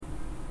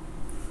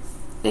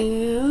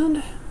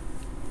And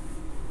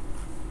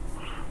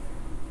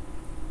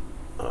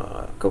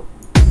go.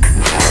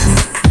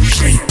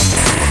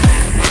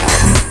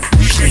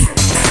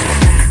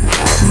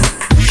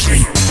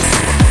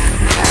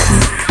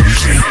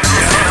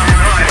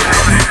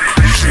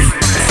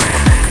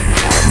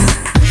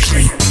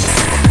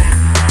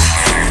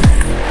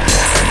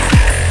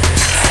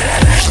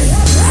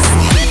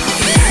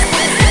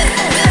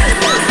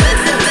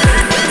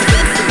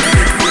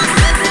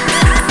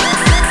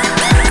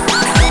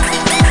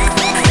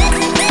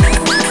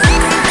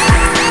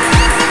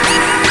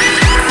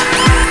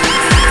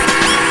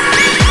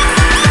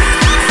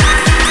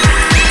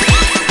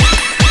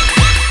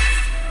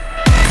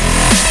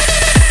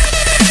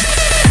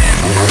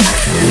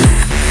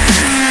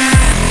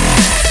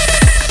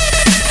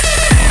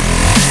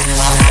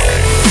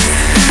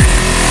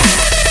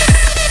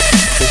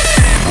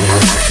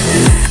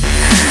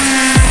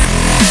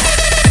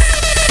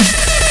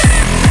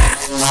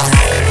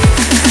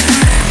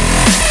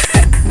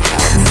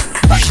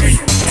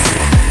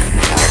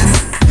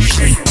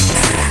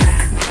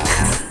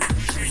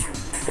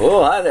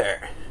 Oh, hi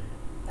there.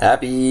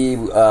 Happy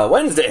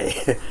Wednesday.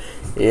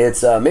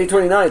 It's May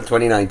 29th,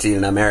 2019,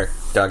 and I'm Eric,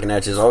 talking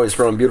at you as always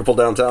from beautiful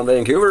downtown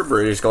Vancouver,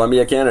 British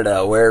Columbia,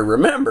 Canada, where,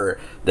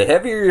 remember, the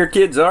heavier your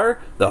kids are,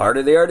 the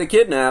harder they are to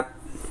kidnap.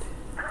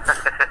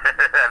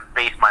 I've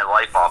based my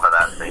life off of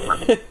that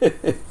statement.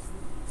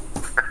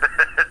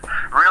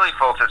 Really,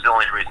 folks, that's the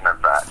only reason I'm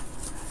fat.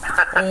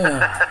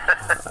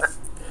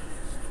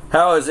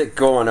 How is it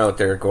going out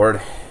there, Gord?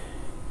 It's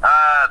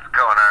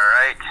going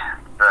alright.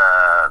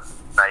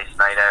 Nice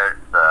night out.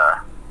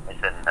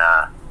 It's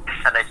a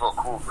nice little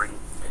cool breeze.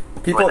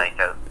 People, nice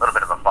out. A little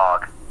bit of a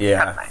fog. yeah.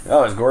 Kind of nice.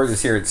 Oh, it's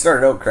gorgeous here. It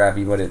started out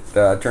crappy, but it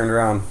turned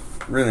around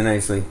really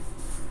nicely.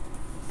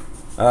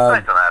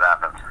 Nice when that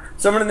happens.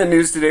 Someone in the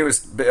news today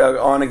was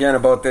on again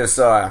about this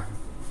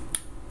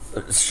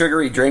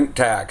sugary drink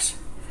tax.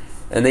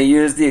 And they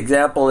used the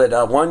example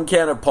that one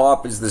can of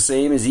pop is the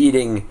same as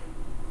eating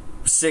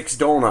 6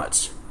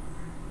 donuts.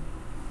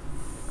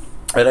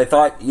 And I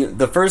thought,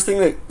 the first thing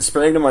that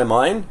sprang to my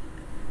mind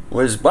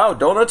was, wow,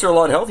 donuts are a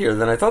lot healthier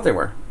than I thought they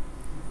were.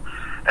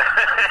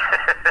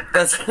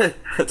 That's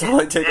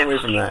all I take away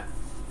from that.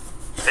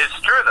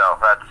 It's true, though.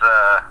 That's,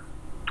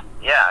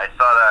 yeah, I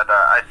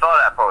saw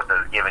that post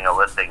as giving a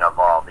listing of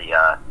all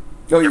the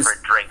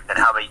different drinks and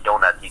how many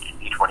donuts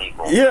each one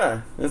equals.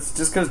 Yeah, it's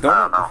just because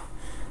I don't know.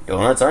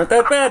 donuts aren't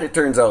that bad, it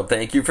turns out.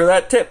 Thank you for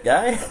that tip,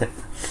 guy.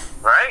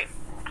 Right?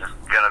 Just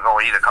gonna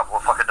go eat a couple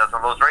of fucking dozen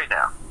of those right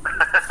now.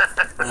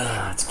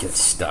 That's good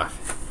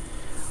stuff.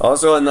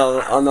 Also,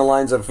 on the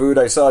lines of food,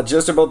 I saw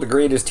just about the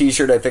greatest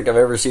T-shirt I think I've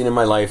ever seen in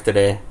my life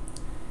today.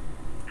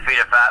 Feed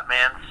a fat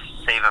man,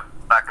 save a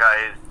fat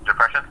guy's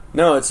depression?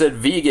 No, it said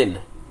vegan.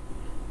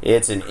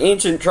 It's an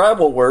ancient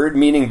tribal word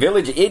meaning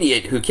village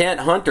idiot who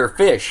can't hunt or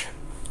fish.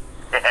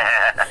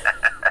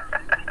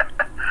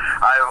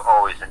 I've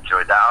always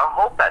enjoyed that. I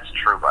hope that's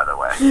true, by the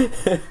way.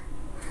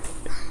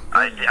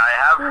 I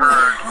have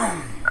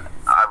heard.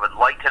 I would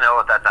like to know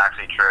if that's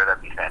actually true.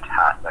 That'd be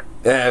fantastic.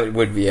 It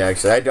would be,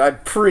 actually. I'm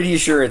pretty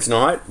sure it's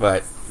not,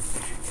 but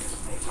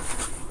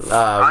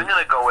I'm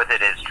going to go with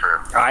it is true.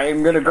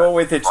 I'm going to go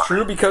with it's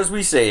true because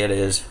we say it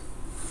is.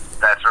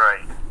 That's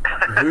right.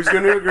 Who's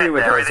going to agree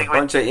with us? A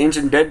bunch of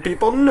ancient dead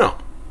people? No.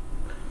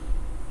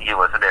 You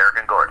listen to Eric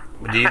and Gord.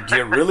 Do you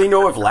really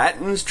know if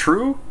Latin's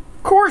true?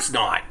 Of course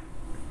not.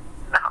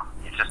 No,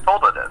 you just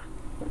told it is.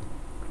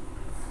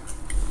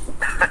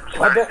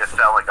 I bet you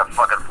sound like a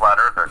fucking flat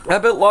earther. I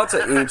bet lots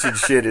of ancient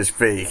shit is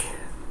fake.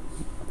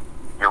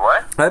 You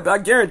what? I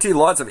guarantee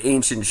lots of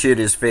ancient shit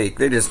is fake.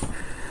 They just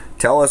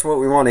tell us what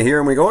we want to hear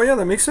and we go, oh yeah,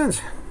 that makes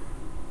sense.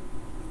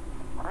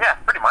 Yeah,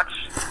 pretty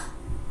much.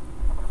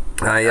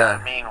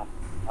 I mean,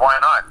 why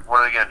not?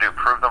 What are they going to do,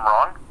 prove them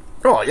wrong?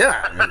 Oh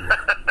yeah.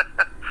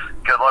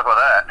 Good luck with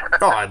that.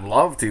 Oh, I'd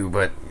love to,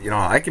 but,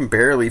 I can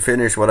barely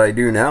finish what I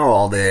do now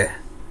all day.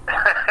 Yeah,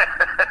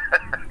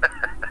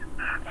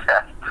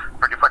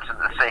 pretty much in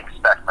the same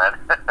spec, man.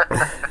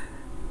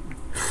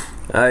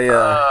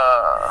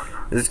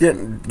 It's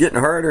getting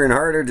harder and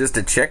harder just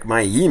to check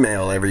my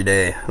email every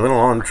day, let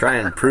alone try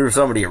and prove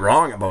somebody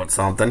wrong about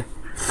something.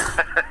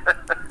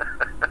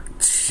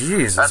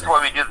 Jesus. That's why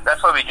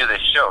we do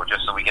this show,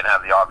 just so we can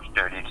have the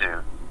opportunity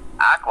to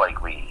act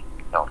like we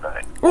know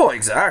things. Well,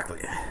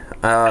 exactly.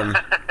 And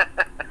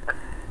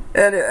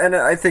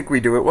I think we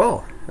do it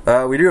well.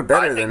 We do it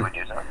better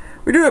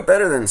we do it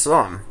better than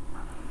some.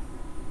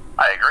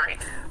 I agree.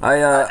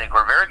 I think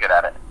we're very good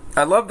at it.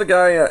 I love the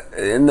guy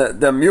in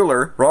the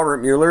Mueller, Robert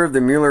Mueller, of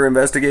the Mueller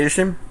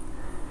investigation.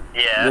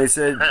 Yeah. They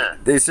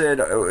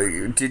said,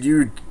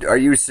 are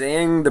you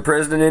saying the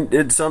president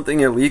did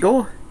something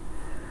illegal?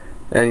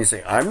 And he's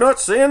saying, I'm not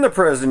saying the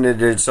president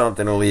did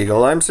something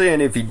illegal. I'm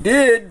saying if he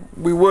did,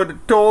 we would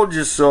have told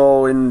you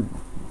so in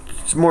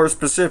more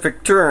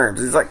specific terms.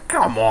 He's like,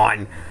 come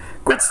on.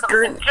 Quit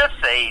skirting. Just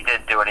say he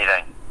didn't do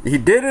anything. He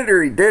did it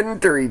or he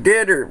didn't or he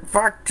did or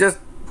fuck, just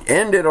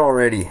end it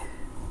already.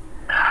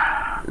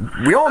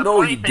 We all know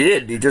funny he thing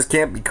did. is- He just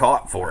can't be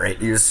caught for it.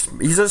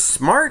 He's a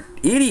smart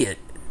idiot.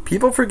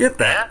 People forget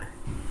that. Yeah.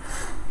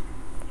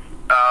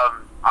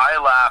 I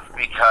laugh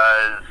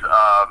because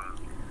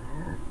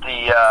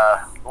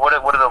what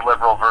are the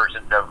liberal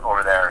versions of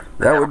over there?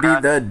 That would be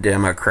Democrats? the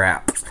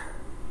Democrats.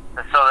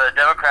 So the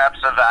Democrats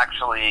have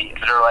actually,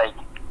 they're like,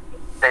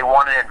 they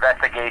want an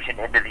investigation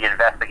into the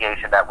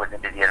investigation that was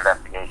into the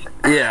investigation.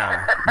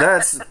 Yeah,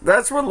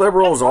 that's what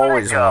liberals Let it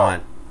always go.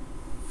 want.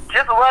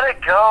 Just let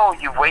it go.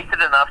 You've wasted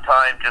enough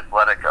time. Just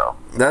let it go.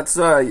 That's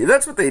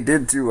what they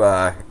did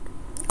to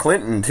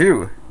Clinton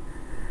too.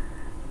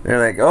 They're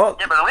like, oh,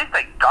 Yeah, but at least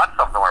they got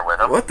somewhere with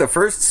him. what, the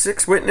first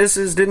 6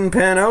 witnesses didn't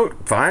pan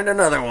out? Find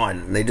another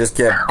one. They just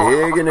kept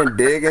digging and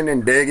digging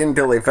and digging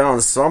until they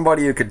found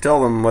somebody who could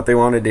tell them what they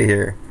wanted to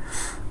hear.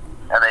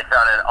 And they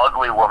found an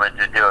ugly woman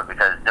to do it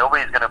because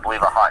nobody's going to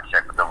believe a hot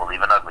chick, but they'll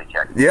believe an ugly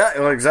chick. Yeah,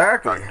 well,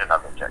 exactly. An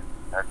ugly chick.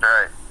 That's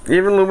right.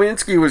 Even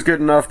Lewinsky was good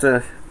enough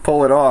to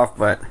pull it off,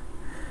 but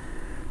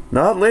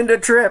not Linda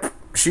Tripp.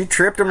 She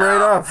tripped him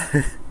right up. That's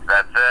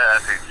it.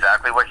 That's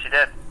exactly what she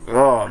did.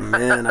 Oh,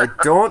 man, I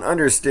don't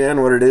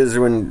understand what it is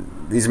when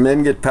these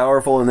men get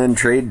powerful and then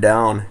trade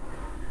down.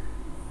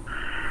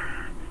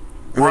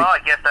 Well, I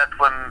guess that's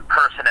when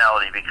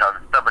personality becomes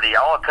somebody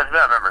else. Because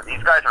remember,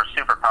 these guys are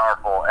super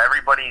powerful.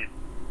 Everybody's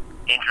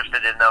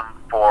interested in them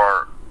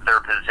for their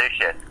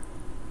position.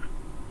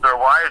 Their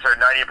wives are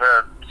 90%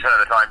 of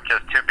the time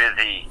just too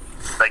busy.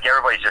 Like,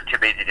 everybody's just too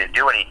busy to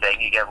do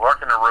anything. You get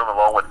locked in a room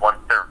alone with one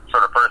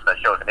sort of person that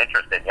shows an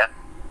interest in you.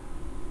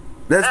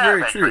 That's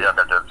very eventually true. you'll end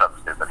up doing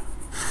something stupid.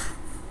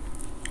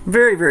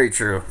 Very, very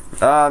true.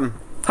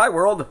 Hi,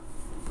 world.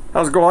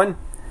 How's it going?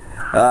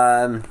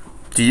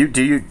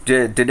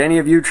 Did any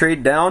of you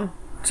trade down?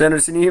 Send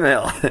us an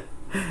email.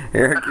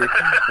 Eric at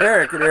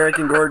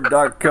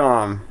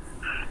ericandgordon.com.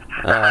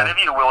 Are any of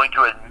you willing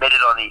to admit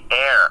it on the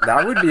air?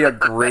 That would be a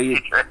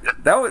great...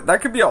 That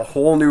could be a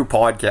whole new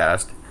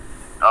podcast.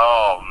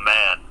 Oh,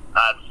 man.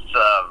 That's,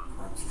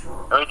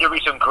 I mean, there'd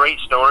be some great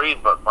stories,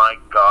 but my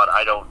God,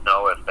 I don't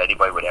know if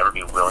anybody would ever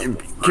be willing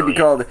to. It could be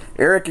called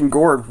Eric and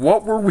Gord,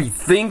 What Were We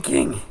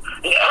Thinking?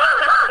 Yeah,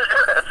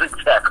 that's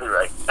exactly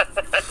right.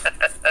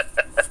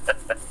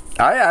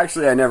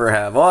 I never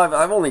have. Well,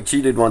 I've only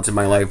cheated once in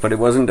my life, but it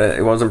wasn't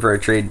for a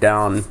trade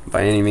down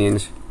by any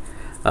means.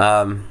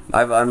 I'm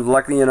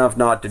lucky enough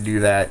not to do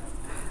that.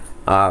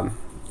 I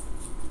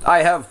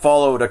have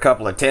followed a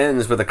couple of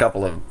 10s with a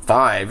couple of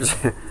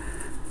 5s.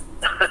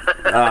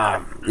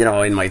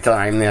 In my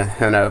time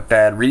in a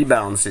bad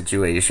rebound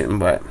situation,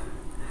 but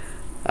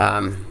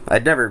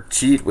I'd never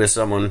cheat with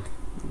someone.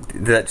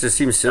 That just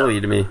seems silly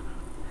to me.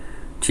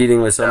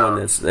 Cheating with someone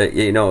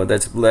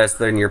that's less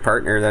than your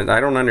partner. That I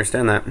don't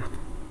understand that.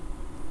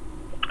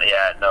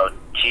 Yeah, no,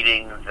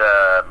 cheating's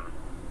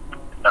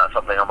not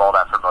something I'm all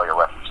that familiar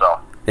with. So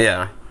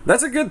Yeah,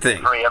 that's a good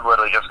thing. for me, I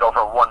literally just go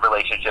from one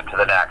relationship to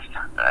the next.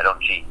 I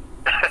don't cheat.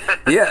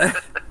 Yeah.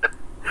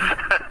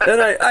 And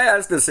I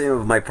ask the same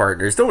of my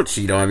partners. Don't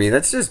cheat on me.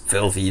 That's just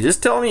filthy.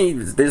 Just tell me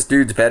this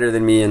dude's better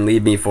than me and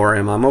leave me for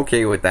him. I'm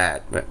okay with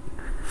that. But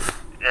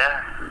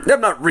Yeah. I'm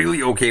not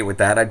really okay with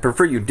that. I'd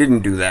prefer you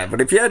didn't do that.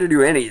 But if you had to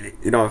do anything,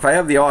 if I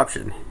have the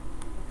option.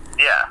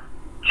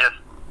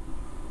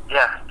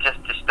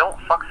 Just don't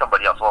fuck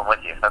somebody else while I'm with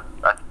you.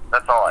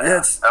 That's all I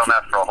ask. That's- I don't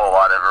ask for a whole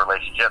lot of a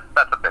relationship.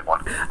 That's a big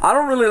one. I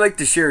don't really like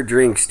to share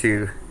drinks,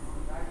 too.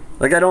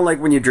 Like, I don't like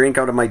when you drink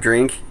out of my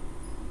drink.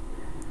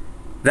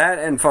 That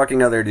and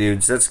fucking other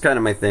dudes. That's kind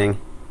of my thing.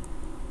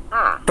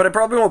 But I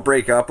probably won't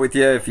break up with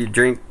you if you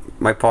drink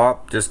my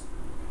pop. Just...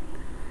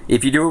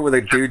 If you do it with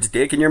a dude's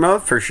dick in your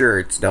mouth, for sure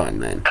it's done,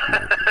 man.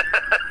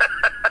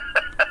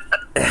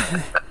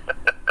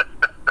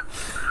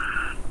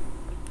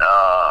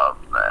 Oh,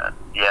 man.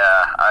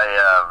 Yeah,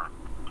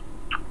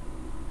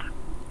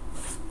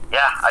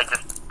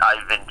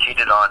 I've been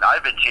cheated on.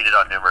 I've been cheated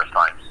on numerous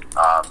times.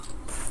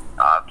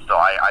 So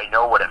I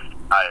know what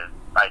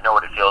I know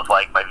what it feels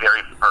like. My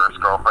very first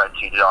girlfriend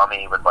cheated on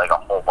me with like a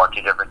whole bunch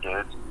of different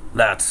dudes.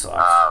 That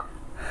sucks.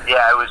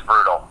 Yeah, it was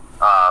brutal.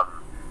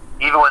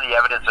 Even when the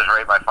evidence was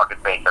right in my fucking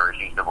face, I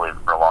refused to believe it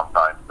for a long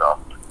time. So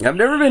I've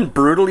never been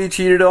brutally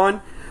cheated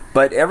on,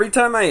 but every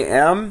time I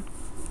am,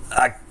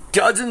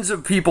 dozens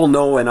of people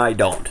know and I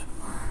don't.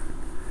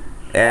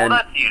 And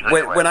that's usually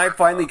the way when it I works,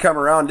 finally come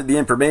around to the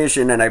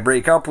information and I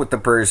break up with the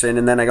person,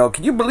 and then I go,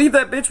 "Can you believe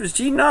that bitch was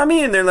cheating on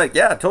me?" And they're like,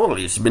 "Yeah,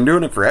 totally. She's been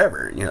doing it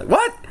forever." And you're like,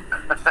 "What?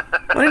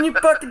 Why didn't you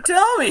fucking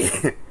tell me?"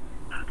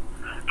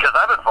 because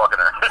I've been fucking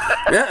her.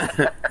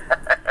 Yeah.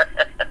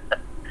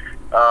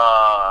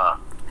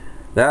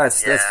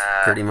 That's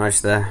pretty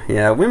much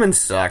women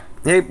suck.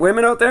 Hey,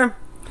 women out there,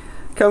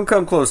 come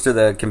close to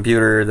the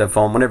computer, the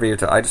phone, whenever you're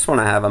I just want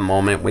to have a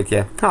moment with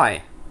you.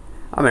 Hi,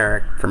 I'm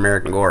Eric from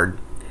Eric and Gord.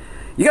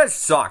 You guys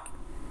suck.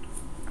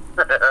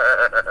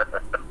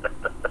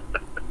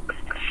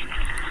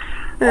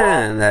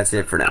 And that's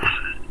it for now.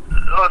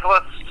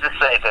 Let's just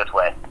say it this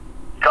way.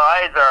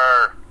 Guys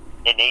are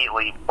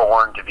innately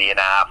born to be an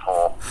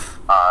asshole.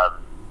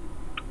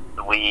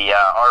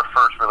 our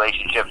first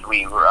relationships,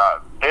 we were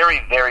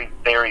very, very,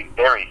 very,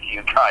 very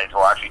few guys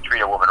will actually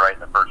treat a woman right in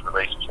the first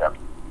relationship,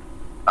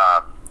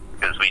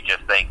 because we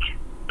just think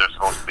they're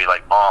supposed to be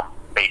like mom,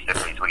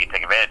 basically, so we can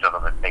take advantage of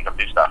them and make them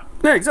do stuff.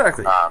 Yeah,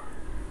 exactly.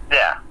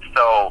 Yeah,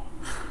 so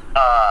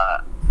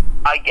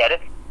I get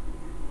it.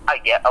 I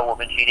get a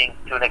woman cheating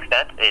to an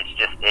extent.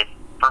 It's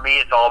for me,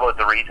 it's all about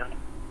the reasons.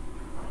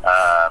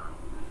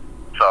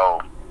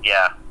 So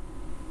yeah,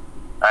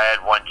 I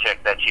had one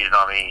chick that cheated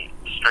on me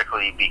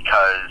strictly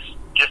because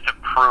just to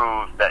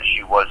prove that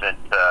she wasn't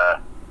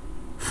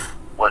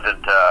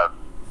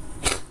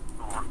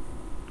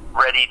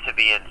ready to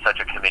be in such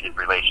a committed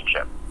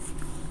relationship.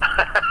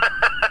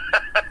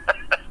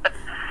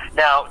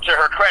 Now, to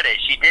her credit,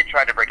 she did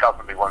try to break up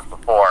with me once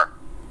before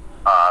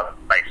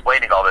by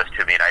explaining all this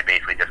to me, and I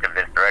basically just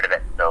convinced her out of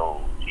it,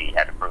 so she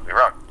had to prove me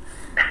wrong.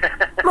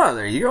 Well,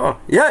 there you go.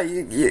 Yeah,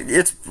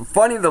 it's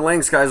funny the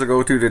lengths guys will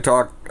go to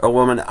talk a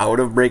woman out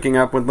of breaking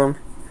up with them.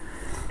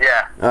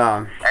 Yeah.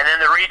 And then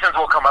the reasons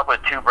we'll come up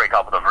with to break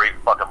up with them are even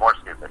fucking more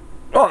stupid.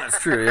 Oh, that's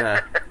true,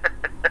 yeah.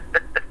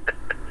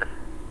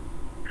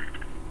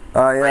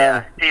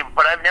 Yeah. See,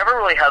 but I've never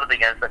really held it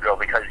against the girl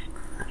because,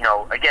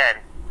 again,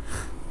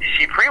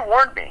 she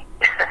pre-warned me.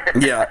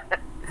 Yeah.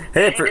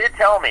 Hey, she did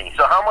tell me,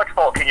 so how much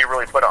fault can you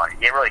really put on it?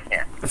 You really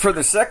can't. For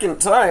the second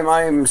time,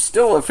 I'm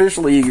still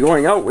officially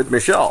going out with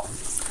Michelle.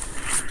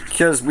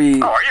 Because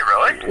we... Oh, are you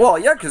really? Well,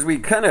 yeah, because we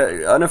kind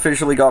of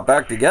unofficially got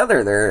back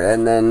together there,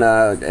 and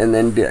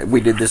then we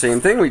did the same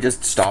thing. We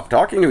just stopped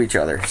talking to each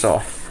other,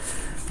 so...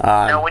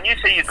 Now, when you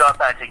say you got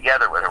back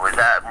together with her, was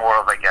that more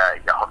of like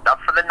you hooked up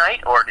for the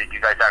night, or did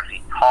you guys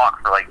actually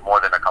talk for like more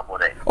than a couple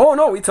of days? Oh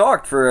no, we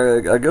talked for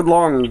a good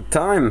long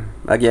time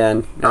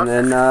again, and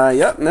then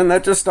and then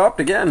that just stopped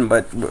again,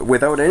 but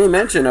without any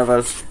mention of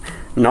us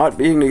not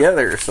being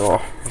together. So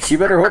she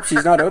better hope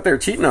she's not out there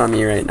cheating on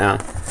me right now.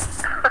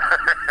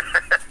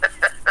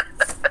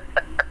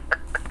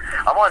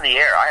 I'm on the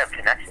air. I have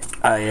connection.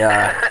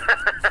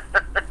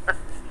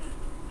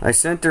 I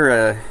sent her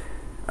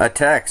a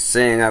text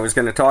saying I was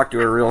going to talk to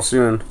her real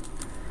soon.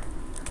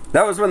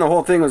 That was when the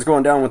whole thing was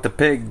going down with the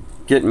pig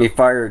getting me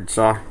fired,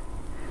 so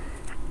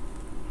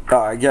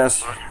I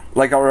guess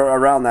like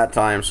around that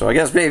time. So I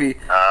guess maybe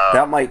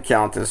that might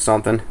count as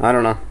something. I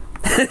don't know.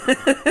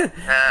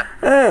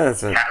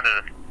 It's a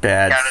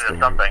bad Canada's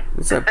something.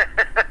 It's a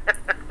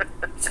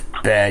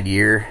bad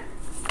year.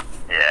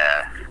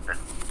 Yeah.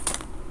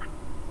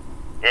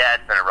 Yeah,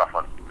 it's been a rough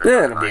one.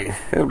 Yeah,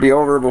 it'll be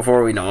over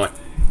before we know it.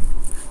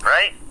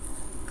 Right?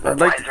 I'd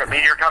Why, like is there a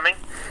meteor coming?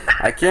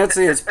 I can't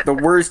say it's the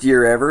worst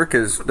year ever,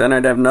 because then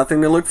I'd have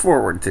nothing to look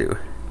forward to.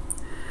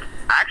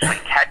 Actually,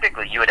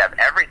 technically, you would have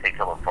everything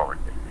to look forward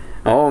to.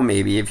 Oh,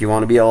 maybe, if you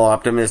want to be all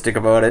optimistic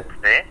about it.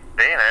 See,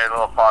 there's a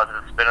little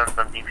positive spin on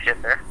some deep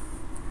shit there.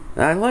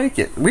 I like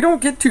it. We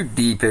don't get too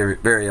deep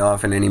very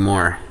often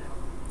anymore.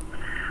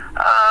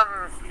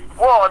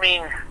 Well, I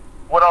mean,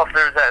 what else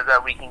there's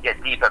that we can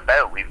get deep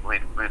about? We've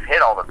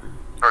hit all the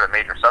sort of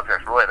major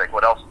subjects, really. Like,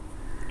 what else?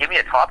 Give me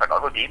a topic.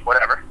 I'll go deep.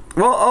 Whatever.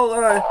 Well,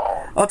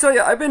 I'll tell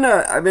you. I've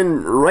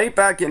been right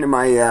back into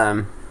my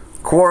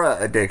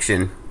Quora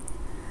addiction,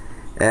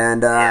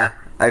 and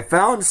I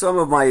found some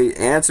of my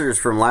answers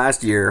from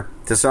last year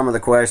to some of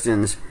the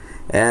questions,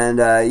 and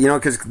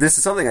because this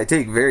is something I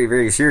take very,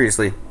 very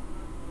seriously.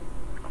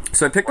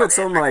 So I picked out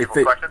some of my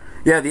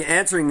the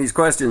answering these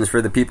questions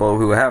for the people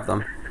who have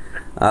them.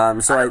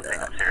 So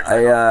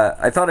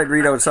I thought I'd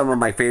read out some of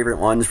my favorite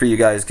ones for you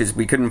guys because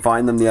we couldn't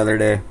find them the other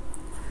day.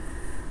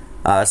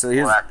 That sounds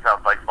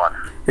like fun.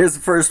 Here's the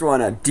first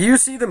one. Do you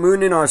see the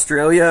moon in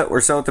Australia or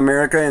South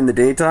America in the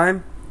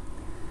daytime?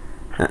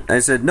 I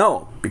said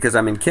no, because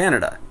I'm in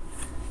Canada.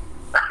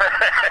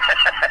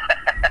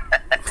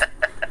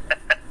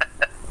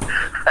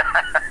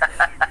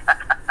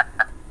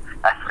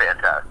 That's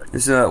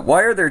fantastic.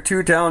 Why are there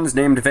two towns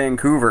named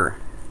Vancouver?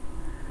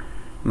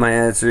 My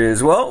answer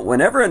is, well,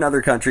 whenever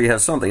another country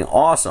has something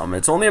awesome,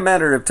 it's only a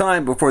matter of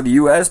time before the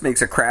U.S.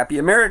 makes a crappy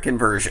American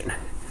version.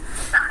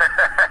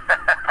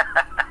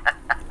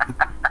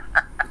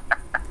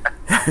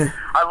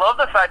 I love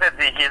the fact that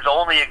his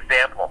only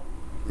example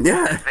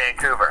is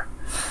Vancouver.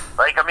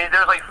 Like, I mean,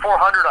 there's like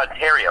 400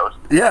 Ontarios.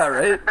 Yeah,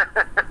 right?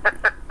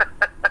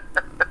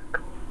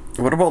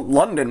 What about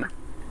London?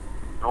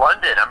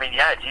 London, I mean,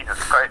 yeah, Jesus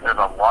Christ, there's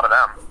a lot of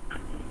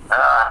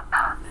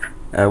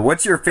them.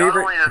 What's your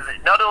favorite...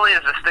 Not only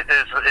is this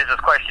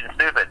question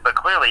stupid, but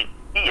clearly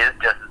he is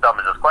just as dumb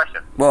as this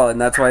question. Well,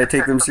 and that's why I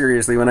take them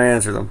seriously when I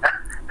answer them.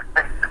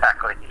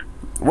 Exactly.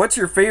 What's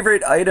your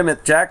favorite item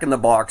at Jack in the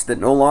Box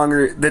that's no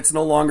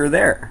longer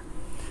there?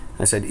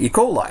 I said E.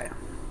 coli.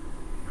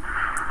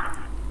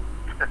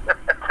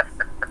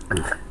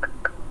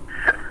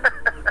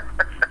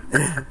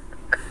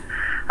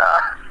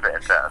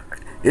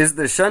 Fantastic. Is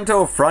the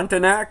Chateau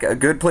Frontenac a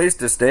good place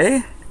to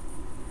stay?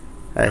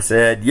 I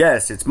said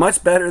yes. It's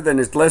much better than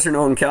its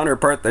lesser-known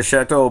counterpart, the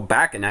Chateau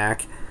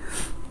Baccanac.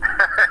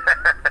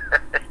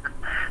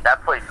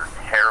 That place is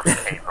terribly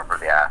painful for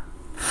the ass.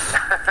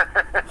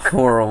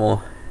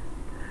 Horrible.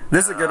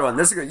 This is a good one.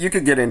 This is good. You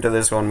could get into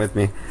this one with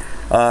me.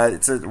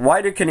 It says,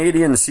 why do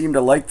Canadians seem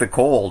to like the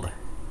cold?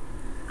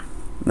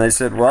 And I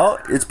said, well,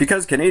 it's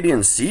because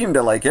Canadians seem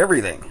to like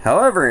everything.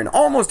 However, in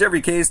almost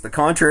every case, the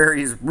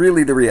contrary is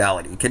really the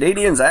reality.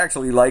 Canadians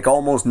actually like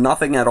almost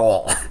nothing at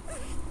all.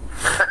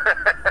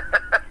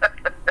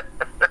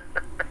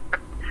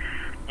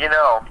 You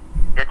know,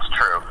 it's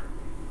true.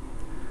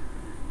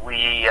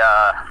 We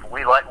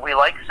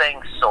like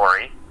saying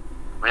sorry.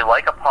 We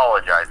like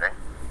apologizing.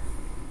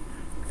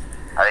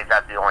 I think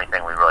that's the only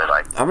thing we really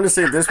like. I'm going to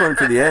save this one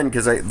for the end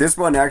because this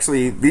one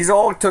actually, these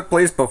all took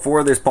place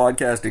before this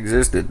podcast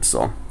existed.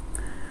 So,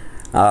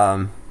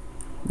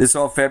 this is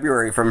all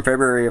from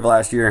February of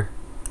last year.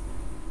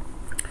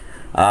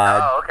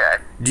 Okay.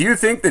 Do you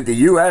think that the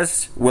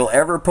U.S. will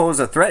ever pose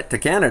a threat to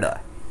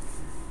Canada?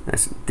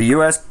 The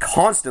U.S.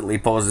 constantly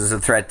poses a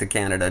threat to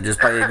Canada just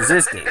by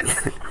existing.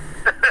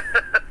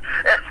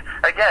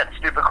 Again,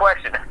 stupid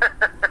question.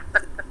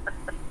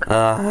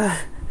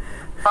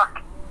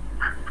 Fuck.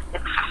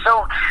 It's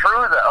so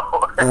true,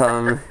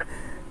 though.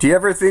 Do you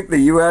ever think the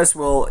U.S.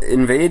 will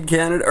invade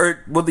Canada?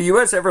 Or will the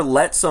U.S. ever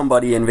let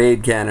somebody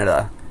invade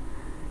Canada?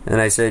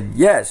 And I said,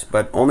 yes,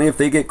 but only if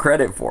they get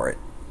credit for it.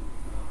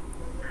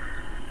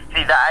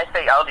 See, I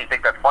don't even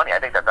think that's funny. I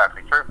think that's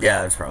actually true.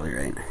 Yeah, that's probably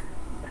right.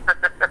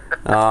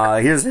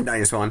 Here's a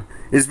nice one.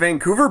 Is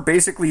Vancouver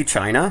basically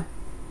China?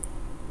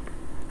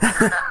 It's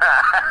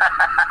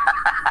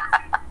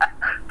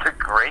a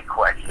great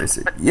question. I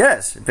said,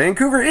 yes,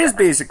 Vancouver is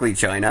basically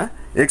China,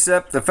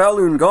 except the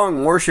Falun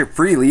Gong worship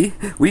freely,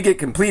 we get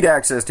complete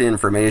access to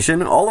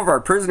information, all of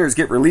our prisoners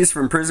get released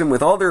from prison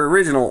with all their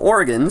original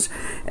organs,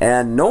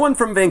 and no one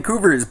from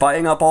Vancouver is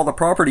buying up all the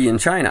property in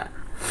China.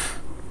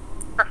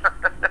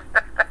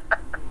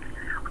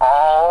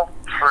 All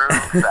true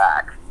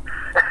facts.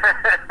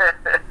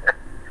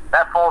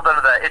 That falls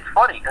under the, it's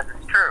funny because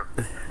it's true.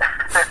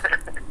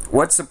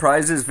 What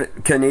surprises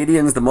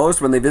Canadians the most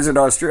when they visit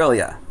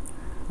Australia?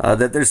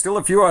 That there's still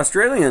a few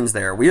Australians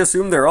there. We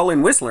assume they're all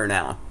in Whistler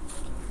now.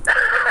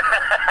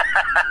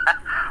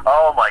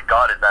 Oh my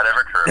God, is that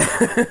ever true?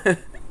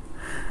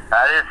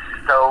 That is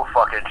so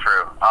fucking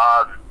true.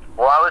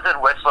 Well, I was in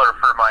Whistler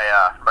for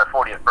my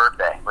 40th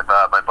birthday with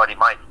my buddy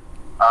Mike.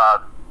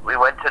 We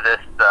went to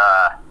this.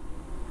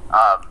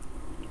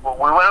 We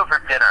went over for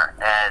dinner,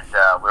 and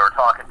we were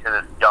talking to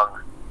this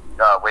young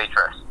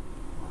waitress,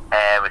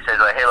 and we said,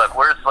 like, "Hey, look,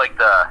 where's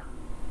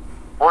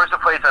the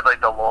place that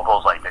like the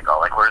locals like to go?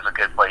 Like, where's a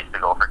good place to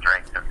go for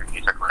drinks and for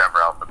music, or whatever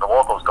else that the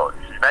locals go?"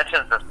 She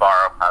mentions this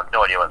bar. I have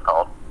no idea what it's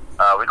called.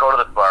 We go to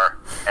this bar,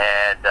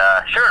 and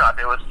sure enough,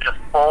 it was just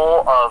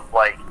full of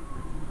like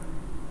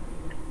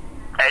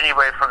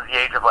anywhere from the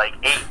age of like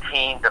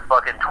 18 to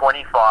fucking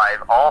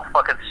 25, all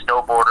fucking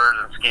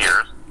snowboarders and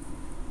skiers,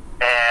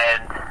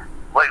 and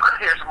like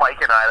here's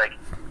Mike and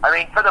I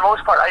mean, for the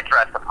most part, I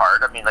dress the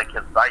part. I mean, like,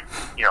 'cause I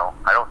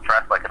don't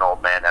dress like an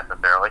old man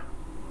necessarily.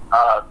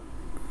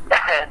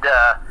 And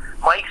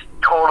Mike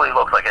totally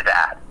looks like a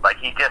dad. Like,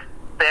 he just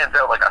stands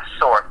out like a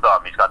sore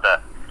thumb. He's got the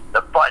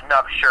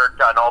button-up shirt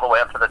done all the way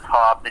up to the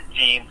top, the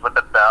jeans with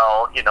the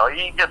bell. You know,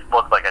 he just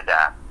looks like a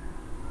dad.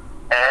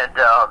 And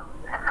so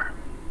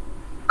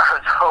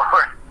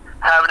we're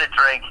having a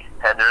drink,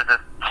 and there's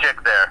this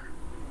chick there.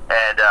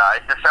 And I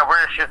said, "So we're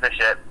just shooting the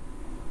shit."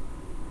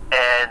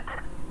 And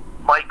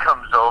Mike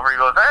comes over. He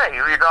goes, "Hey,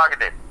 who are you talking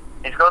to?"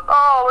 He goes,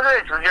 "Oh, look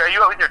at this. Are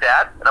you with your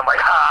dad?" And I'm like,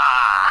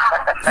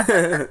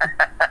 "Ah."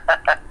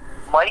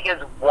 Mike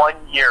is 1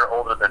 year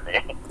older than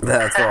me.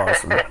 That's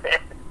awesome.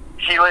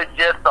 She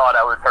legit thought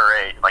I was her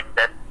age. Like,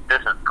 this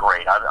is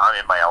great. I'm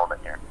in my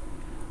element here.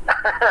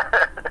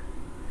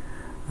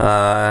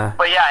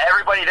 But yeah,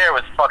 everybody there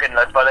was fucking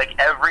nuts. But like,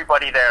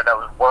 everybody there that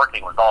was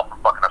working was all from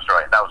fucking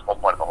Australia. That was the whole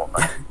point of the whole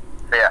thing.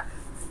 So yeah.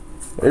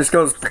 This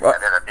goes. At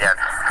the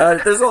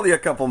end. There's only a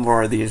couple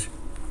more of these.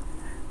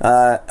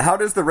 How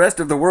does the rest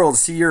of the world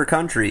see your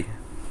country?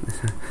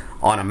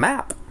 On a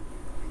map.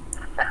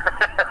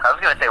 I was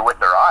going to say with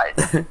their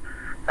eyes.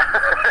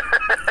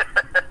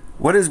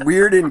 What is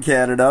weird in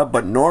Canada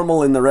but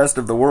normal in the rest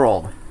of the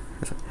world?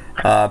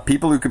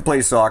 People who can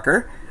play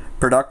soccer,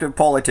 productive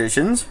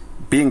politicians,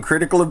 being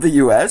critical of the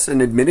U.S.,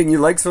 and admitting you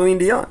like Celine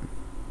Dion.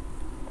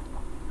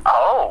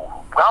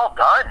 Oh, well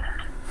done.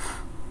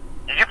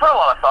 Did you put a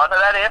lot of thought into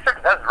that answer?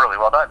 'Cause that's really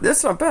well done.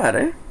 That's not bad,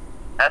 eh?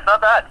 That's not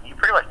bad. You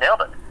pretty much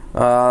nailed it.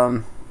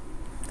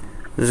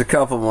 There's a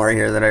couple more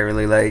here that I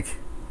really like.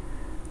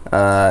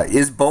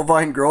 Is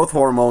bovine growth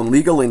hormone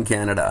legal in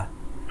Canada?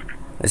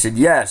 I said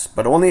yes,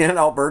 but only in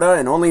Alberta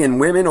and only in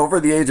women over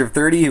the age of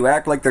 30 who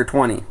act like they're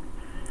 20.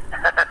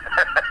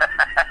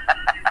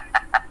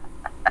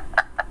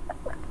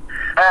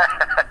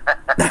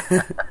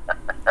 Yeah,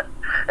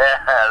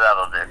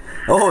 that'll do.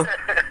 Oh,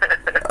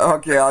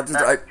 okay. I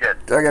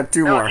got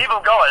two more. Keep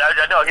them going.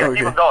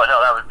 Keep them going.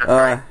 No, that was just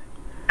great.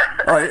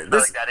 All right,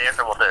 that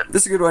answer will do.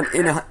 This is a good one.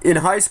 In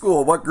high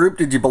school, what group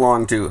did you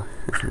belong to?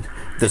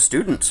 The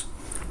students.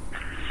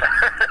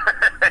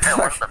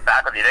 What's the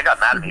faculty? They got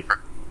mad at me for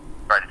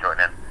trying to join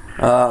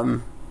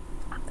in.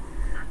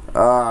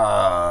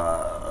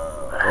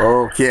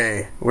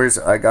 Okay,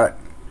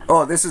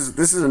 Oh, this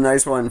is a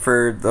nice one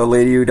for the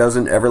lady who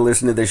doesn't ever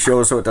listen to this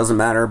show, so it doesn't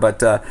matter.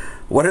 But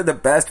what are the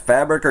best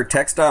fabric or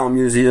textile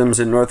museums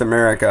in North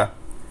America?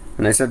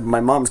 And I said, my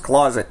mom's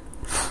closet.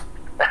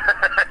 That's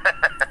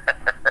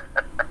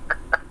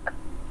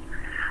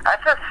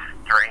a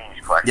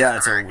strange question. Yeah,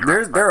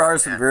 there are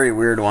some very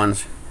weird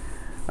ones.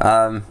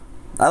 I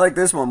like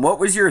this one. What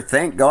was your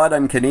thank God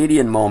I'm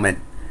Canadian moment?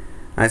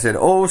 I said,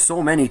 oh,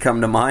 so many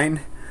come to mind.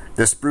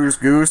 The Spruce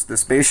Goose, the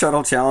Space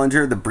Shuttle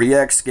Challenger, the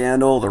Briac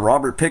scandal, the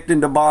Robert Pickton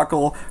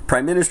debacle,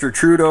 Prime Minister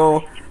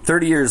Trudeau,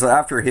 30 years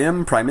after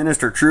him, Prime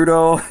Minister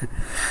Trudeau.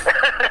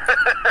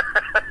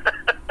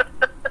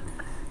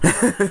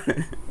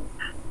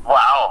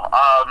 Wow.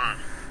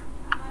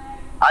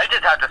 I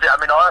just have to say,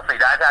 honestly,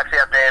 I'd actually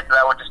have to answer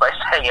that one just by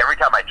saying every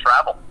time I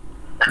travel.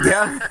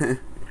 Yeah.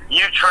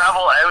 You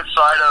travel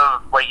outside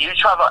of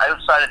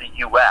the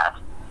U.S.,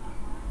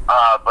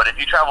 but if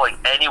you travel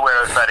anywhere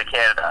outside of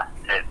Canada,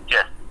 it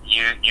just,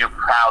 you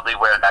proudly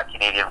wear that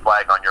Canadian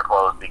flag on your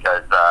clothes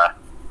because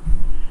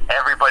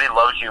everybody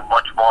loves you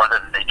much more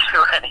than they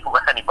do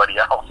anybody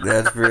else.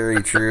 That's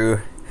very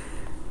true.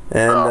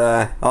 And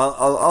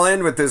I'll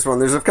end with this one.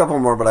 There's a couple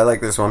more, but I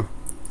like this one.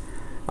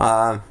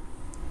 How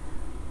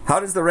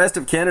does the rest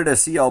of Canada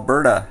see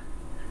Alberta?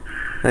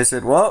 I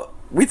said, well,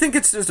 we think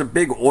it's just a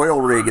big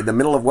oil rig in the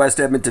middle of West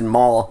Edmonton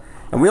Mall,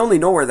 and we only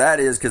know where that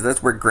is because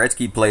that's where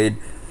Gretzky played.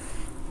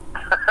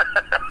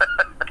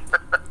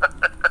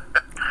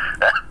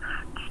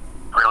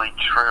 Really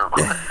true.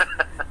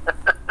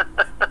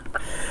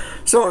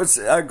 So it's,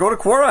 go to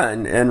Quora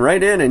and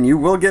write in, and you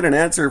will get an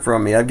answer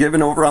from me. I've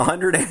given over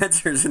 100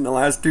 answers in the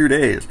last 2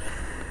 days.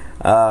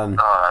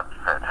 That's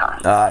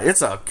fantastic.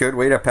 It's a good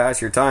way to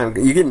pass your time.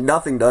 You get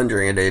nothing done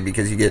during a day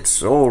because you get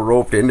so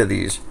roped into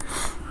these.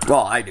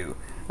 Well, I do.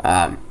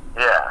 Yeah.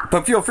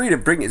 But feel free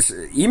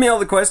to email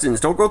the questions.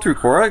 Don't go through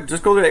Quora.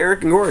 Just go to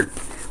Eric and Gord.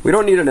 We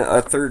don't need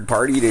a third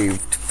party to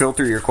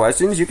filter your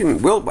questions.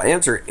 We'll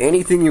answer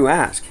anything you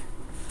ask.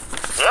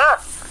 Yeah.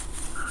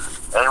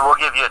 And we'll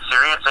give you a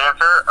serious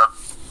answer,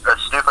 a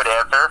stupid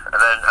answer, and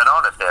then an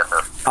honest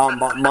answer.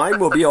 Mine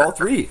will be all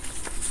three.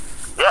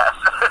 Yes.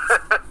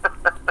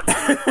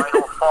 Mine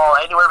will fall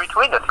anywhere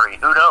between the three.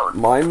 Who knows?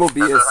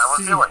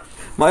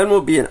 Mine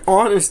will be an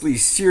honestly,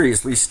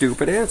 seriously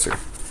stupid answer. You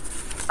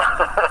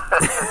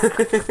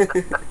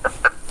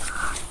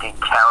can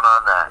count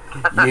on that.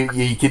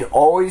 you can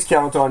always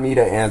count on me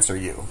to answer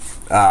you.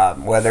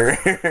 Whether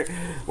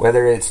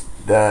it's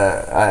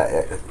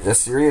the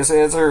serious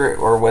answer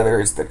or whether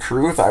it's the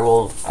truth, I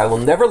will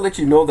never let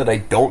you know that I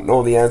don't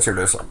know the answer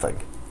to something.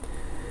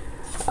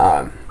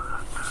 I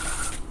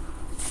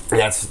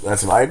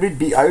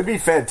would be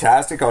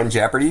fantastic on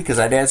Jeopardy because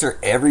I'd answer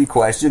every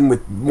question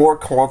with more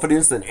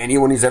confidence than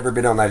anyone who's ever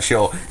been on that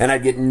show, and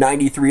I'd get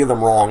 93 of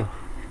them wrong.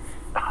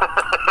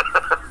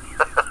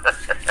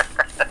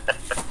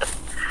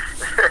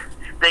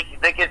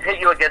 They can hit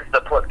you against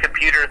the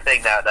computer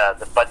thing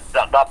but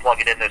not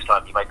plug it in this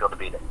time. You might be able to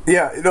beat it.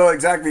 Yeah, no,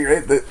 exactly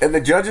right. And the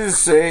judges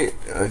say,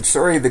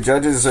 the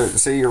judges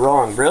say you're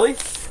wrong. Really?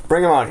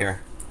 Bring them on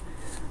here.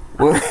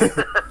 Show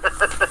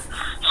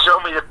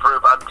me the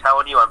proof. I'm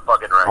telling you, I'm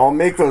fucking right. I'll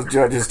make those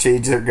judges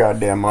change their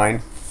goddamn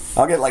mind.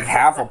 I'll get like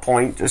half a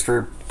point just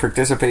for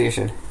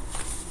participation.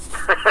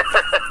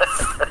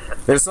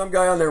 There's some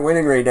guy on there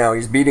winning right now.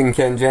 He's beating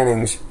Ken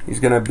Jennings. He's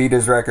gonna beat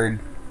his record.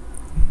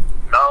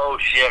 Oh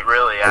shit!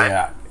 Really?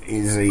 Yeah,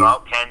 easy.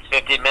 Well, Ken's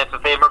 15 minutes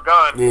of fame are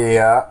gone.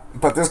 Yeah,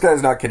 but this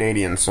guy's not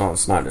Canadian, so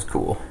it's not as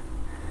cool.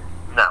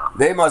 No.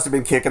 They must have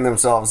been kicking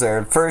themselves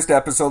there. First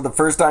episode, the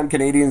first time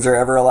Canadians are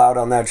ever allowed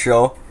on that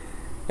show,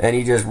 and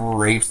he just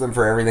rapes them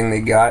for everything they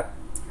got.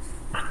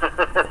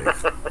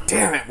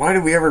 Damn it! Why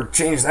did we ever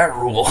change that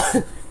rule?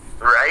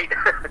 Right?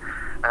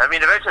 I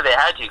mean, eventually they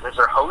had to because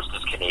their host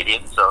is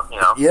Canadian, so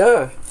you know.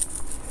 Yeah.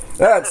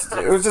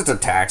 It was just a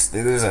tax.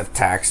 It is a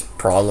tax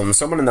problem.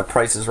 Someone in The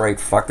Price is Right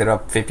fucked it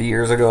up 50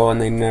 years ago,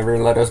 and they never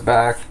let us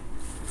back.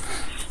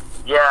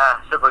 Yeah,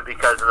 simply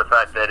because of the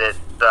fact that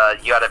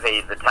you got to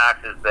pay the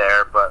taxes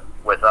there, but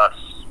with us,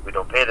 we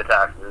don't pay the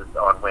taxes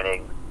on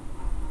winning.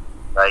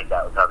 Like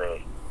that was how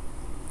they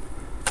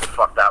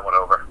fucked that one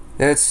over.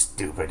 It's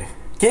stupid.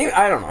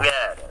 I don't know.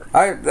 Yeah.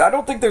 I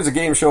don't think there's a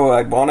game show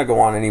I'd want to go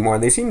on anymore.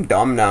 They seem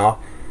dumb now.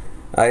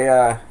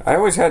 I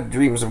always had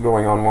dreams of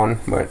going on one,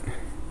 but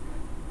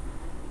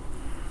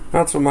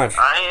not so much.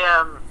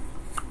 I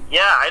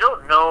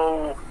don't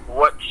know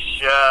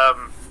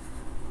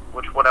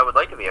which one I would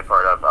like to be a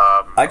part of.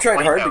 I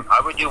tried hard.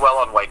 I would do well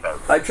on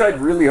Wipeout. I tried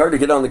really hard to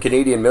get on the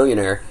Canadian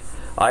Millionaire.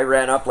 I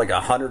ran up like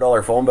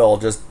 $100 phone bill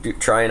just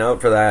trying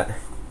out for that.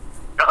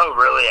 Oh,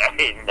 really?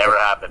 It never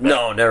happened.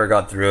 No, never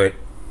got through it.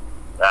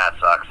 That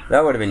sucks.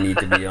 That would have been neat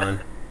to be on.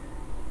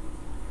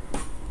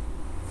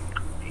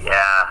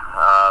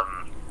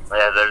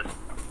 There's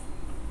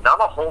not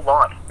a whole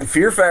lot.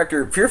 Fear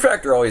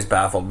Factor always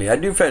baffled me. I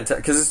do fantastic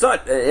because it's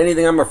not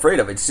anything I'm afraid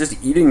of. It's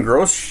just eating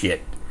gross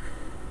shit.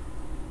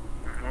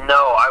 No,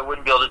 I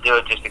wouldn't be able to do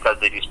it just because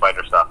they do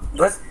spider stuff.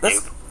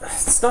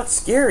 It's not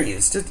scary.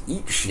 It's just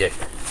eat shit.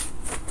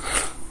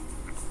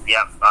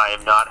 Yep, I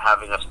am not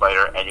having a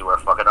spider anywhere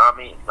fucking on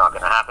me. It's not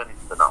going to happen,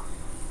 so no.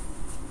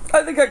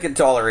 I think I could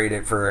tolerate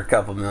it for a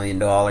couple $1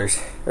 million.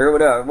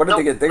 Or what did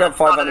they get? They got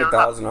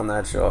 500,000 on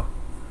that show.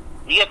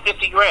 You get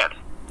 50 grand.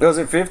 Was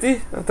it 50? I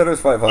thought it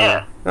was 500.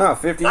 Yeah. Oh,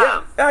 50?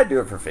 Yeah, I'd do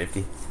it for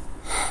 50.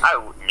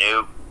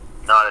 Nope,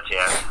 not a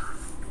chance.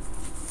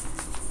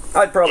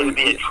 I'd probably... It would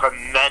be a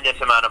tremendous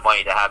amount of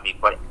money to have me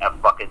put a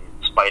fucking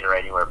spider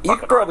anywhere. You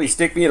could probably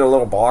stick me in a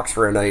little box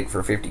for a night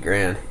for 50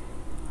 grand.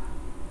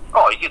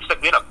 Oh, you could stick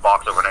me in a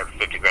box overnight for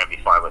 50 grand, be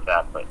fine with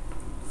that, but...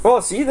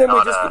 Well, see, then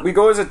we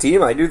go as a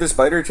team. I do the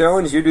spider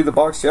challenge, you do the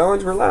box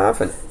challenge, we're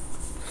laughing.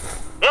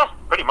 Yeah,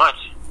 pretty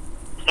much.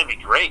 It'd be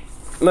great.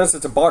 Unless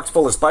it's a box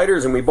full of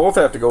spiders and we both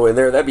have to go in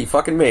there, that'd be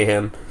fucking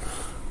mayhem.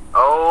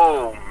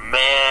 Oh,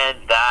 man,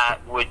 that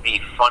would be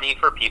funny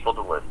for people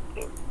to listen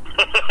to.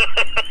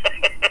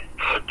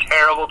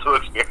 Terrible to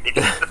experience.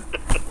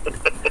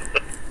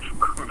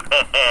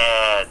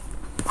 Man.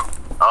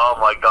 Oh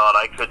my god,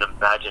 I couldn't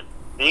imagine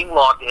being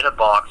locked in a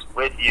box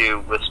with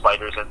you with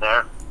spiders in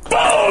there.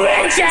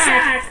 Holy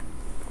shit!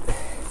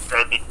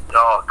 It'd be,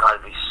 oh god,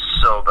 it'd be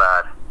so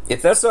bad.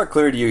 If that's not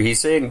clear to you, he's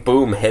saying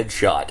boom,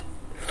 headshot.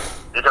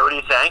 Is that what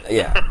he's saying?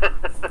 Yeah.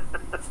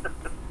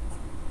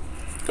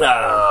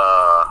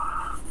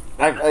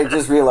 I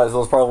just realized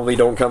those probably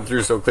don't come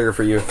through so clear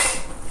for you.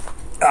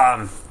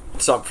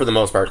 So for the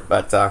most part,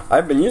 but I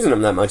haven't been using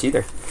them that much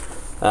either.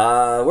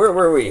 Where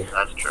were we?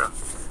 That's true.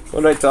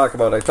 What did I talk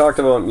about? I talked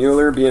about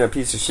Mueller being a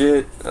piece of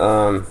shit.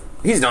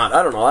 He's not.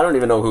 I don't know. I don't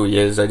even know who he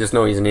is. I just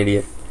know he's an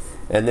idiot.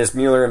 And this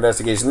Mueller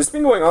investigation, this has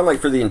been going on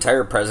like for the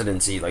entire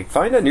presidency. Like,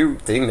 find a new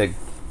thing that...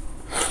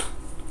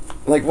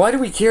 Like, why do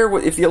we care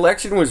if the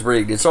election was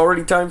rigged? It's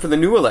already time for the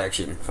new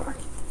election. Fuck.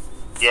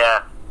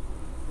 Yeah.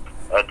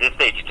 At this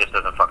stage, it just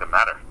doesn't fucking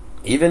matter.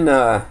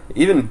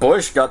 Even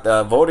Bush got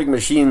the voting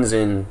machines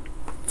in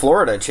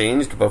Florida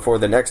changed before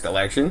the next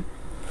election.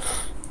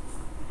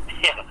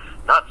 Yeah,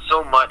 not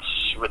so much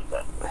with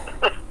that.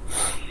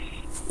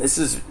 This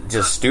is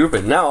just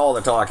stupid. Now all the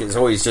talk is,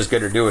 oh, he's just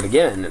going to do it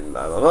again, and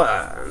blah, blah,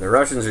 blah. The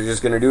Russians are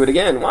just going to do it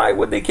again. Why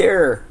would they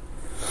care?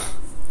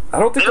 I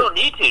don't think they don't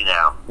need to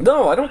now.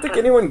 No, I don't think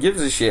anyone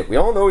gives a shit. We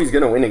all know he's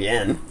going to win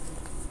again.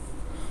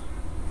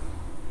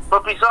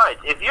 But besides,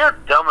 if you're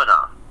dumb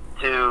enough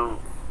to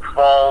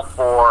fall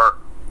for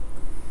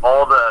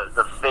all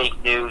the fake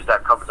news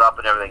that comes up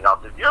and everything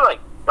else, if you're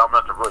like dumb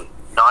enough to really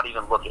not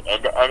even look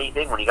into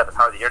anything when you got the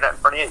power of the internet in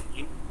front of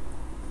you,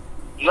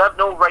 you have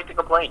no right to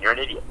complain. You're an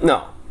idiot.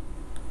 No.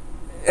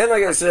 And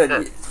like I said,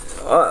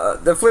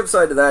 the flip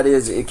side to that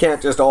is it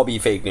can't just all be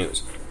fake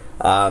news.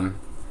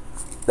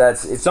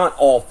 It's not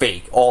all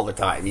fake all the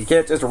time. You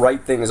can't just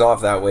write things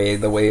off that way.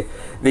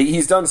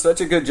 He's done such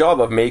a good job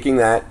of making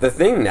that the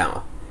thing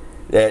now,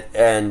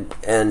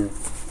 and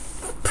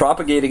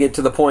propagating it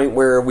to the point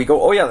where we go,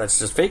 oh yeah, that's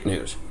just fake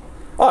news.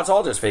 Oh, it's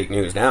all just fake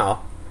news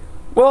now.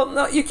 Well,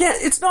 no, you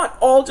can't. It's not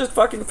all just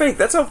fucking fake.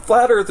 That's how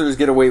flat earthers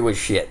get away with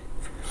shit.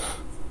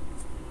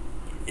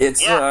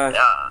 It's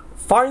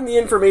find the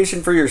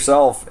information for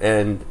yourself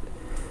and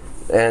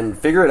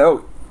figure it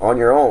out on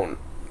your own.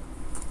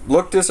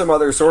 Look to some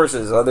other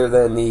sources other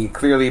than the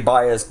clearly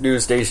biased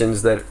news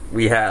stations that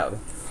we have.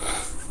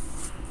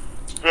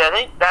 Yeah, I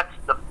think that's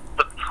the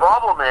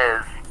problem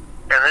is,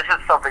 and this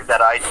is something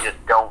that I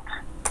don't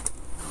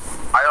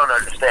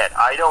understand.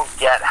 I don't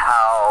get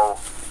how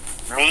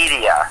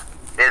media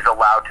is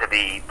allowed to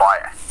be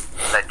biased.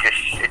 It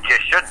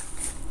just shouldn't.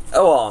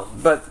 Oh, well,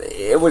 but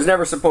it was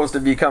never supposed to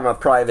become a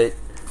private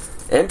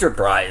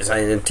enterprise.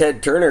 I mean,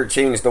 Ted Turner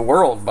changed the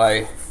world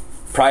by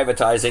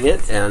privatizing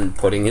it and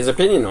putting his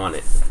opinion on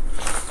it.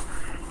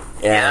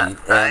 And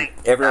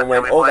everyone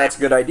went, oh, that's a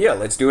good idea.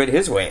 Let's do it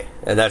his way.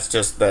 And that's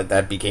just,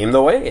 that became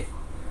the way.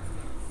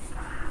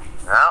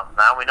 Well,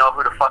 now we know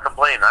who to fucking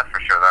blame, that's for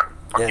sure then.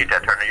 Fuck you,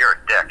 Ted Turner, you're a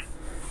dick.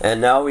 And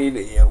now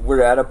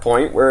we're at a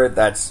point where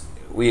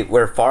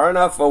we're far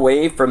enough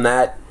away from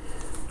that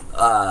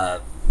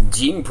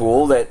gene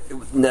pool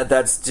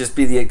that's just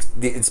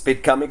it's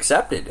become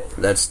accepted.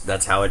 That's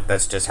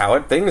just how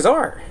things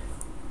are.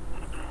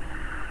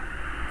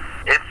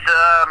 It's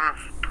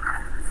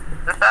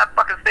just that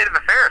fucking state of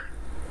affairs.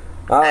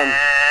 And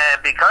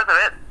because of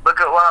it, look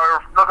at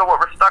what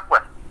we're stuck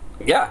with.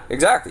 Yeah,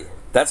 exactly.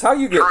 That's how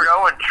you get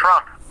Trudeau and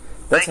Trump.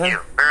 Thank you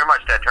very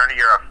much, Ted Turner.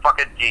 You're a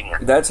fucking genius.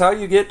 That's how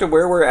you get to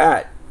where we're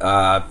at.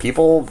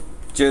 People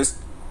just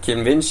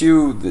convince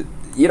you that,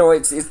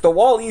 it's the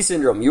Wall-E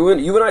syndrome. You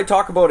and I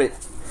talk about it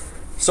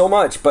so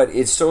much, but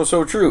it's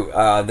so true.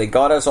 They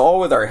got us all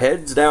with our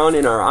heads down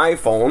in our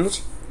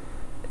iPhones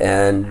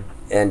and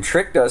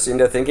tricked us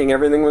into thinking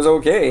everything was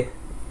okay.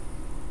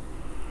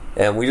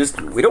 And we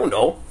don't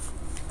know.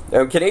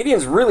 Now,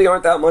 Canadians really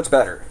aren't that much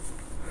better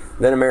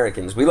than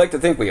Americans. We like to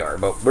think we are,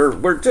 but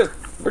we're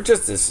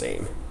just the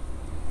same.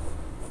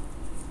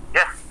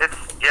 Yeah,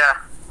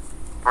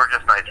 we're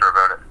just nicer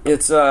about it.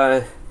 It's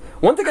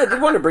one thing I did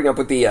want to bring up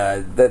with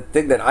the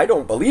thing that I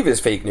don't believe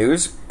is fake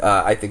news.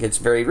 I think it's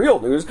very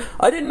real news.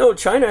 I didn't know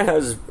China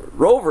has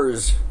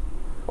rovers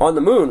on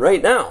the moon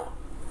right now.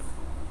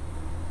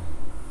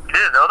 It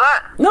is didn't know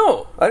that?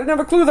 No, I didn't have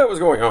a clue that was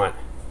going on.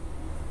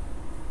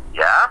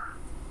 Yeah?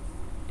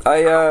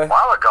 A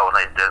while ago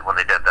when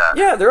they did that.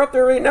 Yeah, they're up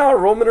there right now,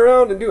 roaming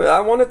around and doing. I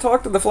want to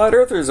talk to the flat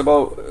earthers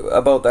about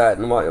that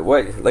and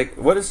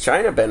what is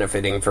China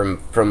benefiting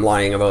from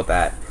lying about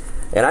that?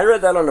 And I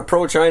read that on the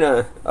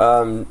pro-China.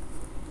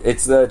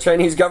 It's the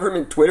Chinese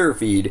government Twitter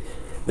feed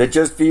that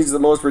just feeds the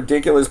most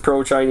ridiculous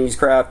pro-Chinese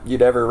crap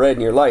you'd ever read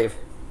in your life.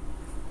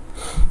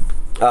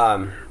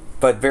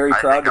 But very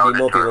proud to be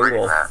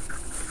multilingual.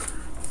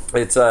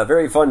 It's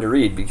very fun to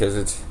read because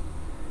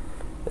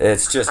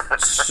it's just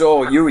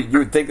so you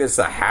would think it's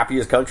the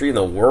happiest country in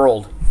the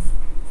world.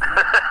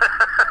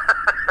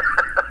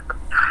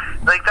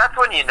 Like, that's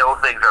when you know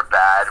things are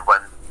bad, when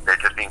they're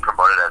just being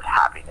promoted as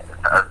happiness,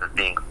 as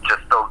being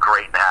just so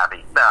great and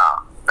happy.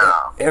 No.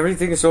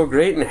 Everything is so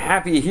great and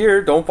happy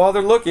here. Don't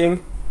bother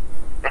looking.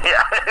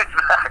 Yeah,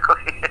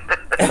 exactly.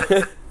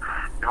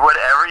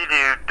 Whatever you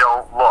do,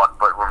 don't look.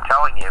 But I'm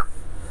telling you,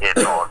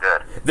 it's all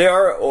good. They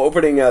are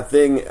opening a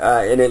thing,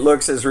 and it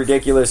looks as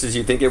ridiculous as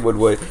you think it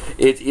would.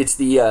 It's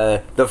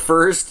the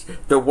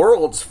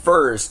world's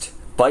first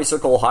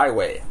bicycle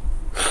highway,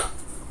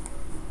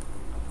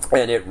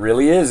 and it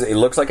really is. It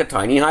looks like a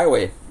tiny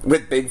highway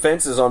with big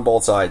fences on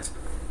both sides,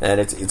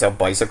 and it's a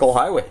bicycle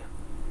highway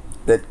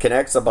that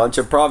connects a bunch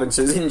of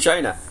provinces in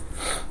China.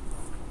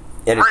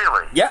 And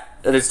really? Yeah,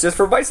 and it's just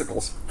for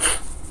bicycles.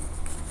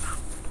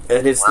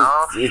 And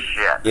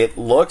it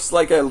looks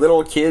like a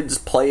little kid's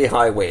play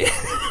highway.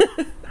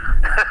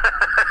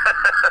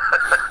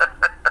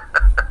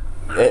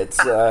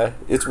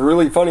 It's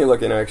really funny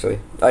looking, actually.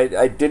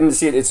 I didn't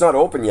see it. It's not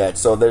open yet,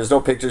 so there's no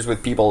pictures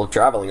with people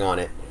traveling on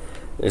it.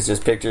 There's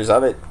just pictures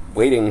of it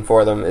waiting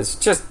for them. It's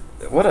just,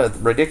 what a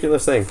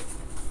ridiculous thing.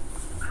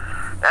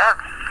 That's,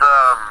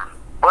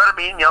 but I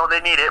mean, they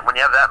need it when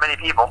you have that many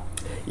people.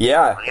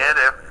 Yeah. What are you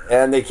gonna do?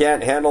 And they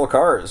can't handle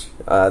cars.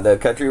 The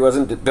country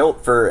wasn't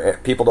built for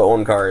people to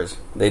own cars.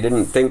 They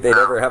didn't think they'd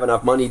ever have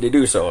enough money to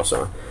do so.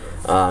 So,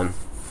 and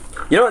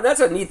that's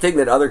a neat thing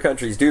that other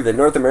countries do that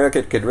North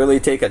America could really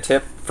take a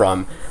tip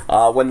from.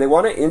 When they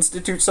want to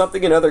institute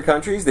something in other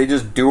countries, they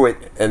just do it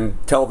and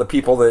tell the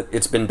people that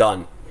it's been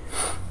done.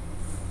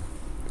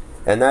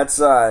 And that's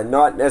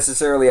not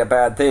necessarily a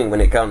bad thing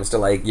when it comes to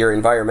like your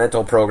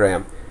environmental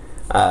program.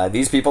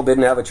 These people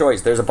didn't have a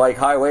choice. There's a bike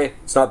highway.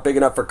 It's not big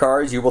enough for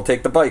cars. You will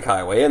take the bike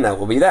highway, and that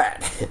will be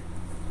that.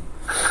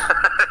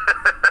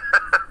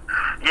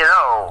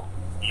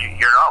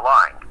 You're not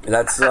lying.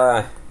 That's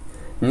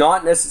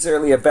not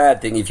necessarily a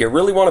bad thing. If you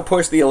really want to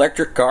push the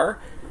electric car,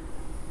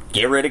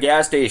 get rid of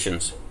gas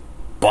stations.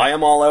 Buy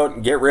them all out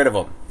and get rid of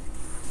them.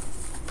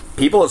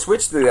 People will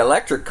switch to the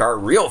electric car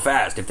real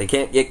fast if they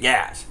can't get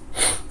gas.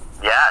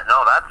 Yeah,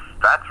 no,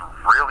 that's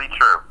really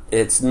true.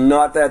 It's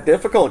not that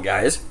difficult,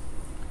 guys.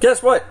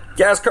 Guess what?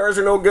 Gas cars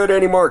are no good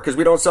anymore because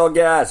we don't sell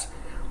gas.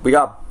 We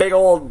got big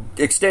old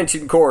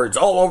extension cords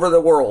all over the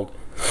world.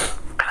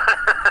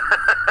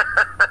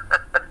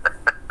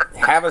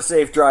 Have a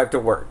safe drive to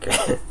work.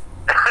 That's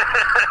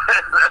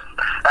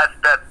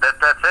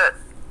it.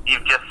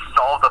 You've just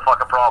solved the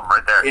fucking problem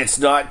right there. It's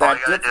not that all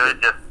you gotta do is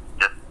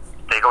just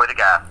take away the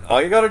gas.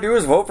 All you gotta do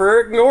is vote for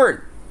Eric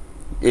Nord.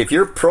 If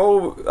you're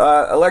pro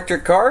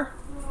electric car,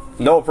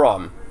 no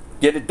problem.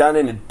 Get it done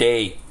in a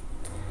day.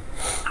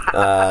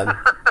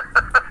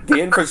 The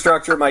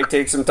infrastructure might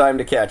take some time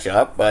to catch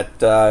up, but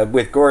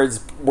with Gord's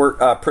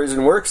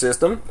prison work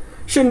system,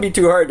 shouldn't be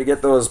too hard to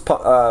get those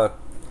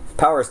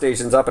power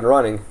stations up and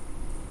running.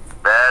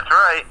 That's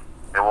right.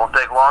 It won't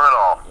take long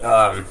at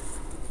all.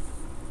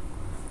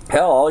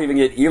 Hell, I'll even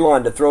get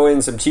Elon to throw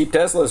in some cheap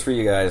Teslas for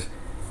you guys.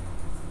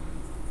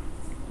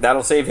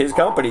 That'll save his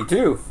company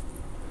too.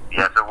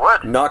 Yes, it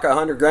would. Knock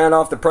 $100,000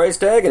 off the price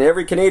tag, and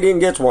every Canadian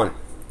gets one.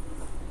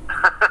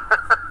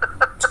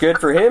 It's good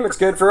for him. It's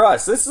good for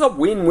us. This is a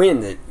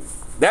win-win.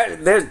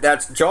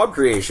 That's job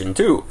creation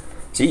too.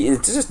 See,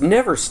 it just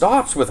never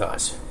stops with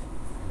us.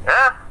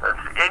 Yeah.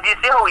 And do you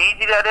see how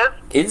easy that is?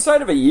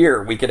 Inside of a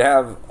year, we could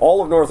have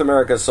all of North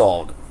America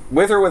solved,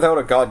 with or without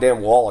a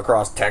goddamn wall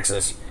across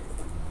Texas.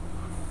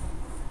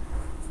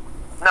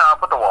 No, I'll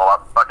put the wall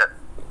up. Fuck it.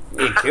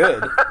 It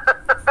could.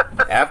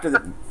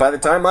 By the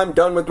time I'm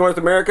done with North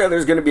America,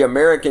 there's going to be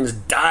Americans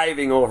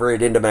diving over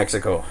it into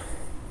Mexico.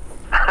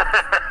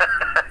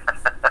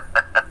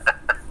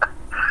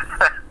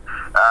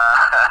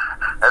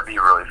 That'd be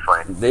really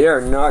funny. They are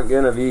not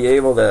going to be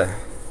able to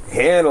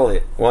handle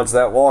it once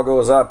that wall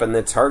goes up, and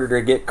it's harder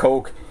to get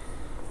coke.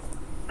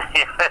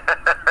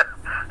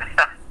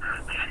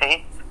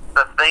 See?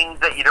 The things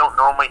that you don't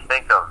normally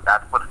think of,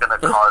 that's what's going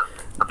to cause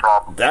the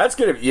problem. That's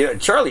going to... Yeah,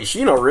 Charlie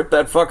Sheen will rip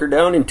that fucker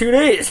down in 2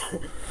 days.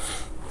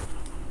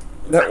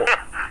 His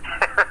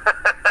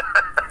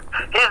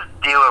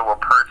dealer will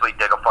personally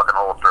dig a fucking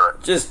hole through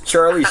it. Just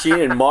Charlie Sheen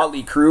and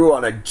Motley Crue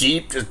on a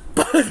Jeep, just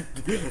with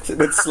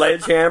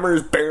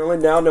sledgehammers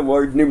barreling down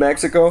toward New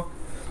Mexico.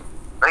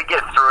 They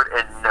get through it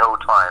in no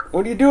time.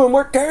 What are you doing?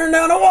 We're tearing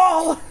down a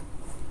wall!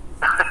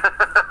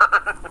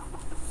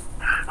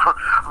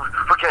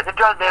 We're getting it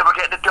done, man. We're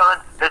getting it done.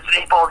 There's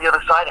an 8 ball on the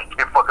other side. I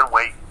can't fucking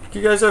wait.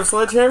 You guys have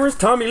sledgehammers?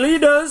 Tommy Lee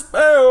does.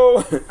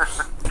 Oh. He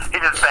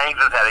just bangs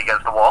his head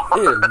against the wall.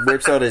 He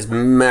whips out his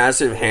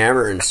massive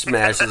hammer and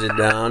smashes it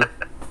down.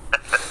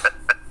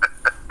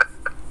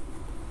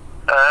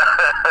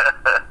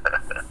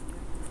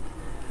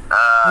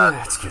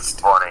 That's good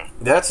stuff. Funny.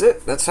 That's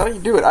it. That's how you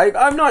do it.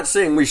 I'm not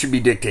saying we should be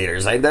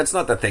dictators. That's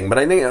not the thing. But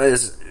I think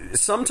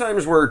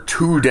sometimes we're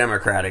too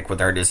democratic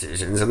with our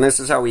decisions. And this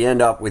is how we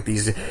end up with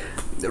these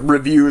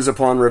reviews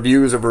upon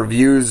reviews of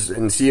reviews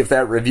and see if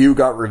that review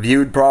got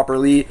reviewed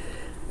properly.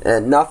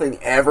 And nothing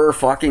ever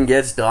fucking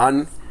gets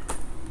done.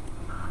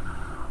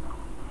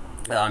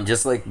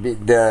 Just like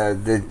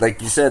the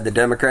like you said, the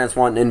Democrats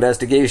want an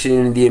investigation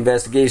into the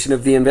investigation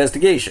of the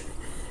investigation.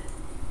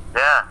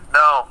 Yeah,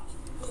 no.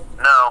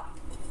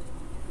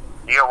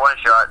 You got one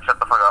shot, shut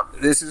the fuck up.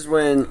 This is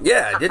when,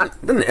 didn't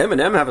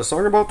Eminem have a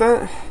song about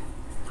that?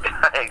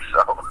 I think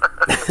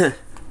so.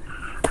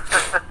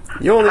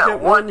 You only get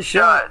one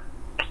shot.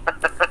 Do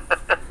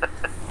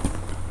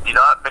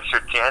not miss your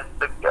chance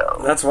to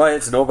go. That's why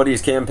it's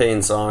nobody's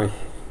campaign song.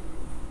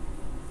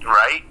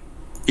 Right?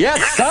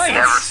 Yes,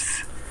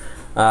 science!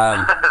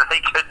 They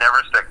could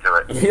never stick to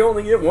it. You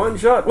only get one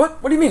shot. What?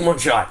 What do you mean one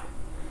shot?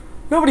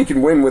 Nobody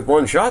can win with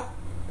one shot.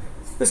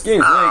 This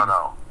game's rigged.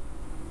 No.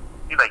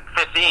 He's like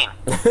 15.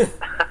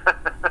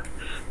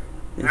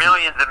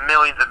 Millions and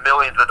millions and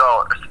millions of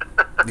dollars.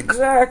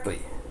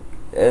 Exactly.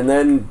 And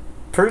then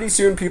pretty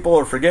soon people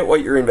will forget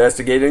what you're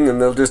investigating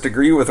and they'll just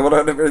agree with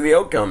whatever the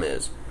outcome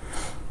is.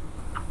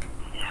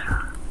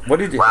 What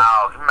did you...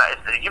 Wow.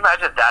 Can you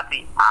imagine that's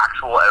the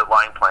actual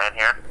outline plan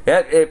here?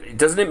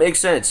 Doesn't it make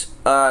sense?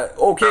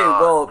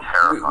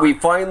 We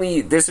finally...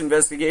 This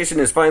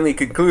investigation is finally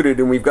concluded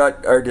and we've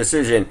got our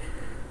decision.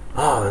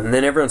 Oh, and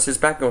then everyone sits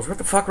back and goes, what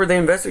the fuck were they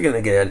investigating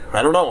again?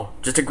 I don't know.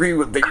 Just agree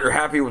with that you're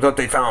happy with what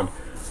they found.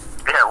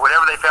 Yeah,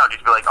 whatever they found,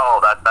 just be like, oh,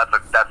 that's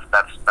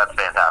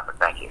fantastic.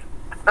 Thank you.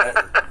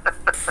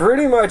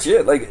 Pretty much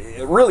it. Like,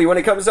 really, when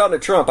it comes down to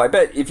Trump, I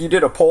bet if you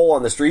did a poll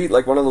on the street,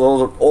 like one of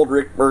those old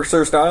Rick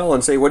Mercer style,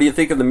 and say, what do you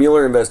think of the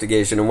Mueller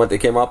investigation and what they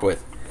came up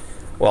with?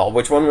 Well,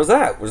 which one was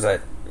that? Was that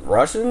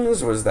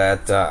Russians? Was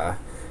that the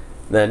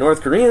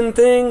North Korean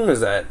thing? Was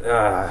that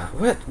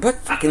what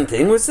fucking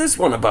thing was this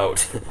one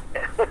about?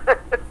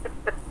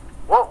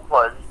 What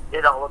was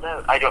it all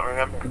about? I don't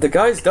remember. The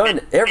guy's done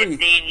 15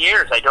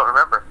 years. I don't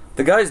remember.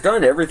 The guy's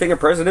done everything a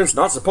president's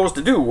not supposed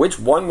to do. Which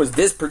one was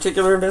this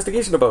particular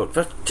investigation about?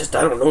 Just,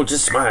 I don't know,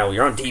 just smile.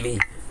 You're on TV.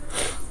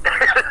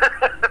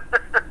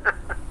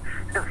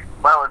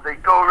 Smile and say,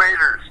 go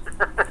Raiders.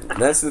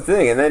 That's the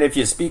thing. And then if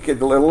you speak a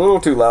little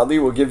too loudly,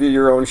 we'll give you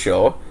your own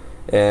show.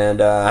 And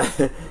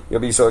you'll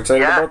be so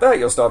excited about that,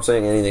 you'll stop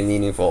saying anything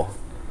meaningful.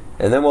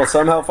 And then we'll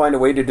somehow find a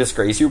way to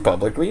disgrace you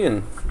publicly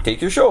and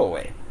take your show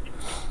away.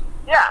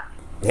 Yeah.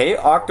 Hey,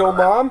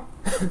 Octomom.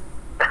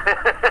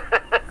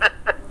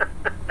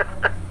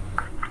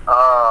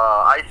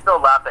 I still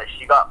laugh that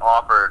she got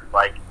offered,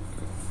 like,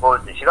 what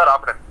was it? She got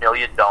offered $1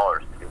 million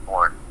to do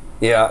porn.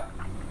 Yeah.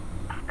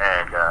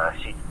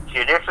 And she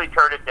initially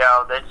turned it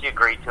down, then she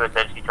agreed to it,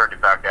 then she turned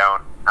it back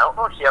down. I don't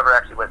know if she ever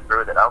actually went through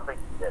with it. I don't think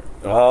she did.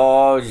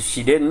 Oh,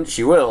 she didn't.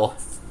 She will.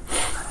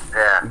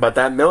 Yeah. But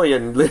that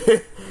million,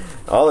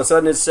 all of a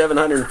sudden it's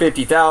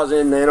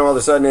 $750,000, then all of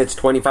a sudden it's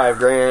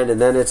 $25,000,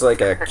 and then it's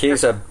like a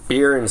case of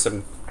beer and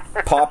some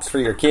pops for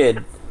your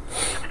kid.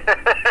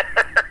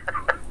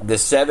 The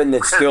 7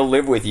 that still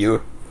live with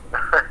you.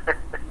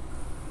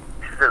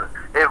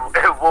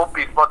 It won't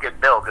be fucking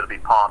milk, it'll be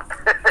pop.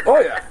 Oh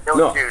yeah.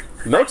 No, juice.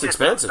 milk's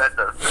expensive.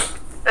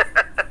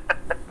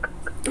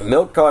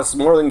 Milk costs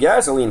more than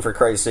gasoline, for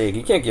Christ's sake.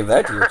 You can't give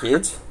that to your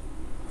kids.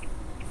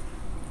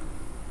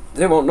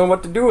 They won't know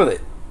what to do with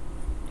it.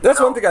 That's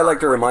one thing I like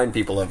to remind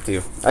people of,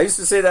 too. I used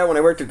to say that when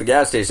I worked at the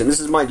gas station. This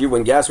is, mind you,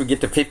 when gas would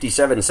get to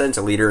 57 cents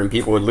a liter and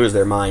people would lose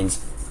their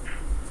minds.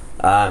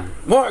 My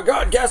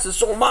God, gas is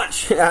so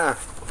much. I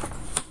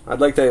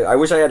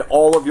wish I had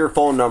all of your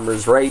phone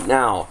numbers right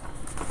now.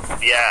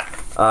 Yeah.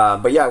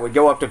 But yeah, it would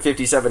go up to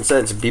 57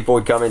 cents and people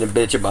would come in and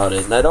bitch about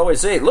it. And I'd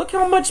always say, look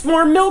how much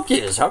more milk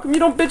is. How come you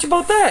don't bitch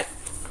about that?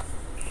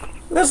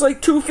 That's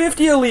like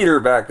 $2.50 a liter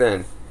back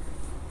then.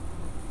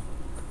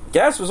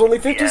 Gas was only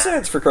 50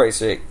 cents, for Christ's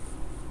sake.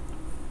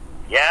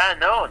 Yeah,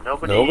 no,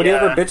 Nobody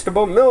ever bitched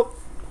about milk.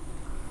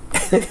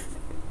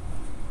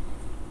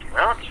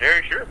 Well, it's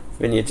very true.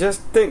 And you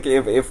just think,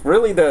 if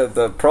really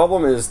the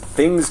problem is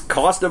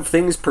cost of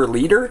things per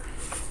liter,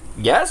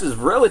 gas is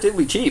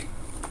relatively cheap.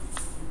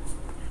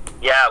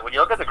 Yeah, when you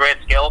look at the grand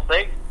scale of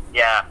things,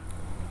 yeah.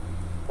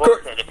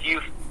 What was it?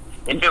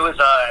 If it was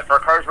if our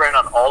cars ran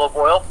on olive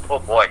oil, oh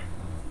boy.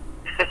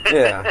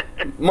 Yeah.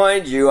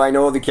 Mind you, I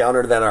know the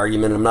counter to that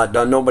argument. I'm not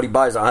done. Nobody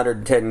buys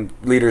 110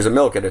 liters of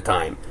milk at a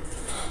time.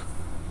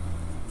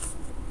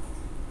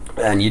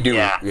 And you do,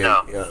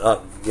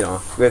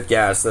 with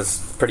gas,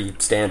 that's pretty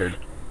standard.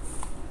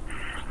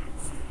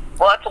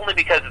 Well, that's only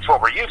because it's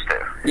what we're used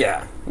to.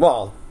 Yeah.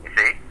 Well, you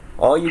see?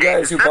 All you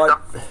guys who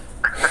bought...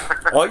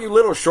 all you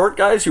little short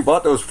guys who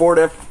bought those Ford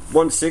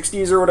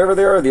F-160s or whatever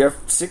they are, the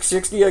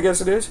F-660, I guess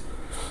it is.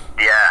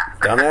 Yeah.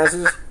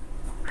 Dumbasses.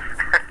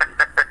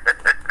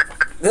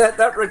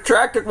 That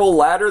retractable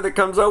ladder that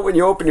comes out when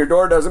you open your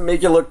door doesn't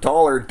make you look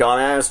taller,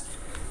 dumbass.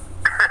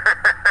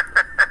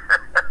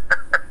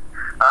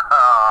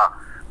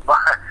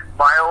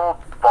 My old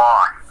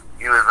boss,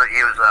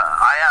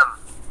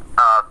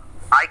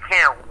 I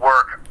can't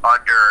work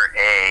under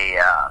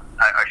a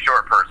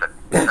short person.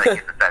 Like,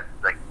 in the sense,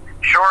 like,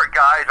 short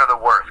guys are the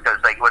worst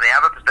because, like, when they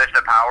have a position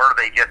of power,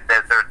 they're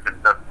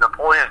the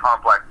Napoleon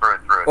complex through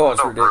and through. Oh,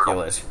 it's so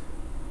ridiculous. Brutal.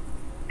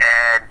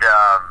 And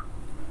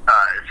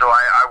so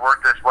I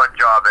worked this one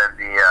job, and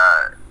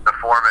the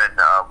foreman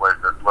was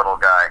this little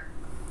guy,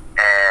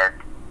 and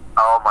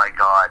oh my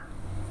god,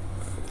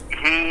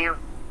 his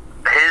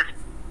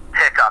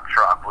pickup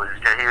truck was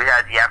just, he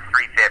had the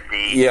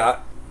F-350. Yeah.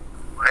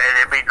 And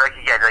I mean, like,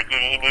 again, like,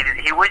 he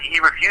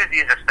refused to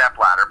use a step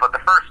ladder, but the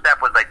first step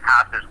was like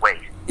past his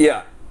waist.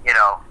 Yeah. You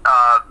know,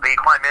 but he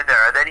climbed in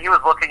there, and then he was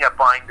looking at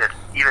buying this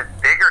even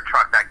bigger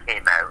truck that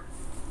came out.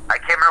 I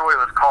can't remember what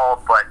it was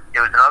called, but it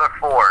was another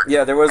Ford.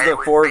 Yeah, there was and the it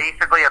was Ford.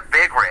 Basically a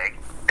big rig.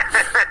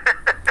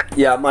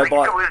 Yeah, my like,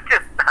 boss. It was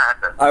just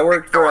massive. I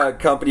worked for a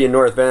company in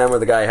North Van where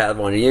the guy had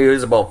one. He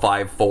was about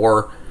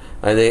 5'4",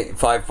 I think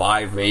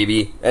 5'5"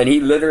 maybe, and he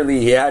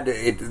had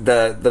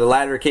the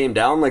ladder came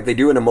down like they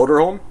do in a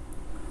motorhome.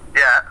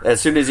 Yeah.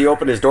 As soon as he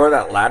opened his door,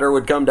 that ladder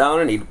would come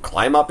down and he'd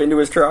climb up into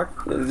his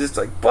truck. It was just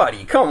like,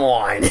 buddy, come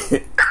on.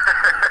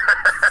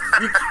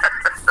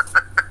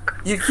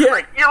 You can't.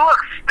 Like, you look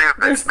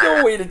stupid. There's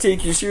no way to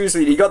take you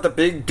seriously. He got the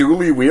big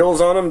dually wheels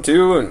on him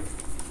too, and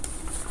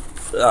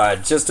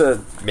just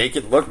to make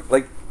it look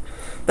like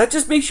that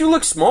just makes you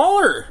look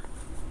smaller.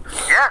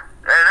 Yeah,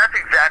 and that's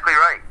exactly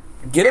right.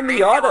 Get a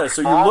Miata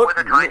so you look with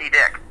a tiny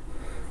dick.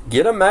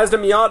 Get a Mazda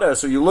Miata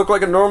so you look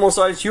like a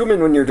normal-sized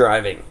human when you're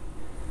driving.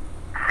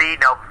 See,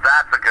 now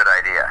that's a good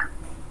idea.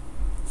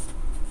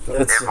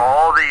 If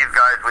all these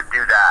guys would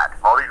do that,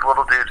 all these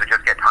little dudes would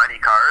just get tiny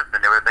cars,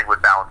 then everything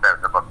would balance out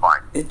and look fine.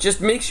 It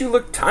just makes you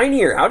look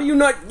tinier. How do you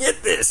not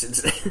get this?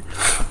 It's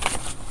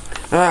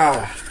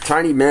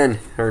tiny men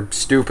are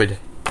stupid.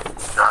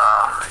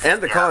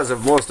 And the cause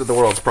of most of the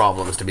world's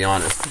problems, to be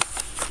honest.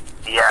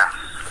 Yes,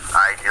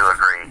 I do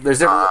agree.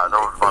 Those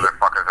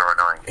motherfuckers are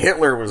annoying.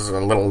 Hitler was a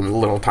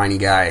little tiny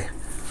guy.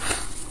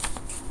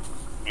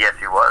 Yes,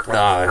 he was. Look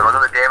at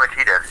the damage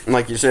he did.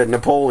 Like you said,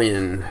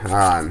 Napoleon.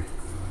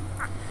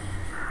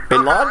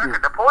 Bin Laden.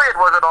 Napoleon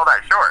wasn't all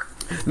that short.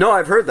 No,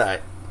 I've heard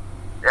that.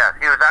 Yeah,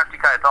 he was actually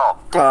kind of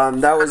tall.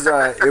 That was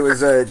I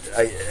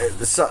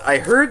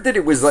heard that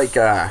it was like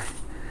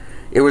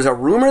it was a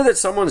rumor that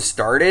someone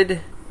started,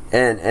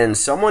 and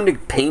someone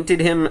painted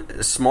him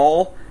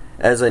small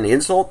as an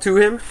insult to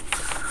him,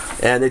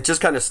 and it just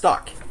kind of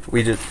stuck.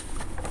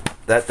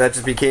 That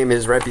just became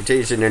his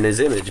reputation and his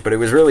image, but it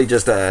was really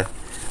just a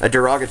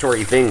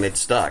derogatory thing that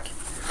stuck.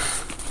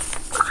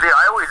 See,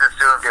 I always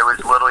assumed it was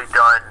literally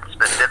done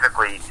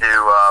specifically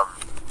to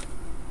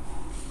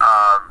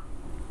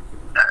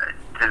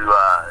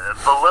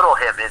belittle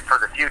him for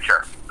the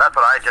future. That's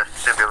what I just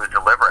assumed it was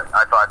deliberate.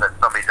 I thought that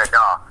somebody said,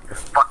 "No,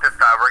 fuck this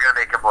guy. We're gonna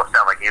make him look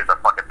sound like he was a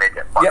fucking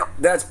midget." Fuck him.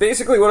 That's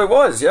basically what it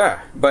was.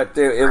 Yeah, but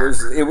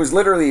it was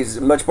literally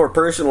much more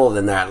personal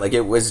than that. Like,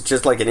 it was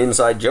just like an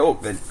inside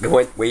joke that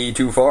went way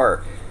too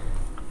far,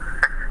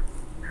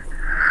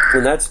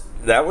 and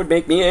that would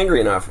make me angry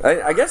enough.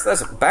 I guess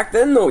that's back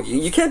then, though.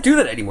 You can't do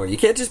that anymore. You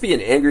can't just be an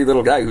angry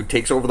little guy who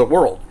takes over the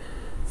world.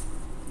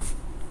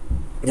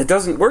 It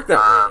doesn't work that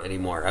way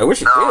anymore. I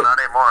wish it did. No, not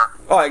anymore.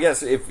 Oh, I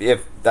guess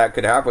if that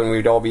could happen,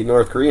 we'd all be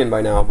North Korean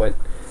by now. But,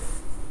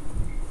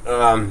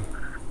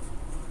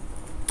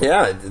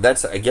 yeah,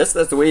 I guess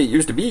that's the way it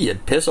used to be.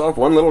 You'd piss off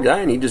one little guy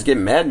and he'd just get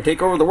mad and take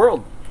over the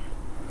world,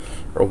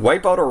 or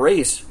wipe out a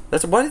race.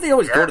 Why do they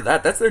always go to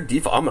that? That's their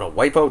default. I'm going to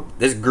wipe out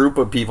this group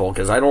of people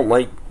because I don't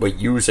like what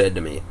you said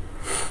to me.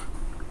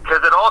 Because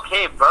it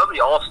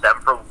probably all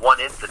stemmed from one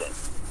incident.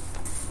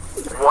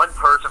 One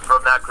person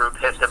from that group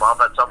pissed him off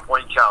at some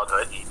point in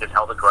childhood. He just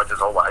held a grudge his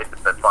whole life and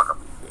said, "Fuck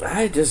him."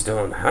 I just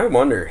don't. I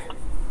wonder.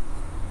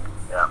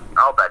 Yeah,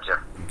 I'll bet you.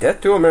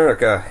 Get to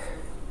America.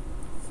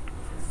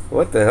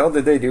 What the hell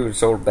did they do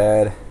so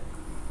bad?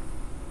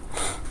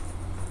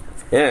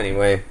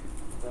 Anyway.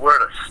 Where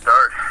to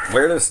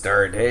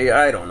start? Hey,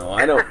 I don't know.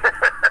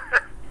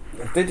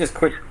 If they just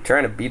quit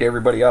trying to beat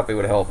everybody up, it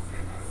would help.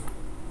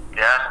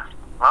 Yeah.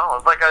 Well,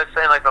 it's like I was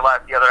saying, like the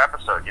other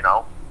episode, you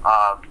know,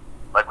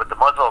 like with the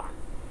Muslim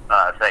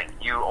thing,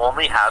 you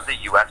only have the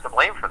U.S. to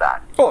blame for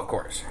that. Oh, of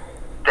course.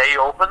 They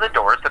open the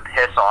doors to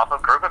piss off a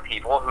group of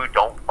people who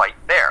don't fight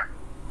fair.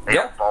 They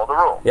don't follow the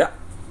rules. Yeah.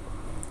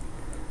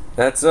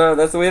 That's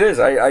the way it is.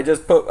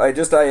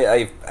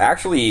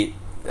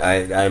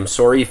 I'm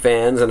sorry,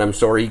 fans, and I'm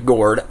sorry,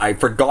 Gord. I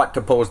forgot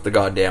to post the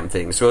goddamn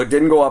thing, so it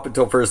didn't go up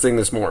until first thing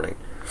this morning.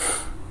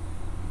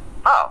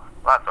 Oh,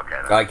 that's okay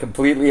then.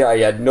 I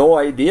had no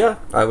idea.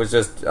 I was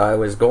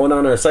going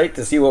on our site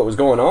to see what was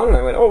going on, and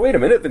I went, oh, wait a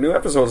minute, the new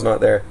episode's not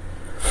there.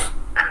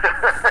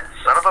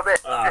 Son of a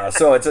bitch.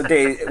 So it's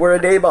we're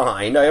a day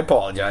behind. I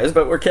apologize,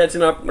 but we're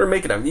catching up. We're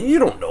making up. You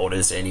don't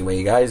notice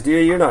anyway, guys, do you?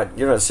 You're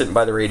not sitting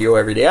by the radio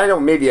every day. I know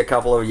maybe a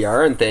couple of you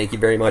are, and thank you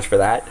very much for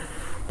that.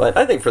 But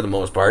I think for the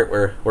most part,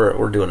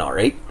 we're doing all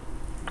right.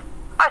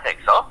 I think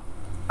so.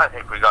 I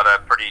think we got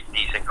a pretty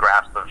decent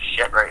grasp of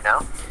shit right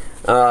now.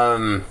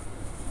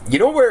 You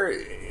know where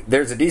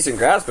there's a decent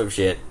grasp of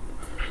shit?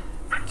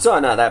 It's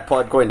on that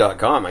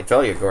podcoin.com, I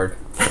tell you, Gord.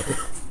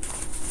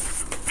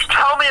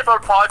 Tell me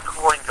about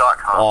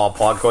podcoin.com. Oh,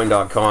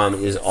 podcoin.com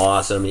is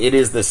awesome. It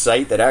is the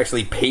site that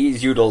actually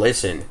pays you to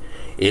listen.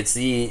 It's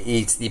the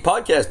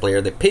podcast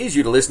player that pays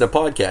you to listen to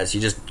podcasts.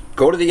 You just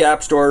go to the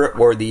App Store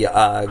or the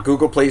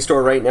Google Play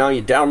Store right now.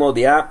 You download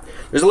the app.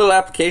 There's a little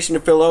application to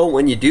fill out.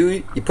 When you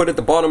do, you put at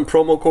the bottom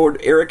promo code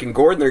Eric and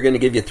Gordon. They're going to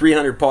give you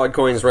 300 pod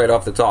coins right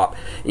off the top.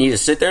 And you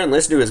just sit there and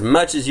listen to as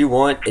much as you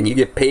want, and you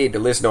get paid to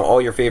listen to all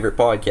your favorite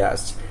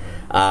podcasts.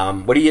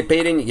 What do you get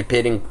paid in? You get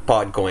paid in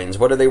pod coins.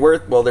 What are they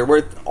worth? Well, they're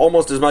worth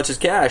almost as much as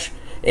cash.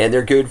 And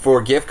they're good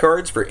for gift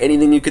cards for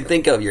anything you can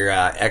think of. Your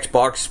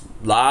Xbox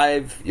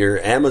Live, your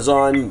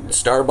Amazon,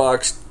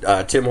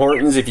 Starbucks, Tim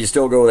Hortons, if you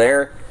still go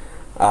there.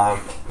 That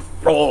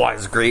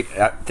was a great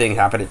thing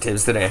happened at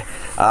Tim's today.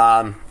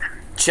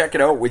 Check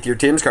it out with your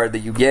Tim's card that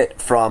you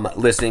get from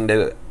listening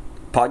to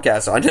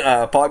podcasts on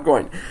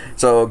Podcoin.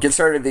 So get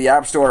started at the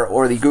App Store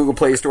or the Google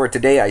Play Store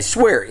today. I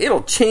swear,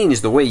 it'll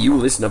change the way you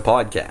listen to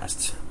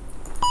podcasts.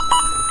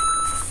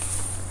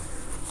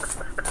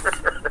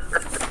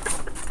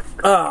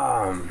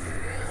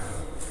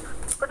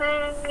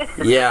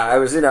 Yeah, I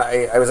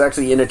was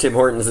actually in a Tim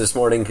Hortons this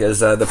morning because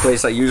the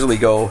place I usually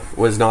go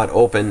was not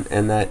open,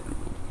 and that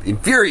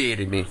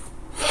infuriated me.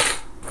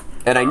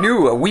 And I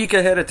knew a week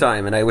ahead of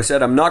time, and I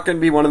said I'm not going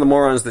to be one of the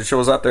morons that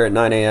shows up there at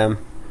 9 a.m.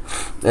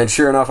 And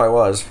sure enough, I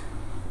was.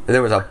 And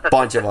there was a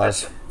bunch of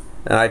us,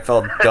 and I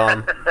felt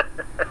dumb.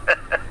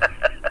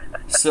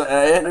 So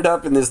I ended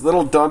up in this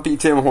little dumpy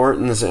Tim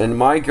Hortons, and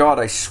my God,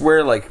 I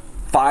swear, like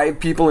 5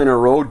 people in a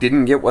row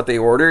didn't get what they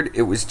ordered.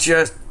 It was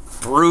just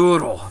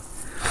brutal.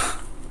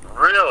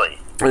 Really?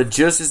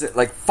 Just as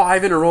like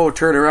 5 in a row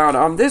turn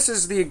around. This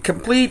is the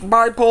complete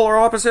bipolar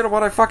opposite of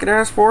what I fucking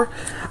asked for.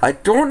 I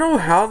don't know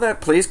how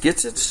that place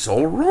gets it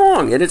so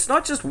wrong. And it's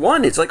not just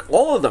one, it's like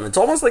all of them. It's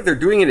almost like they're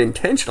doing it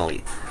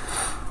intentionally.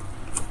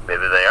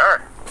 Maybe they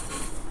are.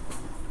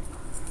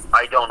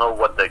 I don't know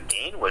what the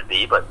gain would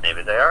be, but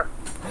maybe they are.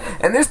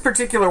 And this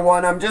particular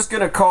one, I'm just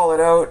going to call it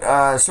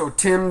out. So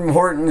Tim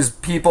Hortons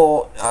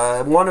people,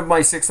 one of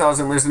my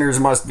 6,000 listeners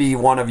must be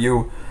one of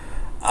you.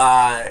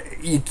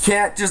 You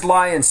can't just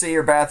lie and say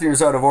your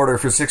bathroom's out of order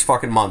for 6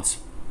 fucking months.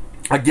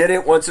 I get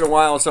it, once in a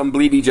while some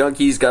bleedy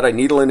junkie's got a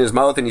needle in his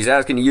mouth and he's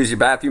asking to use your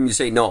bathroom, you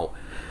say no.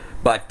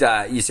 But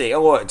you say,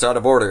 oh, it's out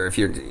of order.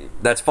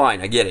 That's fine,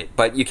 I get it.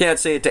 But you can't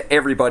say it to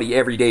everybody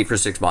every day for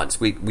 6 months.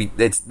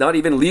 It's not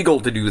even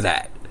legal to do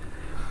that.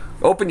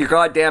 Open your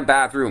goddamn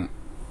bathroom.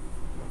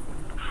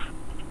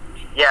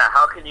 Yeah,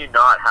 how can you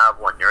not have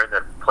one? You're in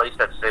the place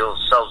that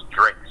sells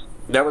drinks.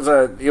 That was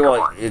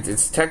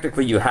it's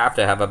technically you have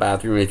to have a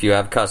bathroom if you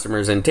have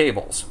customers and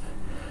tables.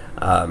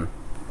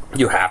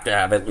 You have to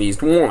have at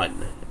least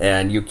one.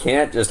 And you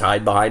can't just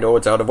hide behind, oh,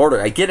 it's out of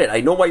order. I get it. I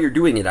know why you're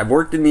doing it. I've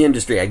worked in the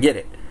industry. I get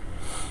it.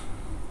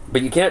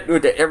 But you can't do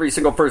it to every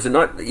single person.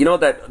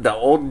 The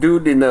old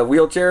dude in the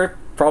wheelchair?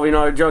 Probably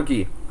not a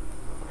junkie.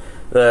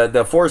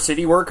 The 4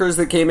 city workers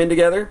that came in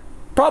together?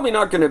 Probably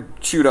not going to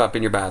shoot up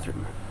in your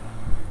bathroom.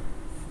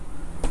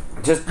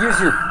 Just use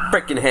your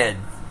frickin' head.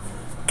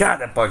 God,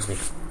 that bugs me.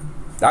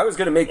 I was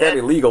going to make that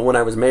illegal when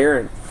I was mayor,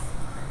 and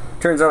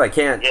turns out I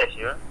can't. Yes,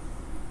 you.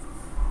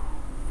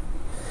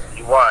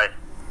 Why?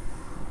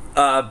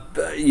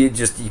 You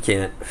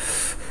can't.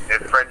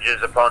 It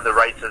infringes upon the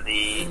rights of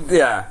the...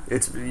 Yeah,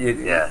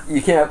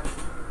 you can't.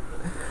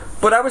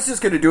 But I was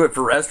just going to do it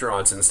for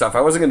restaurants and stuff.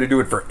 I wasn't going to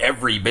do it for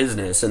every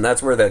business, and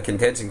that's where the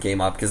contention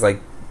came up, because, like,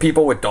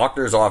 people with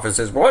doctors'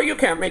 offices, well, you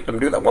can't make them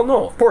do that. Well,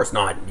 no, of course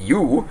not.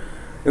 You.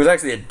 It was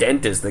actually a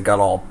dentist that got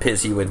all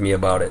pissy with me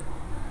about it.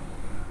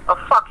 Oh,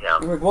 fuck him.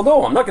 I'm like, well,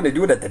 no, I'm not going to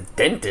do it at the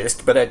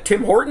dentist, but at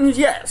Tim Hortons,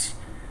 yes.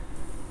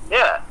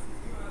 Yeah.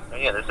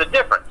 Yeah, there's a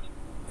difference.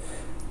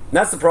 And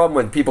that's the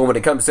problem when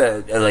it comes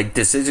to, like,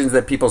 decisions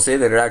that people say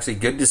that are actually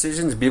good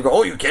decisions. People go,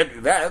 oh, you can't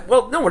do that.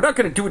 Well, no, we're not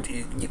going to do it.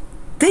 You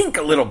think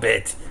a little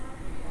bit.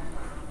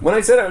 When I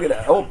said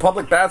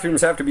public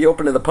bathrooms have to be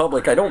open to the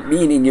public, I don't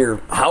mean in your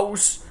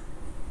house.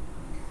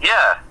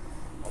 Yeah.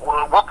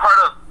 Well, what part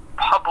of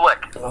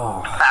public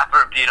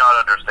bathroom do you not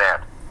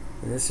understand?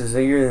 This is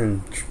you're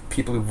in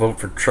people who vote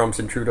for Trumps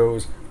and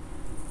Trudeau's.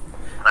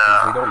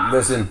 They don't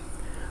listen.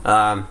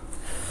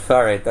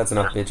 Alright, that's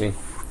enough bitching.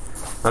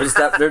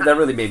 That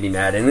really made me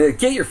mad. And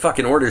get your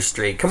fucking orders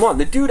straight. Come on,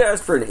 the dude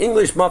asked for an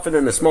English muffin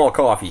and a small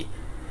coffee.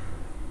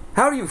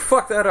 How do you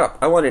fuck that up?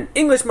 I want an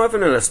English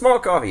muffin and a small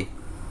coffee.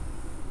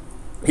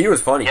 He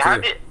was funny, too. How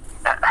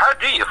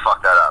do you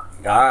fuck that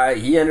up?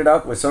 He ended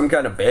up with some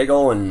kind of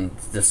bagel and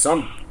just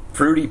some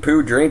fruity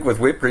poo drink with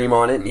whipped cream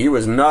on it, and he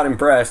was not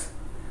impressed.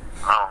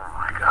 Oh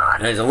my God.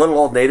 And he's a little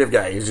old native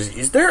guy. He's just,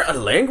 is there a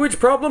language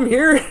problem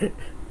here?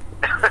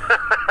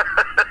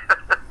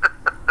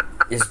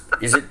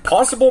 Is it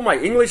possible my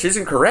English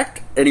isn't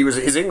correct? And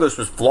his English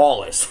was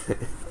flawless.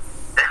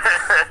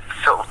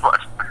 So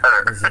much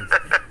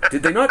better.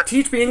 Did they not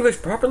teach me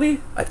English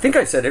properly? I think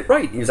I said it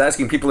right. He was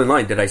asking people in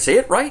line, did I say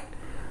it right?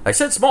 I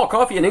said small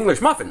coffee and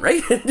English muffin,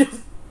 right? He's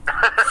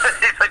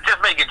like,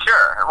 just making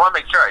sure. I want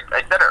to make sure I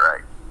said it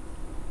right.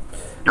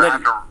 Do I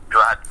have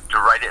to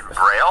write it in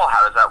Braille?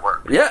 How does that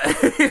work? Yeah.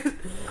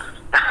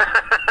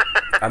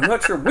 I'm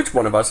not sure which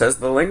one of us has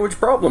the language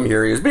problem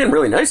here. He was being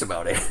really nice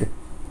about it.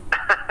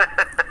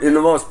 In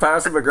the most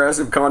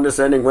passive-aggressive,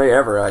 condescending way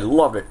ever. I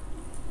love it.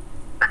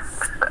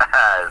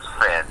 That is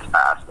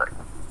fantastic.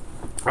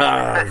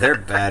 They're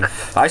bad.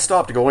 I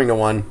stopped going to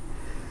one.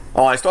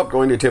 Oh, I stopped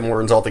going to Tim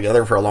Hortons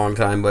altogether for a long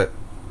time, but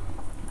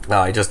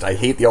I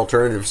hate the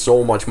alternative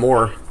so much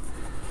more.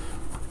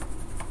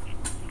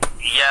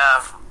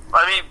 Yeah.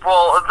 I mean,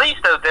 well, at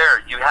least out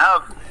there, you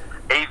have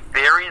a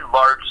very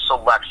large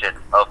selection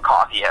of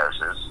coffee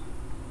houses,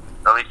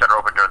 at least that are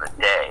open during the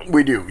day.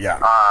 We do, yeah.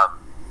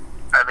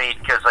 I mean,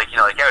 because, like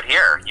out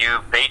here, you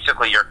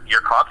basically,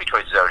 your coffee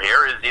choices out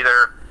here is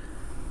either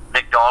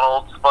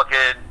McDonald's,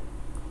 fucking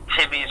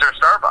Timmy's, or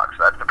Starbucks.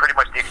 That's pretty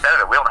much the extent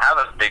of it. We don't have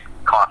a big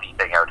coffee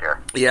thing out here.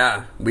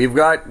 Yeah, we've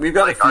got like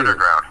a few.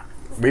 Underground.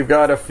 We've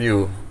got a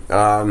few.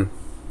 Yeah,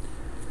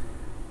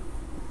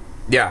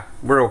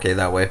 we're okay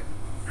that way.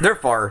 They're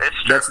far.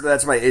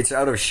 That's my. It's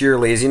out of sheer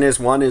laziness.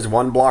 One is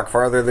one block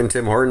farther than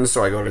Tim Hortons,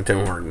 so I go to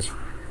Tim Hortons.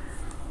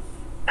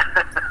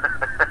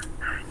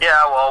 Yeah,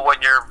 well,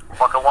 when you're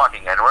fucking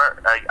walking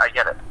anywhere, I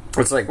get it.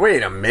 It's like,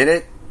 wait a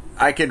minute.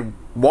 I could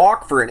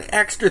walk for an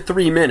extra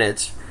 3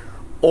 minutes,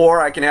 or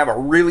I can have a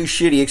really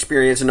shitty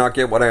experience and not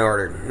get what I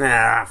ordered.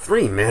 Nah,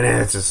 3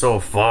 minutes is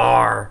so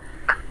far.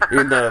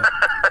 In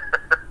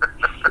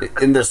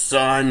the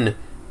sun,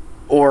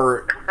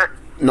 or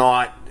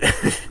not.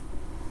 It's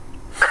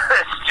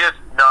just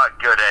not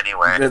good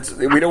anyway.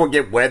 We don't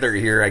get weather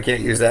here. I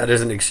can't use that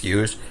as an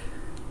excuse.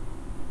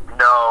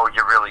 No,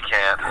 you really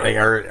can't. Like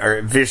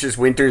our vicious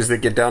winters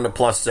that get down to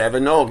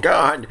 +7. Oh,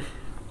 God.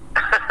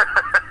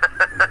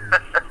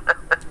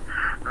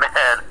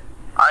 Man,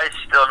 I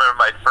still remember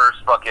my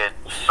first fucking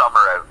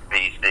summer out in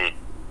BC.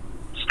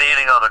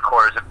 Standing on the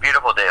course, a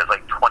beautiful day. It was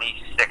like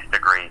 26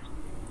 degrees.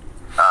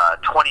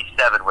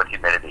 27 with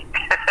humidity.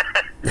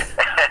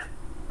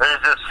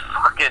 There's this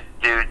fucking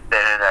dude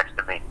standing next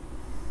to me.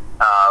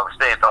 We're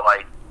staying at the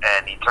light,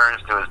 and he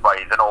turns to his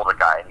buddy. He's an older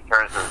guy, and he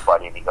turns to his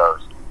buddy, and he goes,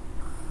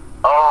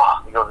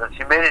 this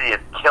humidity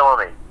is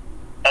killing me.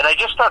 And I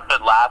just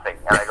started laughing,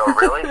 and I go,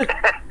 really?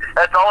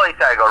 That's all he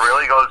said. I go,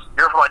 really? He goes,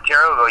 you're from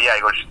Ontario? I go, yeah.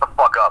 He goes, shut the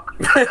fuck up.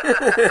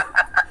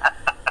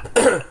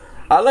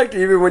 I like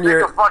to, even when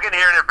you're fucking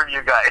hearing it from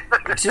you guys.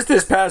 just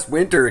this past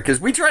winter, because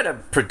we try to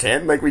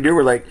pretend like we do.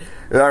 We're like,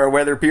 our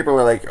weather people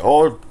are like,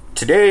 oh,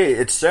 today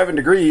it's 7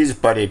 degrees,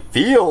 but it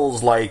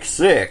feels like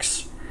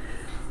 6.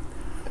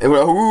 And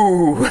we're like,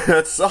 ooh,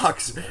 that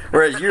sucks.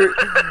 Whereas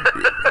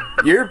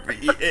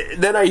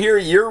then I hear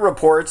your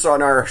reports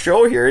on our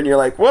show here, and you're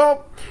like,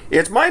 well,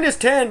 it's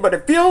 -10, but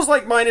it feels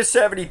like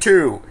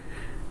 -72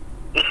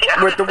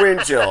 with the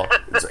wind chill.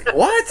 It's like,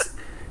 what?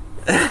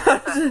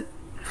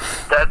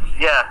 That's,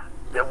 yeah.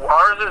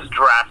 Ours is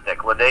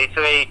drastic. When they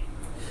say,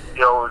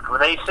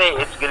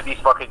 it's going to be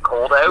fucking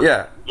cold out,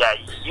 yeah,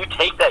 you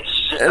take that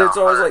shit. And it's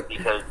always like,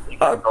 because it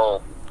gets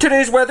cold.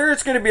 Today's weather,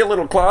 it's going to be a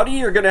little cloudy.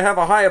 You're going to have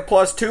a high of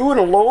 +2 and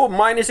a low of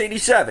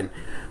 -87.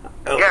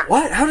 Yeah.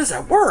 What? How does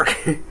that work?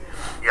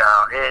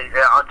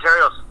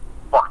 Ontario's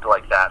fucked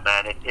like that,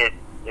 man.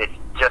 It's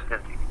just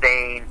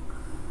insane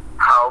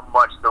how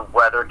much the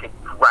weather can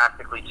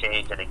drastically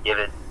change in a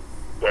given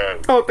day.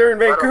 Out there in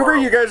Vancouver,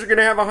 you guys are going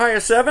to have a high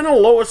of 7 and a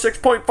low of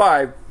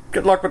 6.5.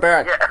 Good luck with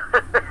that. Yeah.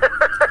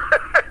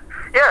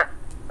 Yeah.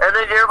 And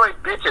then everybody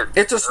bitches.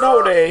 It's a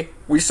snow day.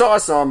 We saw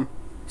some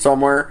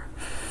somewhere.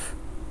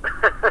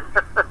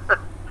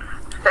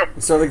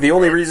 So, like, the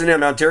only reason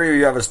in Ontario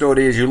you have a snow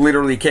day is you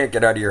literally can't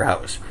get out of your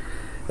house.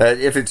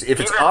 If it's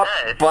up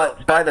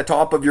but by the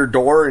top of your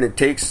door and it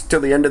takes till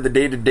the end of the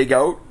day to dig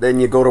out, then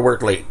you go to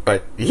work late.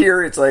 But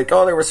here it's like,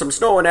 oh, there was some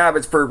snow in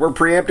Abbotsford. We're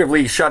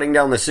preemptively shutting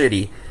down the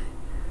city.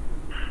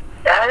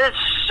 That is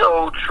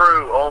so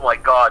true. Oh my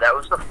God, that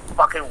was the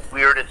fucking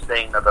weirdest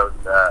thing about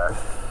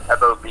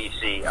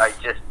BC.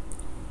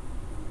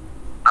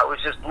 I was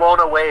just blown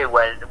away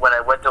when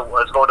I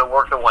was going to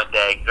work the one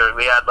day.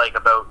 We had like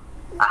about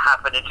a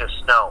half an inch of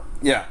snow.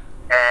 Yeah.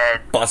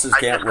 And buses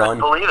can't I run.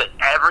 couldn't believe it.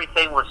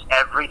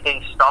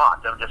 Everything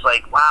stopped. I'm just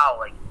like, wow,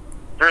 like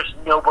there's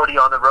nobody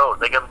on the road.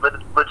 Like I'm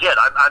legit.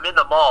 I'm in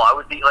the mall. I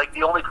was the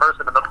only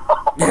person in the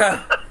mall. Yeah.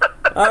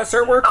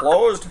 Sir, we're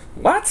closed.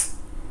 What?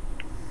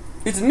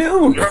 It's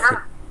noon.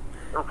 Yeah.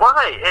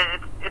 Why?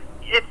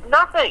 It's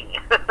nothing.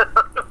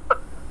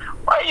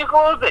 Why are you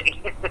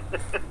closing?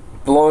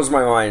 Blows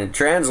my mind.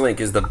 TransLink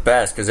is the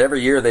best because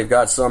every year they've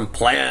got some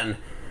plan.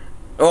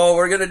 Oh,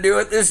 we're gonna do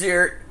it this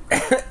year.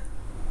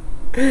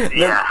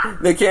 Yeah.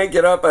 They can't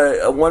get up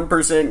a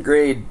 1%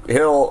 grade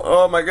hill.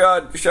 Oh my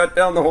God, shut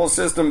down the whole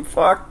system.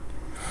 Fuck.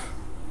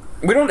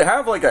 We don't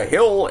have like a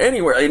hill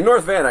anywhere. In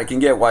North Van, I can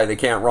get why they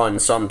can't run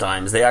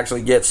sometimes. They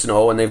actually get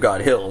snow and they've got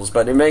hills.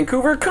 But in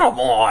Vancouver, come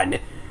on.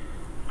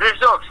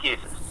 There's no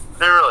excuses.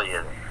 There really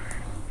isn't.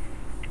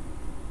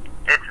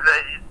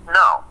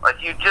 No, like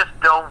you just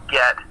don't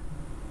get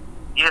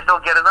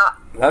enough.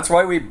 That's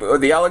why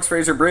the Alex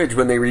Fraser Bridge,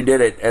 when they redid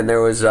it, and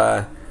there was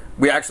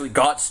we actually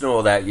got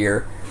snow that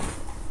year,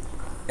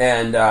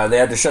 and they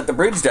had to shut the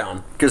bridge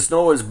down because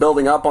snow was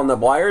building up on the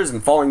wires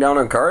and falling down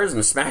on cars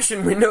and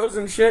smashing windows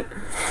and shit.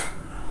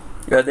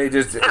 Yeah, Ontario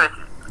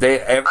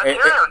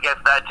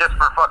gets that just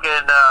for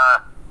fucking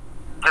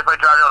just by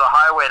driving on the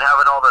highway and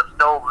having all the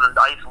snow and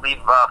ice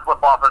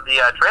flip off of the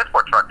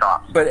transport truck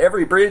tops. But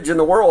every bridge in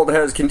the world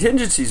has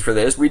contingencies for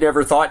this. We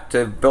never thought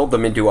to build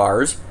them into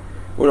ours.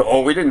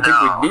 Oh, we didn't think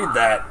we'd need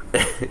that.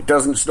 It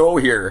doesn't snow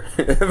here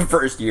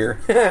first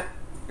year.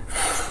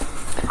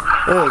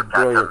 Oh, brilliant.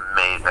 That's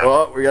amazing.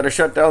 Well, we got to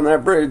shut down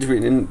that bridge. We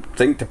didn't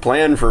think to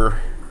plan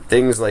for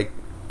things like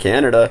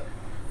Canada.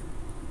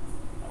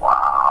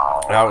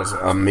 Wow. That was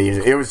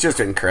amazing. It was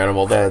just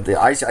incredible. I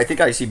think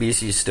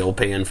ICBC is still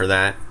paying for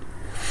that.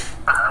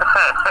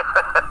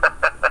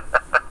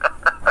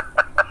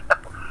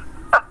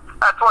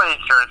 That's why the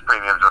insurance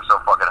premiums are so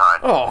fucking high.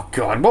 Oh,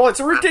 God. Well, it's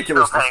a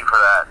ridiculous... Still paying for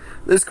that.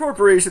 This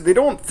corporation, they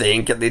don't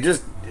think, and they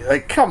just...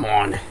 Like, come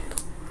on.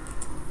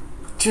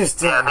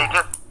 Just... Yeah, they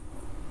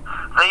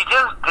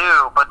just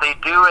do, but they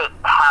do it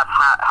half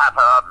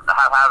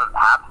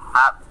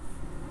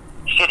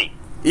shitty.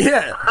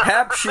 Yeah,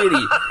 hap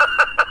shitty.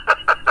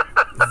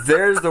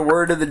 There's the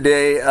word of the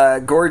day.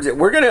 Gordon,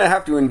 we're going to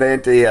have to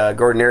invent a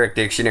Gordon Eric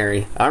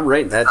dictionary. I'm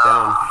writing that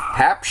down.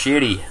 Hap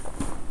shitty.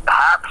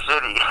 Hap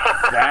shitty.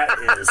 That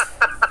is.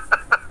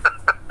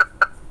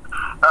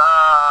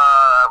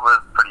 That was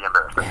pretty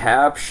embarrassing.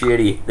 Hap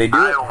shitty. They do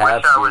it I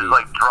hap wish I was shitty.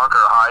 like drunk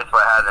or high so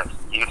I had an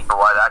excuse for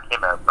why that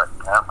came out, but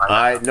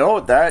I know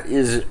that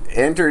is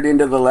entered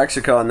into the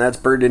lexicon. That's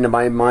burned into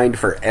my mind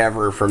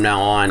forever from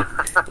now on,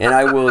 and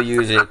I will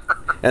use it.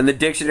 And the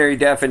dictionary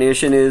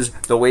definition is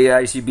the way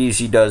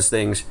ICBC does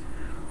things.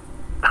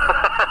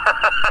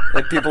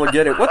 And people will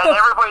get it. What and the?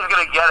 everybody's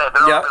gonna get it.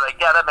 They're all gonna be like,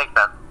 yeah, that makes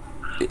sense.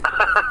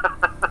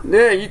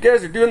 Yeah, you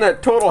guys are doing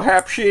that total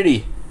hap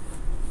shitty.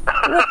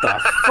 What the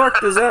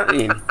fuck does that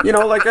mean? You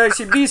know, like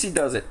ICBC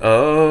does it.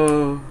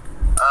 Oh,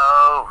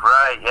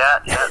 right, yeah,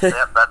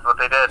 that's what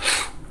they did.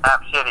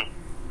 Hap shitty.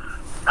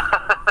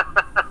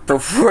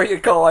 Before you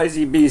call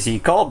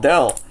ICBC, call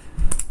Dell.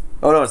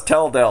 Oh no, it's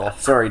Tell Dell.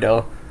 Sorry,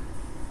 Dell.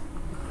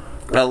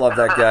 I love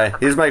that guy.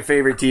 He's my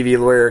favorite TV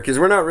lawyer because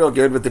we're not real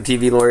good with the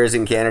TV lawyers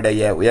in Canada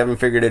yet. We haven't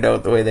figured it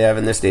out the way they have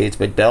in the States.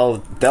 But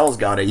Dell's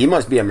got it. He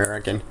must be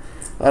American.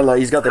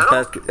 He's got the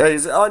best.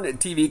 He's on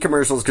TV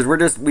commercials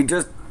because we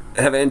just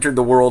have entered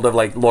the world of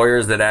like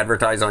lawyers that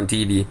advertise on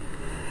TV.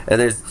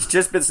 And there's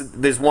just been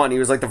this one. He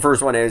was like the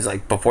first one. And he's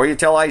like, before you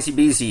tell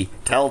ICBC,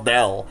 tell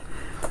Dell.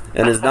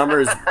 And his number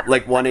is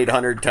like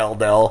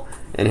 1-800-TELL-DELL,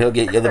 and he'll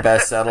get you the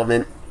best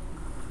settlement.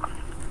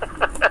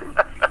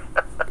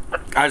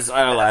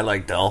 I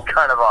like Dell.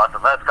 Kind of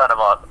awesome. That's kind of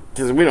awesome.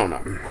 Because we don't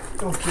know.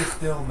 Don't diss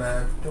Dell,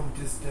 man. Don't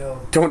diss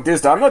Dell. Don't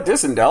diss. I'm not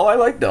dissing Dell. I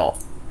like Dell.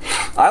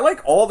 I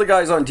like all the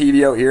guys on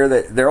TV out here.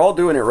 They're all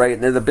doing it right,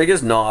 and they're the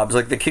biggest knobs.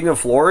 Like the King of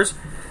Floors.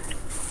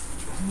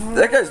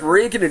 That guy's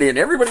raking it in.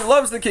 Everybody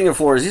loves the King of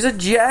Floors. He's a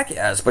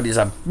jackass, but he's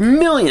a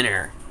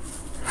millionaire.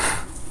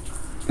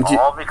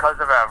 All because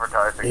of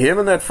advertising. Him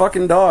and that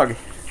fucking dog.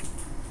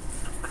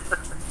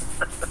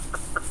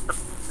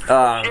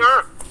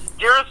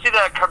 Do you ever see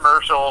that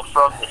commercial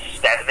from the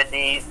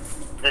 70s?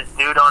 This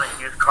dude on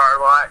a used car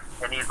lot,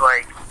 and he's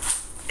like,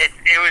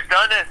 it was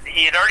done as,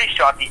 he had already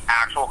shot the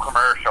actual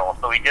commercial,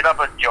 so he did up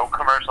a joke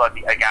commercial at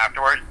like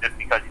afterwards, just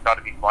because he thought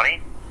it'd be funny.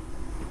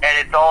 And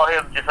it's all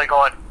him just like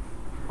going,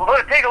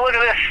 look, take a look at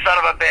this son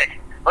of a bitch.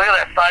 Look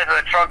at the size of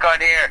the trunk on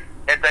here.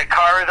 And the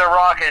car is a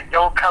rockin',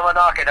 don't come a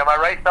knockin'. Am I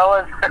right,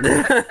 fellas?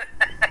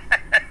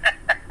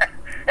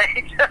 And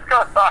he just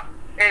goes on.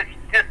 It's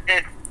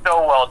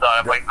so well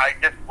done. I'm like, I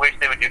just wish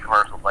they would do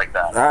commercials like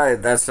that. All right,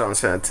 that sounds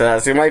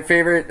fantastic. My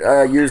favorite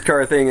used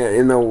car thing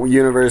in the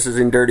universe is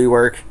in Dirty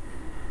Work.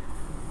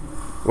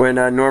 When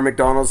Norm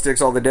Macdonald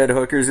sticks all the dead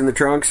hookers in the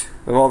trunks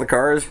of all the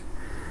cars.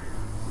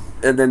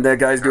 And then that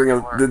guy's doing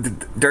the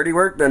Dirty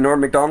Work, the Norm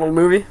Macdonald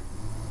movie.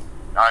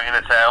 I'm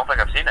going to say, I don't think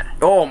I've seen it.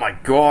 Oh my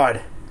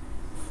god.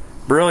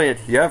 Brilliant.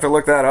 You have to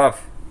look that up.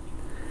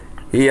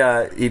 He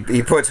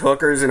puts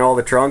hookers in all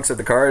the trunks of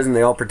the cars and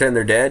they all pretend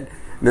they're dead.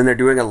 And then they're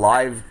doing a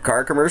live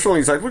car commercial and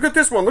he's like, look at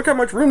this one, look how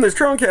much room this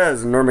trunk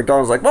has. And Norm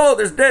Macdonald's like, whoa,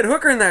 there's a dead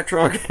hooker in that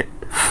trunk.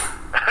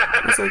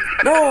 He's like,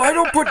 no, I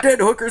don't put dead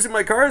hookers in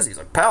my cars. He's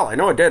like, pal, I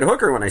know a dead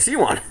hooker when I see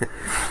one.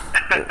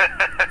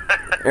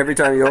 Every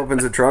time he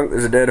opens the trunk,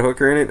 there's a dead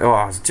hooker in it.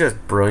 Oh, it's just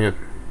brilliant.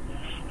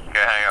 Okay,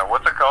 hang on.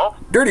 What's it called?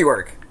 Dirty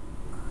Work.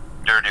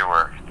 Dirty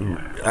Work.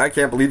 I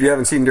can't believe you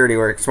haven't seen Dirty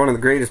Work. It's one of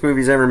the greatest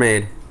movies ever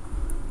made.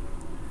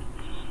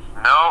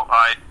 No,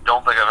 I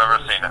don't think I've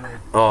ever seen it.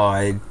 Oh,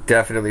 I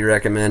definitely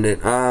recommend it.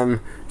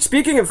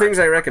 Speaking of things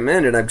I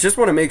recommended, I just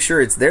want to make sure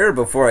it's there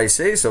before I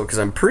say so, because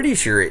I'm pretty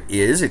sure it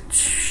is. It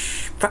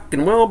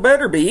fucking well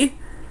better be.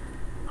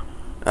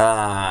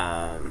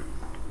 Oh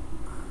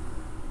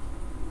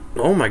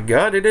my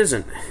god, it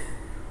isn't.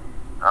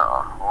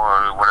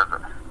 Uh-oh. What is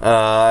it?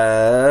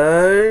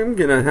 I'm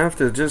gonna have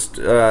to just.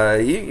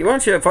 Why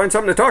don't you find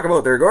something to talk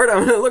about there, Gord?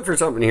 I'm gonna look for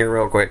something here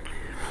real quick.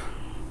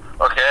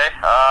 Okay.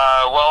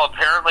 Well,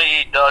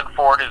 apparently Doug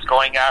Ford is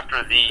going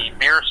after the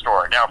beer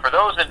store. Now, for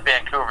those in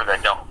Vancouver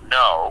that don't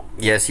know,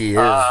 Yes, he is.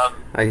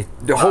 I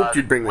hoped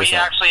you'd bring this we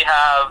up. actually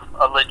have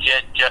a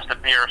legit just a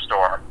beer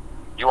store.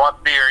 You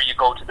want beer, you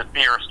go to the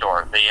beer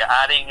store. The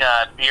adding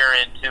beer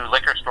into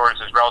liquor stores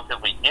is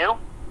relatively new.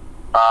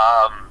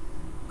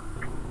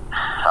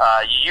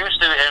 You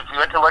used to, if you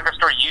went to a liquor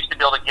store, you used to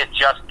be able to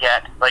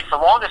get, like, for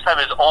the longest time,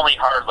 it was only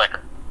hard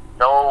liquor.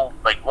 No,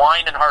 like,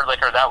 wine and hard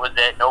liquor, that was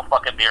it. No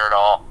fucking beer at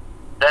all.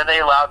 Then they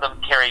allowed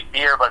them to carry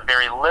beer, but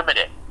very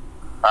limited.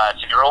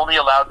 So you're only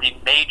allowed the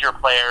major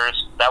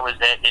players. That was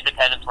it.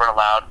 Independents weren't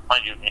allowed.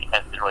 Mind you,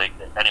 independents didn't really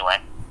exist anyway.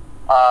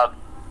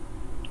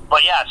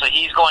 But yeah, so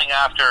he's going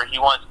after, he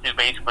wants to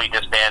basically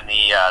disband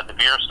the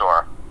beer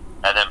store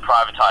and then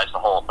privatize the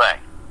whole thing.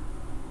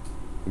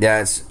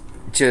 Yeah, it's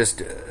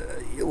just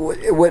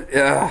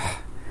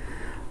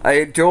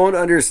I don't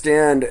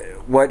understand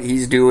what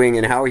he's doing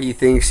and how he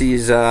thinks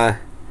he's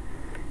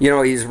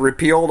he's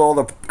repealed all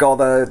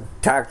the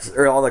tax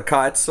or all the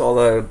cuts, all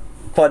the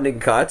funding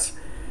cuts.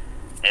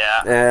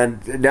 Yeah.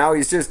 And now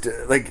he's just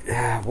like,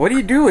 what are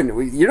you doing?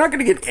 You're not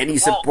going to get any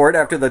support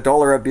after the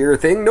 $1 a beer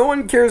thing. No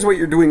one cares what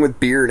you're doing with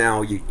beer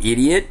now, you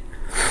idiot.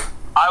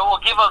 I will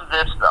give him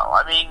this, though.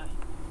 I mean,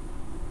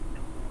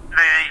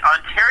 the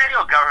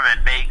Ontario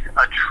government makes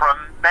a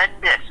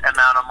tremendous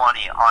amount of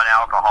money on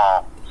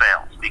alcohol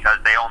sales because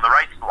they own the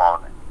rights to all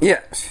of it.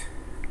 Yes.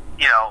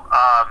 You know,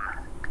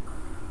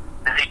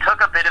 they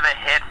took a bit of a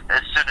hit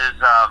as soon as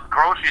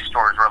grocery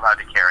stores were allowed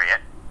to carry it,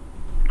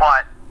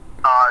 but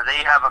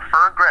they have a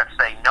firm grip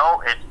saying,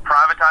 no, it's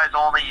privatized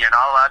only, you're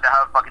not allowed to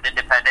have a fucking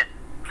independent.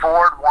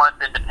 Ford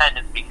wants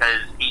independence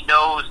because he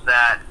knows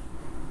that,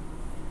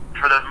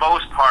 for the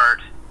most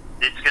part,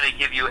 it's going to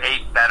give you a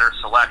better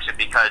selection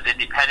because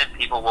independent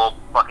people will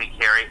fucking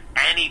carry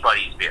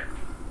anybody's beer.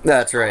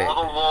 That's right. All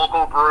the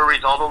local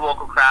breweries, all the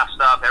local craft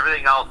stuff,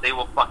 everything else, they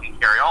will fucking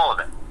carry all of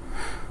it.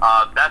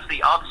 That's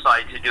the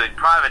upside to doing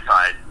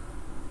privatized.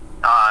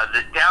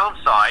 The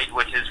downside,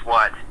 which is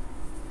what,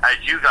 as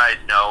you guys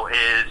know,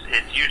 is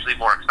it's usually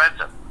more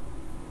expensive.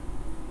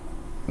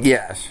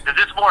 Yes.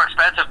 Because it's more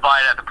expensive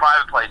buying at the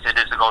private place than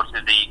it is to go to the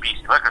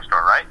BC liquor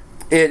store, right?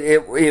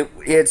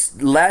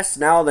 It's less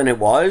now than it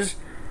was.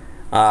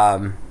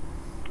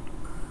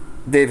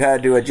 They've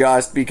had to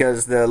adjust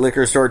because the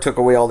liquor store took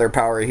away all their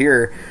power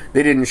here.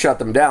 They didn't shut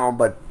them down,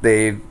 but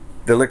the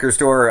liquor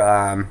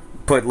store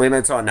put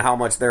limits on how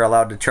much they're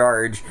allowed to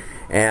charge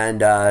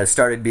and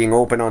started being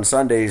open on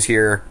Sundays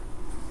here,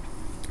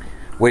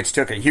 which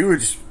took a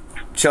huge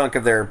chunk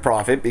of their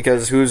profit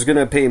because who's going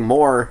to pay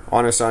more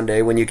on a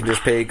Sunday when you can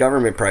just pay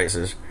government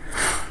prices?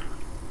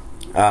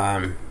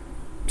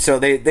 So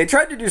they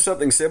tried to do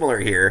something similar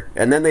here,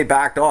 and then they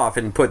backed off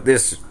and put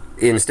this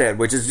instead,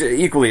 which is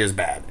equally as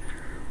bad.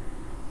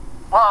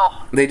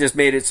 Well, they just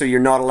made it so you're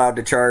not allowed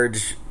to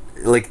charge,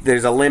 like,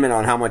 there's a limit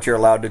on how much you're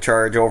allowed to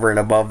charge over and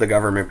above the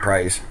government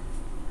price.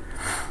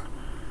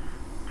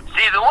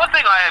 See, the one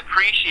thing I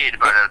appreciate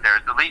about out there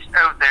is at least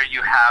out there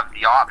you have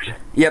the option.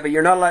 Yeah, but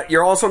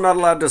you're also not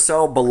allowed to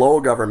sell below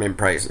government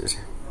prices.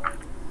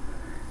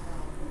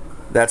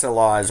 That's a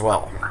law as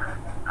well.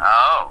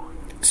 Oh.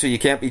 So you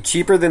can't be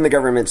cheaper than the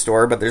government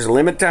store, but there's a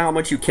limit to how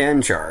much you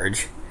can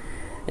charge.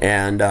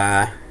 And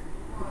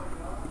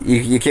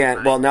you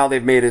can't, well, now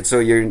they've made it so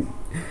you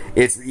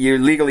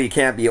legally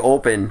can't be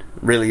open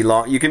really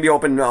long. You can be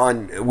open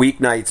on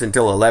weeknights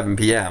until 11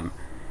 p.m.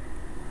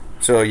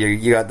 So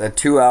you got the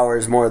 2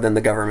 hours more than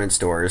the government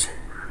stores.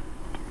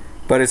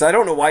 But I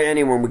don't know why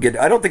anyone would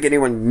I don't think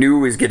anyone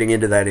new is getting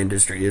into that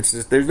industry. It's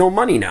just, there's no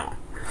money now.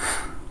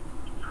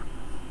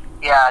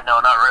 Yeah, no,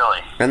 not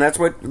really. And that's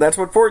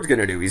what Ford's going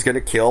to do. He's going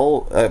to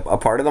kill a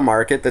part of the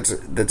market that's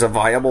a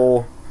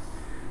viable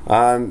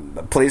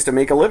place to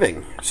make a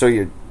living.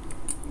 So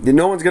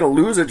no one's going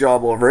to lose a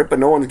job over it, but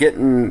no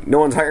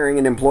one's hiring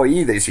an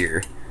employee this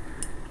year.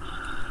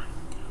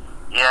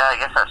 Yeah, I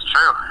guess that's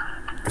true.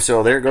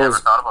 So there goes. Never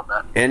thought about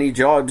that. Any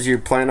jobs you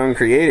plan on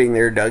creating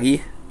there,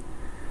 Dougie.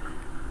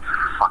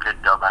 Fucking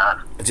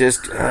dumbass.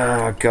 Just,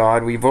 oh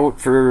God, we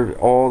vote for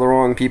all the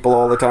wrong people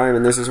all the time,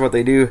 and this is what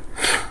they do.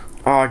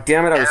 Oh,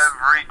 damn it, Every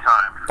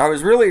time. I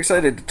was really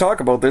excited to talk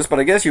about this, but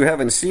I guess you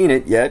haven't seen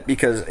it yet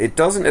because it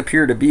doesn't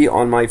appear to be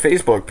on my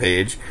Facebook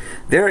page.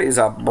 There is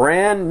a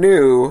brand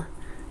new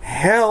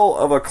hell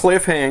of a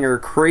cliffhanger,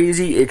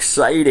 crazy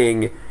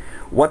exciting,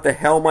 what the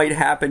hell might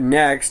happen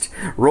next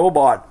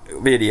robot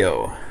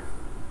video.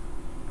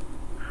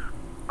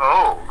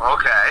 Oh,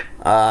 okay.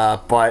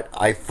 But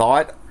I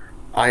thought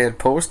I had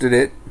posted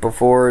it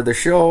before the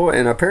show,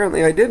 and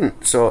apparently I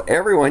didn't. So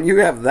everyone, you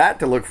have that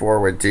to look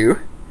forward to.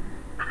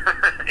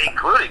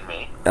 Including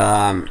me.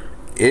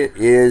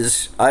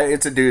 It's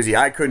a doozy.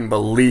 I couldn't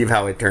believe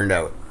how it turned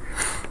out.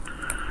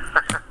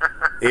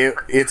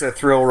 It's a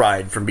thrill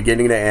ride from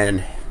beginning to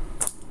end.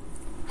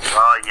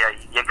 Oh yeah,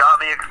 you got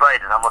me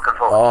excited. I'm looking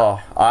forward. Oh,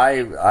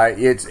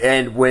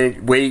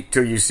 wait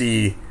till you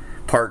see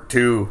part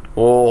 2.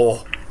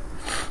 Oh,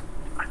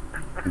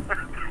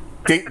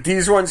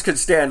 These ones could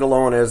stand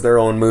alone as their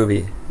own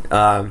movie.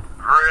 Really?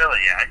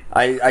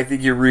 I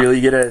think you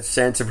really get a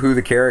sense of who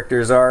the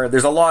characters are.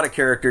 There's a lot of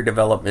character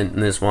development in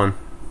this one.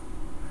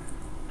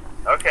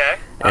 Okay.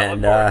 I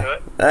look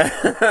forward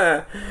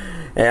to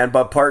it.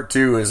 But part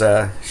 2 is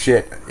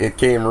shit. It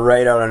came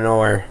right out of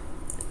nowhere.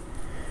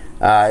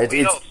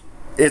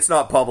 It's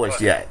not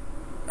published yet.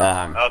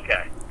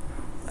 Okay.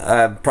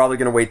 I'm probably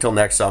gonna wait till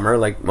next summer,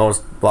 like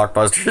most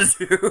blockbusters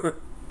do.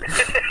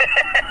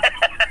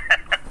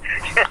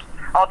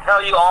 I'll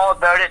tell you all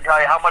about it, tell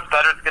you how much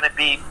better it's going to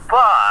be,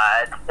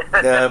 but...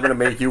 I'm going to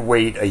make you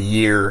wait a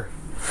year.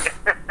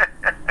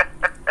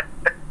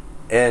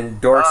 And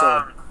Dorks...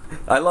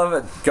 I love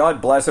it.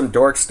 God bless him.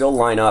 Dorks still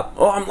line up.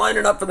 Oh, I'm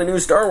lining up for the new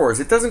Star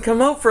Wars. It doesn't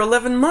come out for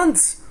 11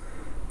 months.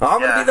 I'm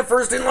going to be the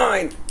first in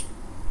line.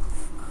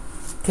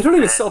 They don't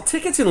even sell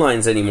tickets in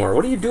lines anymore.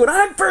 What are you doing?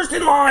 I'm first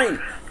in line!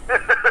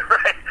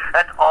 Right.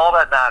 That's all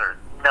that matters.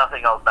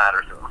 Nothing else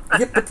matters to them.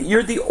 Yeah, but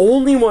you're the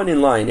only one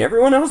in line.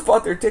 Everyone else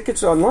bought their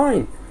tickets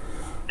online.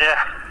 Yeah.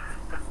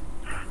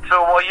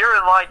 So while you're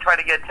in line trying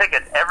to get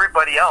tickets,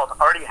 everybody else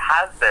already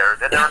has theirs,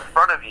 and they're in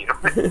front of you,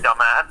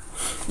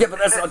 dumbass. Yeah, but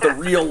that's not the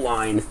real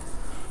line.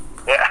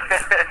 Yeah.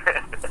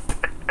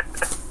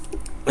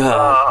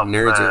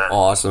 Nerds are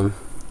awesome.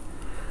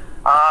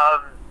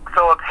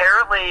 So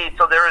apparently,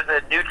 there is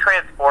a new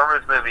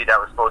Transformers movie that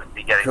was supposed to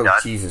be getting done.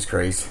 Jesus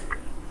Christ.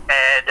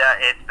 And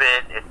it's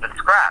been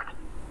scrapped.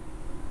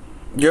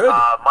 Good.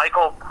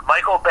 Michael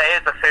Bay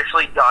is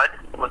officially done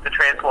with the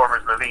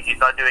Transformers movie. He's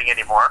not doing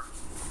any more.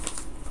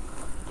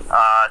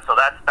 So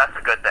that's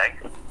a good thing.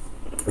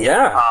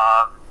 Yeah.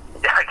 I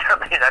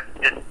mean,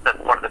 that's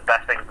one of the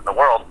best things in the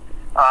world.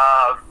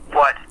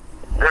 But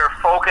their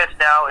focus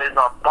now is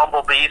on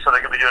Bumblebee, so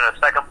they're going to be doing a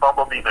second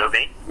Bumblebee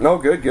movie. No,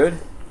 good.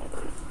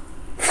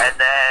 And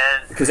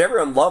then... Because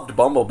everyone loved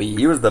Bumblebee.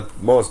 He was the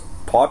most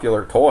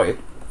popular toy.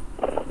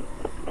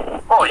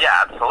 Oh,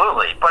 yeah,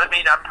 absolutely. But, I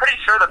mean, I'm pretty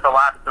sure that the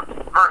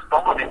first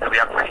Bumblebee movie,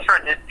 I'm pretty sure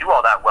it didn't do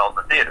all that well in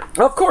the theater.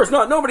 Of course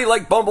not. Nobody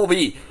liked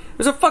Bumblebee. It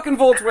was a fucking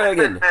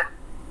Volkswagen.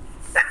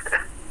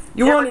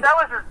 But that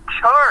was his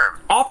charm.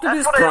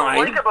 Optimus That's what Prime. I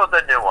don't like about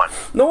the new one.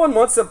 No one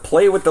wants to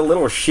play with the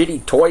little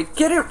shitty toy.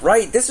 Get it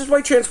right. This is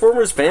why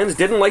Transformers fans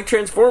didn't like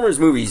Transformers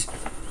movies.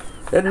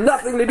 It had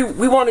nothing to do...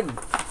 We wanted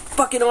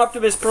fucking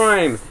Optimus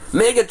Prime.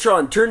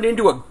 Megatron turned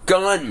into a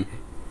gun.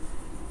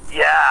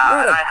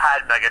 Yeah, and I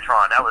had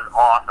Megatron. That was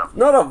awesome.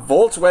 Not a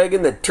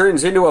Volkswagen that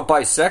turns into a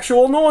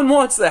bisexual. No one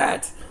wants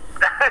that.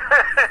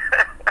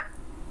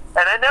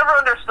 And I never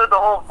understood the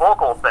whole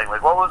vocal thing.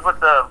 Like, what was with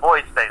the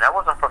voice thing? That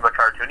wasn't from the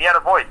cartoon. He had a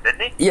voice,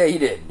 didn't he? Yeah, he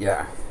did.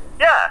 Yeah.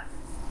 Yeah.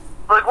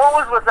 Like, what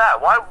was with that?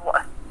 Why?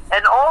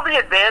 And all the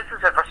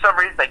advances, and for some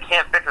reason they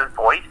can't fix his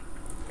voice.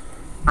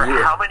 For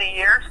how many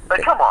years?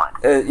 Like, come on.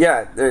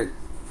 Yeah, they're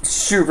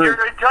super... You're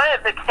a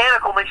giant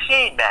mechanical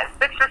machine, man.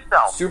 Fix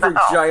yourself. Super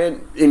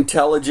giant,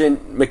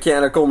 intelligent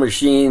mechanical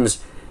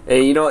machines.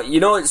 And you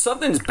know,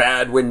 something's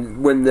bad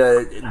when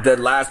the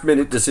last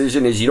minute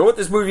decision is, you know what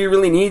this movie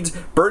really needs?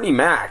 Bernie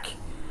Mac.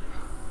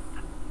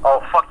 Oh,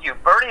 fuck you.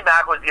 Bernie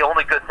Mac was the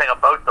only good thing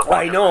about the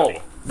I know.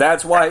 movie.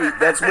 That's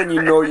when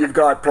you know you've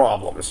got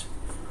problems.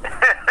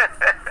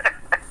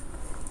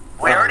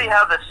 We already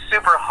have this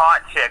super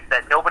hot chick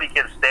that nobody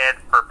can stand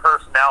for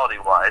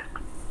personality-wise.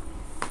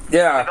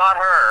 Yeah. We got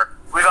her.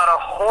 We got a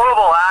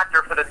horrible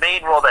actor for the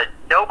main role that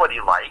nobody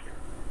liked.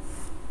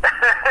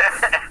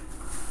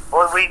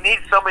 Well, we need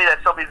somebody's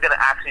going to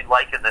actually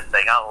like in this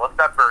thing. Oh, let's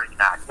not Bernie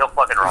Mac. He'll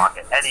fucking rock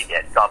it. And he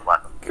did. God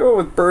bless him. Go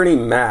with Bernie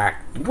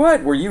Mac.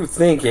 What were you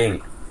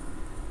thinking?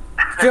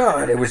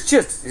 God, it was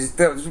just...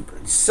 Those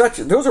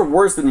are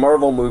worse than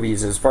Marvel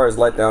movies as far as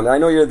letdown. I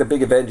know you're the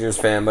big Avengers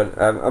fan,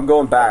 but I'm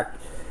going back.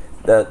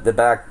 Oh,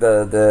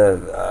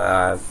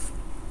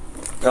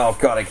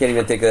 God, I can't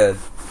even think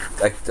of...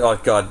 Oh,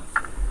 God.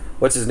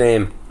 What's his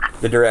name?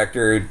 The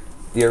director,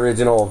 the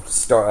original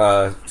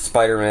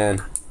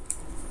Spider-Man.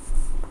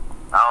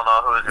 I don't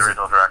know who was the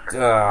original director.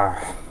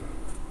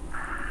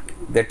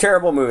 They're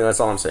terrible movie, that's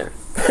all I'm saying.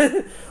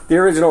 The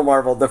original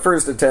Marvel, the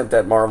first attempt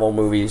at Marvel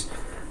movies.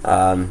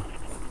 I don't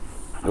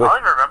even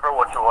remember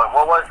what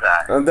was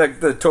that?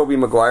 The Tobey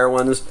Maguire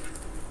ones.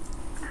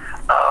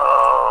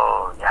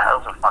 Oh, yeah,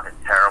 those are fucking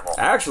terrible.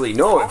 Actually,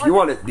 no, if you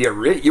want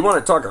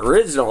to talk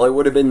original, it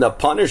would have been The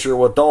Punisher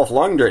with Dolph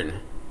Lundgren.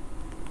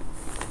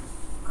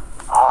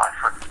 Oh, I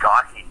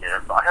forgot he did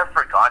it. I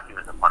forgot he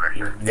was the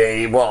Punisher.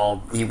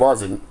 He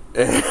wasn't.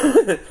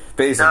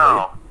 Basically.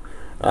 No.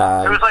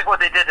 It was like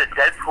what they did to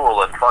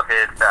Deadpool and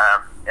fucking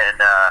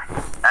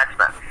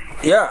X-Men.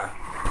 Yeah,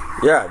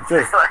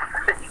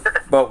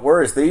 but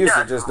worse. They used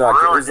to just not.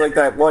 It was like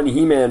that one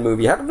He-Man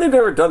movie. How come they've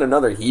never done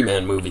another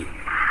He-Man movie?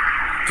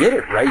 Get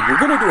it right. You're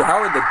gonna do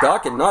Howard the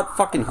Duck and not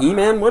fucking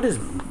He-Man? What is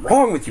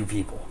wrong with you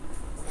people?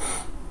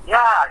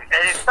 Yeah,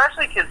 and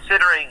especially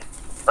considering,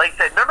 like I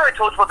said, remember I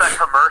told you about that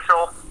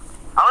commercial?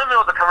 I don't even know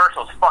what the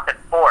commercial is fucking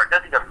for. It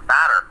doesn't even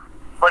matter.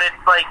 But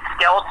it's like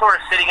Skeletor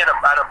sitting at a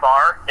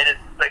bar in his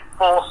like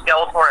full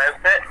Skeletor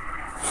outfit,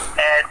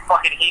 and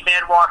fucking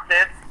He-Man walks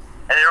in,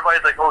 and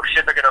everybody's like, "Oh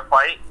shit, they're gonna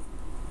fight."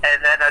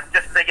 and then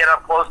just as they get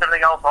up close and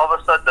everything else, all of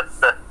a sudden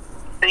the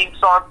theme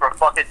song from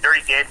fucking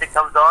Dirty Dancing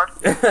comes on.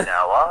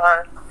 Now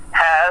I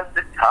have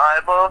the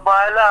time of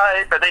my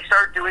life. And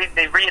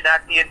they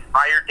reenact the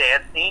entire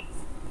dance scene.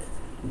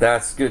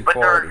 That's good But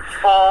quality. they're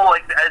full,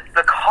 like,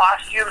 the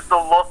costumes, the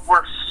look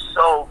were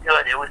so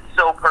good. It was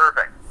so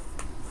perfect.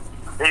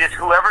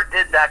 Whoever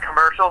did that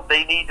commercial,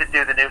 they need to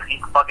do the new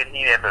fucking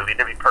He-Man movie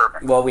to be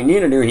perfect. Well, we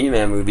need a new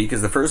He-Man movie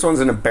because the first one's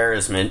an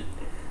embarrassment.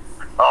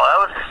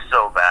 Oh, that was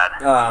so bad.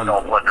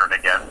 Dolph Lundgren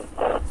again.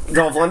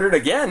 Dolph Lundgren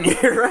again?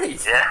 You're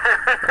right.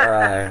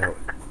 Yeah.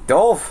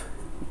 Dolph,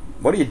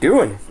 what are you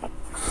doing?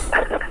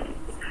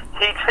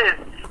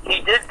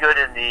 He did good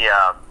in the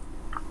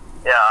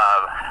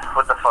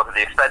what the fuck,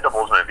 the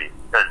Expendables movie,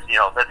 because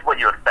that's what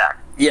you expect.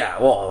 Yeah,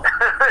 well,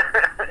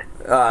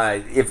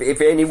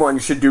 if anyone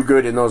should do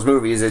good in those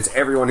movies, it's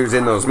everyone who's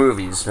in those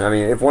movies. I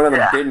mean, if one of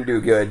them didn't do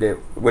good, it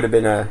would have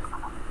been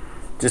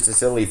just a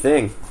silly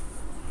thing.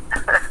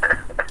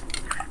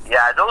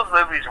 Yeah, those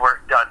movies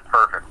were done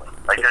perfectly.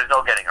 Like, there's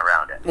no getting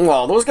around it.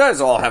 Well, those guys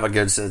all have a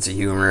good sense of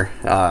humor,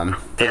 for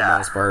the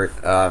most part.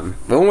 But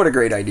what a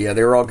great idea.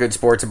 They were all good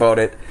sports about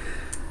it.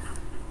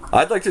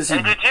 I'd like to see...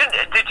 And did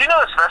you know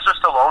that Sylvester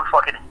Stallone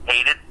fucking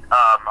hated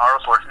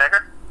Arnold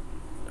Schwarzenegger?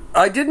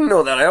 I didn't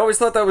know that. I always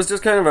thought that was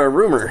just kind of a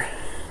rumor.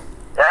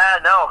 Yeah,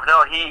 no,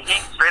 he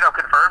straight up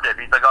confirmed it.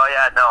 He's like, oh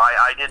yeah, no,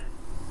 I didn't.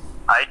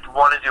 I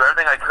wanted to do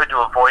everything I could to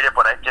avoid it,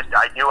 but I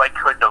knew I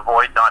couldn't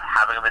avoid not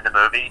having him in the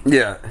movie.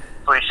 Yeah.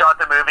 So he shot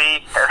the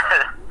movie, and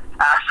then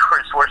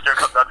afterwards Schwarzenegger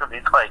comes up to him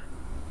and he's like,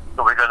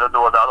 so we're going to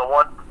do another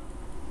one?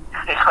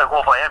 He's like,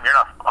 well, if I am, you're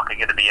not fucking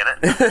going to be in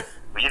it.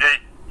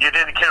 You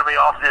didn't kill me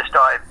off this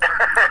time.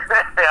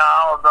 Yeah,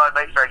 I'll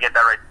make sure I get that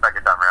right the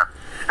second time around.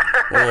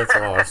 That's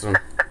awesome.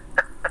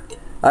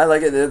 I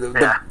like it.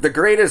 The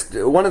greatest,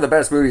 one of the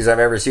best movies I've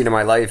ever seen in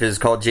my life is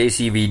called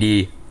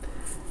JCVD.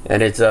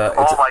 And it's oh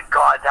my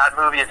god, that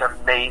movie is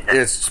amazing.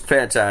 It's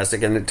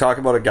fantastic, and talk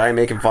about a guy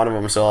making fun of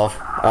himself.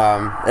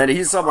 And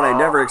he's someone I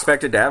never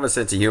expected to have a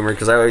sense of humor,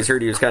 because I always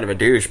heard he was kind of a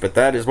douche, but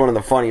that is one of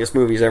the funniest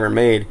movies ever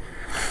made.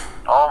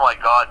 Oh my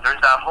god, there's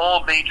that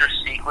whole major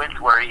sequence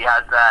where he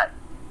has that,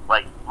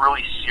 like,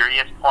 really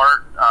serious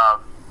part,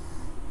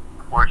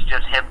 where it's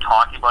just him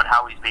talking about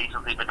how he's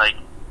basically been, like,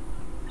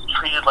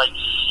 treated like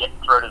shit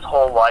throughout his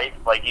whole life.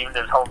 Like, even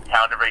his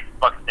hometown, everybody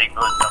fucking thinks it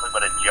was nothing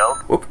but a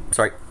joke. Whoop,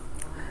 sorry.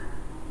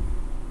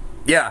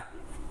 Yeah.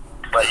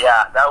 But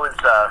yeah, that was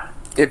that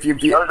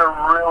was a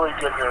really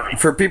good movie.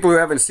 For people who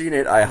haven't seen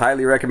it, I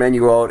highly recommend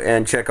you go out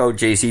and check out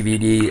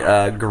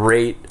JCVD.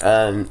 Great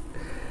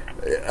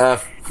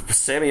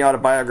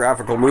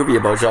semi-autobiographical movie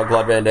about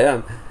Jean-Claude Van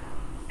Damme.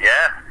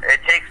 Yeah,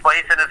 it takes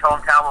place in his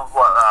hometown of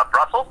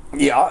Brussels.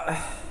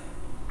 Yeah.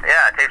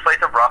 Yeah, it takes place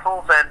in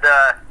Brussels, and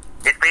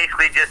it's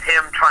basically just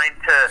him trying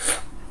to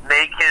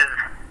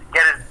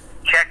get his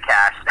check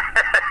cashed.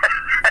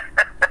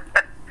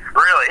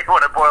 Really,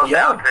 what it boils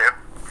down to.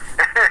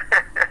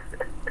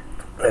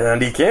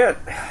 And he can't.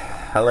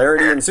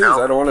 Hilarity ensues.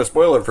 I don't want to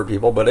spoil it for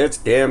people, but it's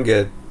damn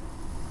good.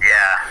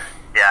 Yeah,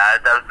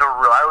 that was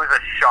I was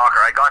a shocker.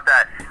 I got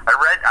that.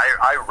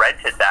 I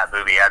rented that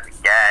movie as a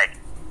gag.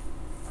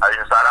 I was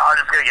just thought, I'm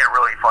just gonna get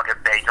really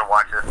fucking baked and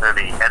watch this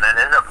movie, and then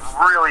ended up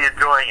really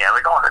enjoying it.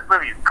 Like, oh, this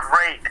movie is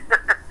great.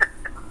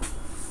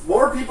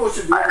 More people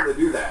should be able to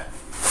do that.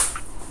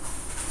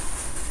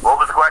 What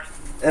was the question?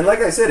 And like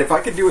I said, if I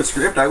could do a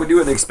script, I would do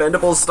an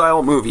Expendables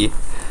style movie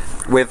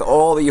with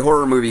all the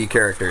horror movie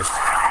characters.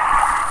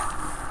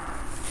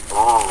 Ooh,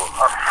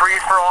 a free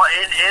for all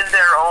in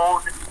their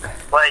own,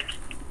 like,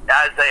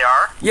 as they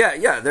are.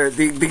 Yeah, they're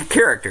the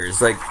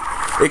characters, like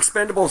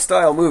Expendables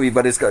style movie,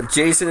 but it's got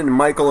Jason and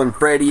Michael and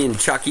Freddy and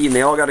Chucky, and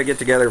they all got to get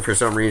together for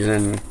some reason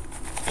and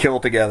kill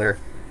together.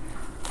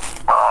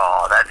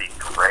 Oh, that'd be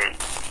great.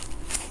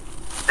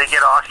 They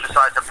get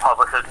ostracized in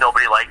public because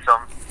nobody likes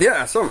them.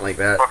 Yeah, something like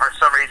that. But for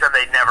some reason,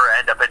 they never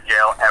end up in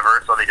jail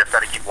ever, so they just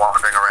got to keep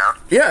wandering around.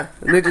 Yeah,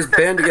 and they just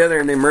band together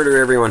and they murder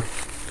everyone.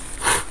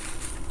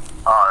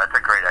 Oh, that's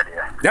a great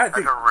idea. Yeah, that's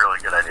a really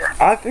good idea.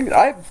 I think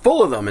I'm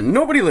full of them, and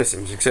nobody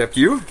listens except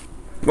you.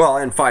 Well,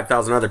 and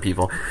 5,000 other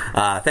people.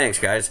 Thanks,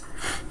 guys.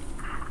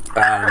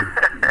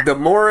 The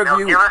more of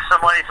you... Give us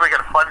some money so we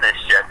can fund this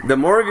shit. The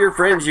more of your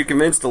friends you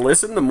convince to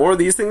listen, the more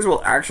these things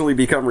will actually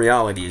become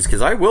realities,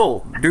 because I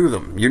will do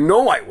them. You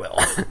know I will.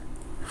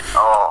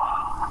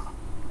 Oh,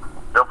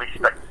 they'll be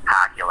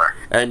spectacular.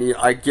 And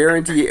I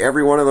guarantee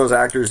every one of those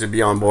actors would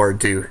be on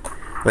board, too.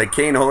 Like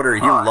Kane Hodder,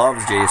 he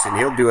loves Jason.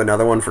 He'll do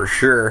another one for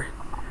sure.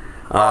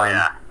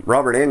 Yeah.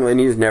 Robert Englund,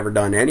 he's never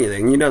done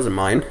anything. He doesn't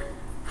mind.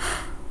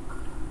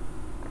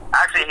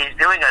 Actually, he's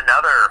doing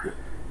another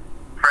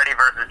Freddy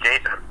versus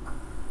Jason.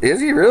 Is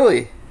he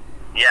really?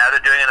 Yeah, they're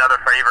doing another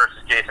Freddy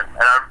versus Jason,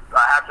 and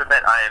I have to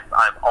admit,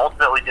 I'm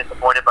ultimately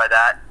disappointed by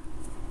that.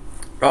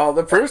 Oh,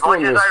 the first one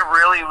was...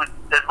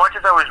 As much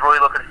as I was really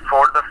looking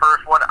forward to the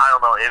first one, I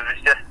don't know, it was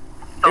just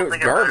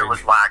something about it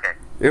was lacking.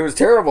 It was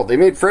terrible. They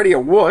made Freddy a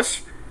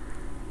wuss.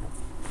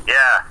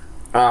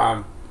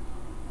 Yeah.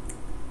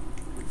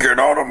 Get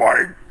out of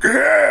my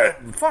head!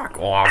 Fuck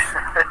off.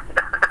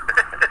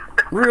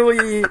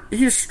 Really,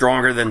 he's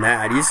stronger than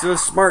that. He's so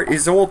smart.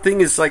 His whole thing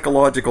is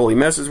psychological. He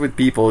messes with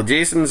people.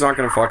 Jason's not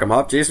going to fuck him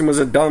up. Jason was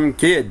a dumb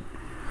kid.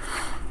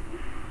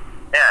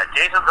 Yeah,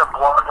 Jason's a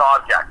blunt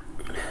object.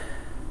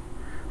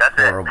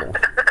 That's Horrible.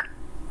 it.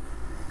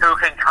 Who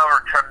can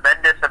cover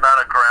tremendous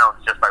amount of ground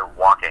just by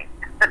walking.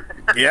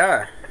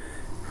 Yeah.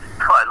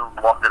 I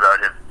loved about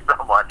him so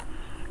much.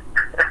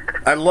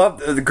 I love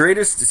the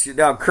greatest.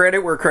 Now, credit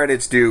where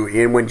credit's due.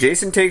 And when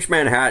Jason Takes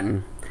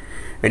Manhattan,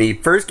 and he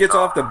first gets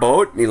off the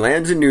boat and he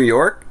lands in New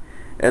York,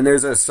 and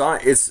there's a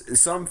sign. It's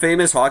some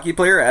famous hockey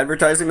player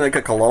advertising like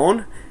a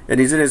cologne, and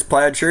he's in his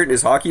plaid shirt and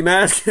his hockey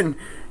mask, and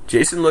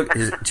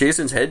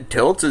Jason's head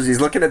tilts as he's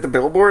looking at the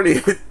billboard.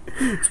 It's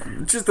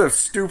just the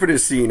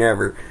stupidest scene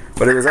ever,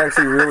 but it was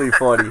actually really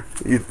funny.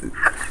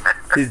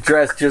 He's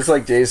dressed just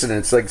like Jason. And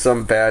it's like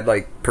some bad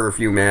like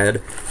perfume ad.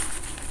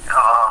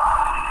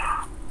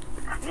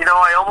 You know,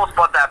 I almost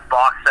bought that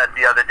box set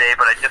the other day,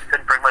 but I just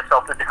couldn't bring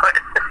myself to do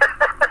it.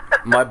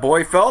 My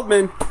boy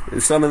Feldman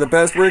is some of the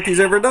best work he's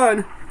ever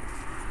done.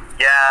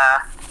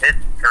 Yeah, it's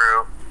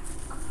true.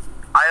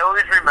 I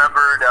always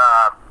remembered,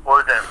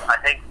 what was it? I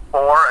think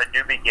A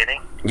New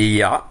Beginning.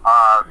 Yeah.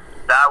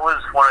 That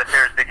was one of the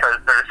favorites because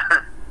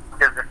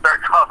it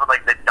starts off with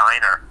like the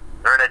diner.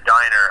 They're in a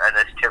diner, and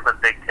this chick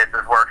with big tits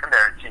is working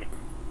there, and she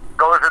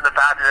goes in the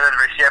bathroom at the end of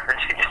her shift, and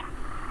she just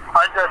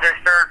undoes her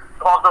shirt,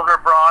 pulls over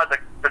her bra, the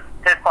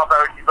tits pop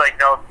out. She's like,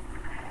 no.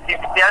 She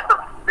has some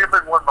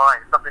stupid one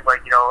line, something like,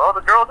 you know, oh,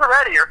 the girls are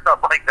ready, or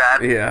something like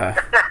that. Yeah.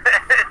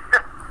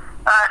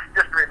 I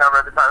just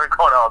remember the time of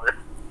going all this.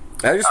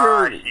 I just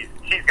remember.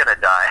 She's gonna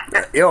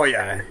die. Oh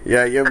yeah,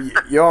 yeah.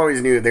 You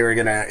always knew they were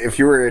gonna. If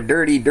you were a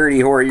dirty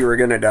whore, you were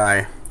gonna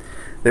die.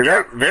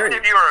 They're very.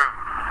 Even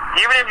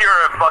if you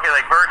were a fucking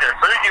like virgin, as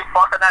soon as you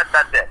fuck on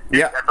that's it.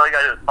 Yeah. That's all you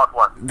gotta do is fuck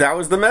one. That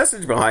was the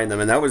message behind them,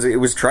 and it was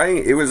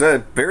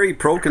a very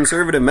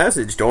pro-conservative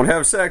message. Don't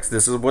have sex.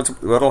 This is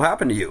what'll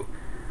happen to you.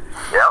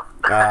 Yep.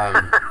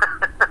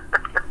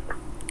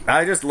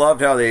 I just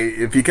loved how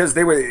because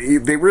they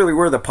really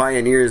were the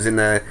pioneers in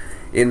the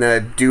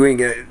doing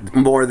it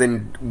more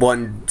than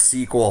one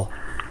sequel.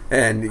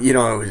 And, you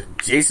know,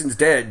 Jason's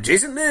dead,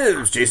 Jason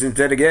lives, Jason's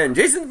dead again,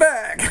 Jason's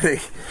back.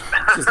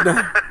 Just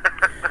not,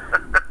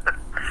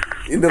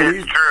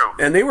 it's true.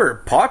 And they were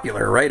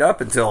popular right up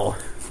until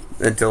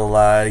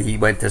he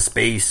went to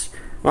space.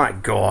 My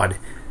God.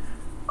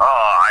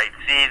 Oh, I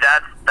see.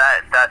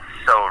 That's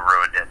so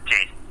ruined.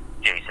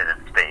 Jason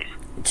in space.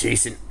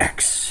 Jason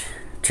X.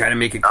 Trying to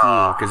make it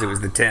cool because it was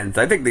the 10th.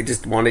 I think they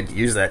just wanted to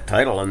use that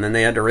title, and then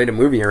they had to write a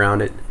movie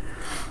around it.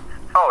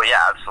 Oh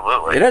yeah,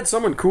 absolutely. It had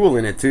someone cool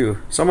in it too.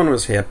 Someone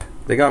was hip.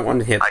 They got one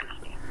hip. I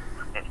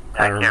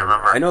can't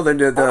remember. I know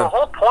the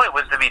whole point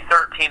was to be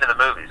 13 of the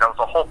movies. That was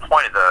the whole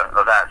point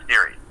of that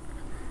series.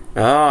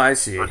 Oh, I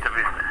see. The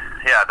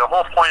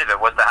whole point of it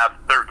was to have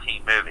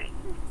 13 movies.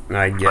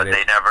 I get but it.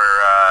 They never.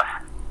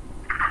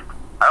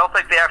 I don't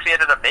think they actually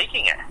ended up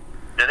making it.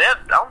 Did they? I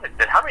don't think.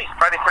 How many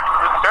Friday 13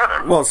 movies are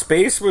there? Well,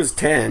 Space was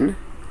 10,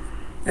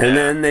 and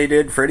then they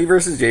did Freddy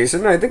vs.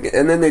 Jason, I think,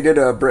 and then they did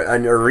a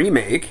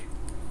remake.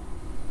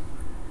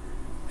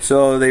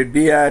 So they'd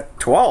be at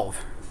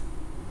 12.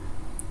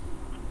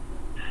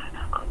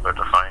 I'm about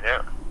to find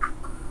out.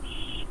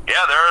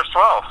 Yeah, there is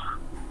 12.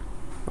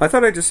 I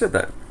thought I just said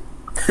that.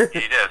 You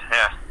did,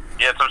 yeah.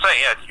 Yeah, that's what I'm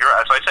saying. Yeah,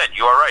 as I said,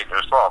 you are right.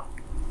 There's 12.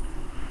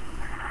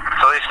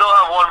 So they still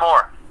have one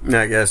more.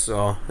 I guess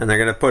so. And they're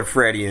going to put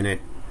Freddy in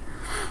it.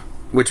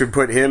 Which would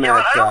put him at...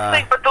 I don't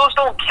think, but those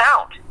don't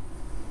count.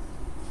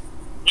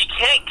 You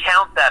can't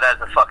count that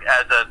as a Friday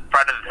the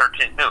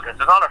 13th movie, because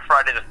it's not a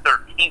Friday the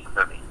 13th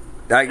movie.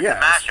 I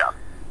guess. It's a mashup.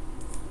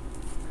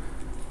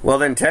 Well,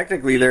 then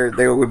technically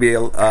there would be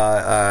then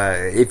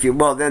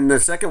the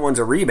second one's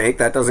a remake.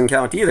 That doesn't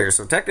count either.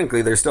 So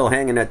technically they're still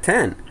hanging at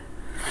 10.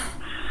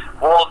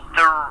 Well,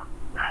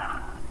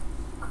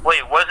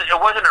 it wasn't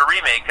a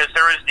remake because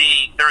there was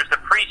the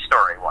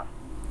pre-story one.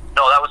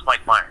 No, that was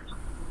Mike Myers.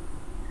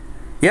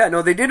 Yeah,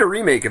 no, they did a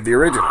remake of the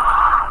original.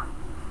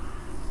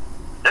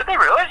 Did they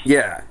really?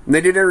 Yeah, and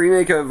they did a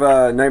remake of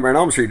Nightmare on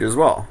Elm Street as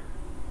well.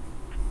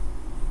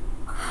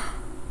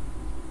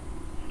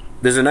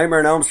 There's a Nightmare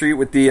on Elm Street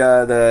with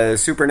the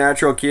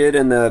supernatural kid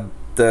and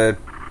the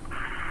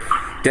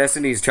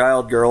Destiny's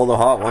Child girl, the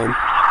hot one.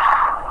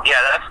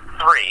 Yeah, that's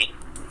 3.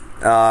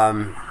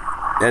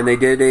 And they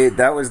did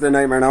that was the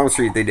Nightmare on Elm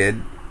Street they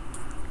did.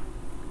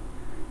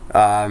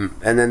 And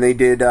then they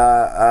did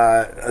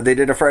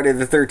a Friday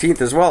the 13th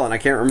as well, and I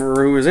can't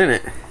remember who was in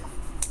it.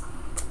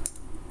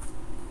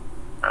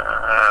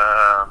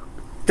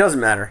 Doesn't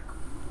matter.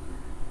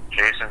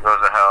 Jason Goes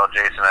to Hell,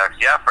 Jason X.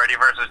 Yeah, Freddy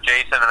vs.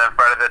 Jason, and then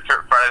Friday the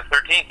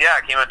 13th. Yeah,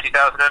 it came out in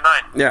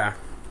 2009. Yeah.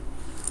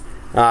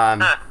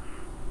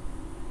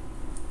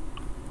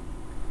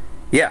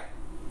 Yeah,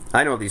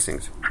 I know these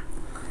things.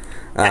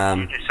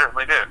 You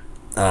certainly do.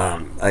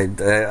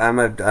 I'm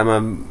a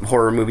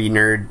horror movie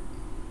nerd.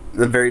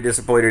 I'm very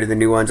disappointed in the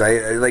new ones.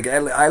 I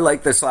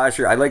like the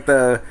slasher. I like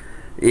the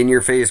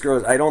in-your-face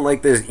gross. I don't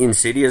like the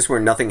Insidious where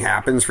nothing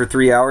happens for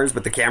 3 hours,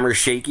 but the camera's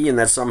shaky and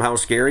that's somehow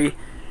scary.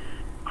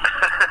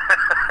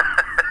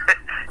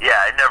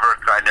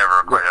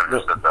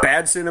 understood that.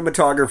 Bad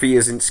cinematography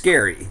isn't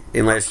scary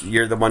unless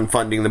you're the one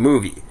funding the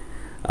movie.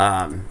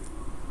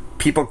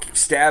 People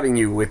stabbing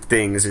you with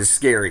things is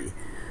scary.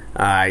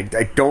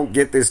 I don't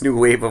get this new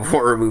wave of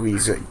horror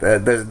movies.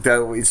 What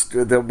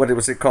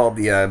was it called?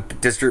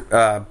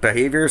 The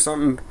behavior or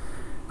something?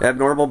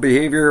 Abnormal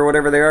behavior or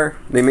whatever they are.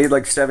 They made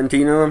like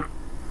 17 of them.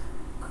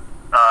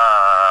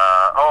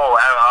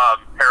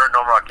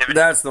 Paranormal Activity.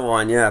 That's the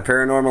one, yeah.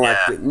 Paranormal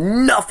Activity.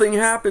 Nothing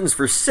happens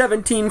for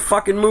 17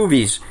 fucking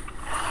movies.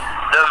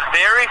 The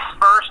very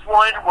first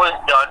one was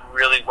done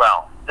really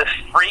well. The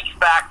freak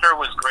factor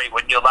was great.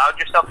 When you allowed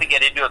yourself to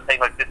get into a thing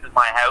like, this is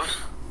my house,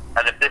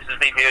 and if this is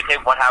being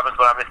videotaped, what happens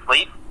when I'm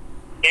asleep?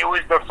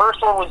 The first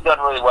one was done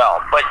really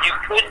well, but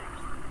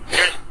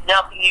there's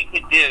nothing you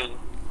could do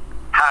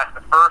past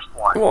the first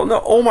one. Well,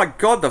 no, oh my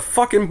god, the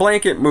fucking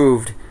blanket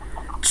moved.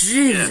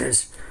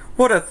 Jesus,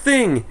 what a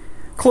thing.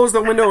 Close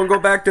the window and go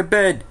back to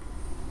bed.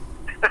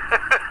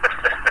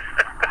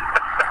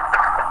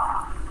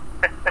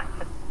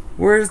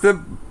 Where's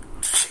the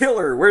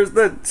killer? Where's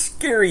the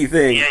scary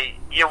thing? Yeah,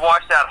 you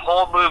watch that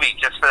whole movie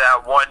just for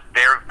that one,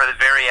 for the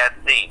very end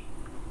scene,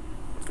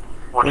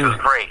 which was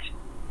great.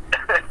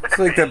 It's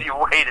like you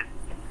waited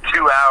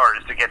 2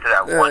 hours to get to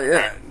that one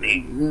end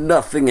scene.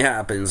 Nothing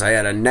happens. I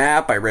had a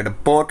nap, I read a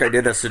book, I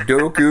did a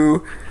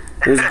Sudoku.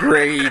 It was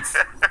great.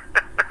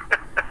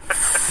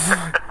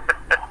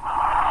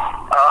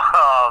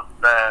 Oh,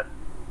 man.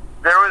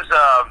 There was,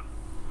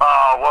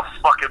 what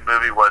fucking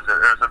movie was it? There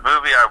was a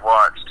movie I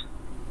watched.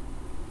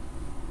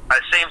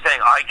 Same thing,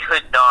 I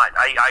could not.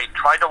 I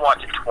tried to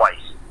watch it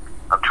twice.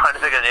 I'm trying to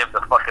think of the name of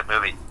the fucking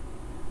movie.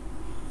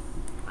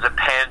 Was it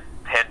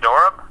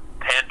Pandorum?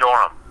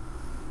 Pandorum.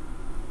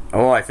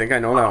 Oh, I think I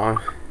know that one.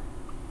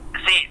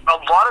 See, a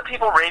lot of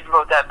people rave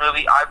about that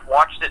movie. I've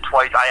watched it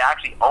twice. I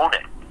actually own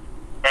it.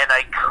 And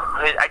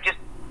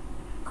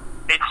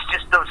it's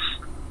just the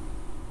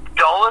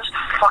dullest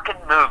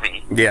fucking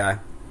movie. Yeah.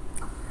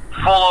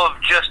 Full of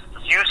just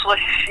useless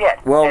shit.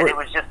 Well, and it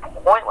was just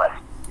pointless.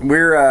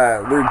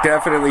 We're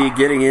definitely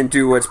getting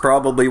into what's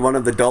probably one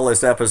of the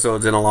dullest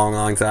episodes in a long,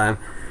 long time.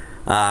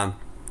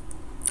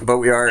 But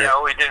we are.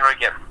 Yeah, we didn't really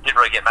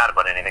get mad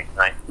about anything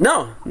tonight.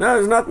 No,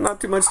 there's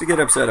not too much to get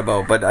upset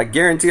about. But I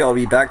guarantee I'll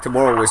be back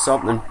tomorrow with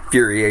something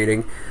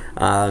infuriating.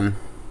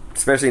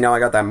 Especially now I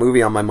got that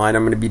movie on my mind.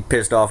 I'm going to be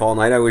pissed off all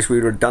night. I wish we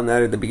would have done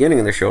that at the beginning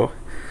of the show.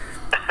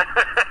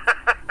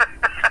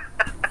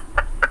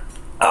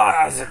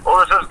 Well,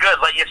 this was good.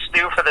 Let you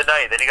stew for the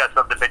night. Then you got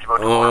something to bitch about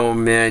tomorrow. Oh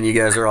man, you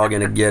guys are all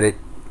going to get it.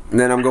 And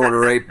then I'm going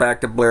right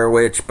back to Blair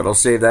Witch, but I'll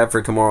save that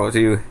for tomorrow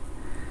too.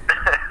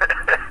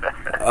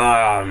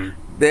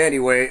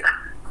 Anyway,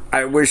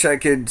 I wish I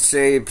could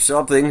say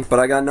something, but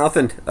I got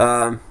nothing.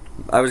 I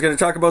was going to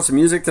talk about some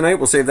music tonight.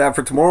 We'll save that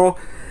for tomorrow.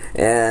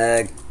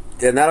 And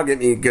that'll get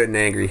me good and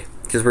angry,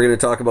 because we're going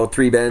to talk about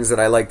 3 bands that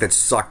I like that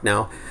suck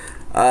now.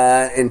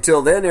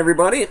 Until then,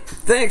 everybody,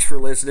 thanks for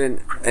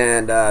listening,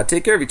 and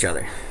take care of each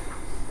other.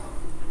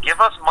 Give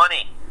us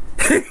money.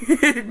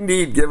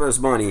 Indeed, give us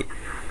money.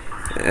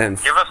 And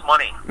Give us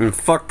money. And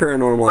fuck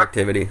Paranormal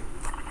Activity.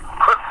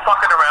 Quit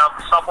fucking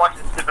around. Stop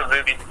watching stupid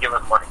movies and give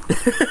us money.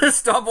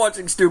 Stop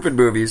watching stupid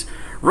movies.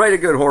 Write a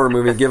good horror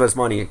movie and give us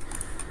money.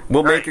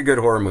 We'll make a good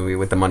horror movie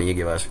with the money you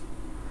give us.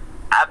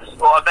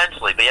 Well,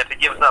 eventually, but you have to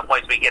give us enough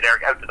points so we can get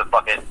Eric out to the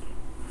fucking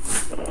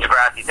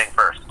Degrassi thing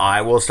first.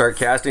 I will start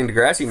casting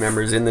Degrassi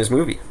members in this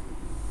movie.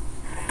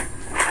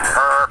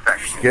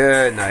 Perfect.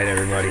 Good night,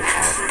 everybody.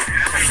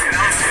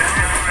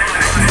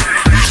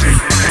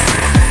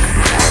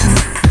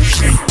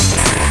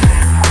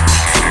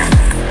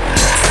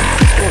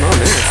 What's going on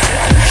there?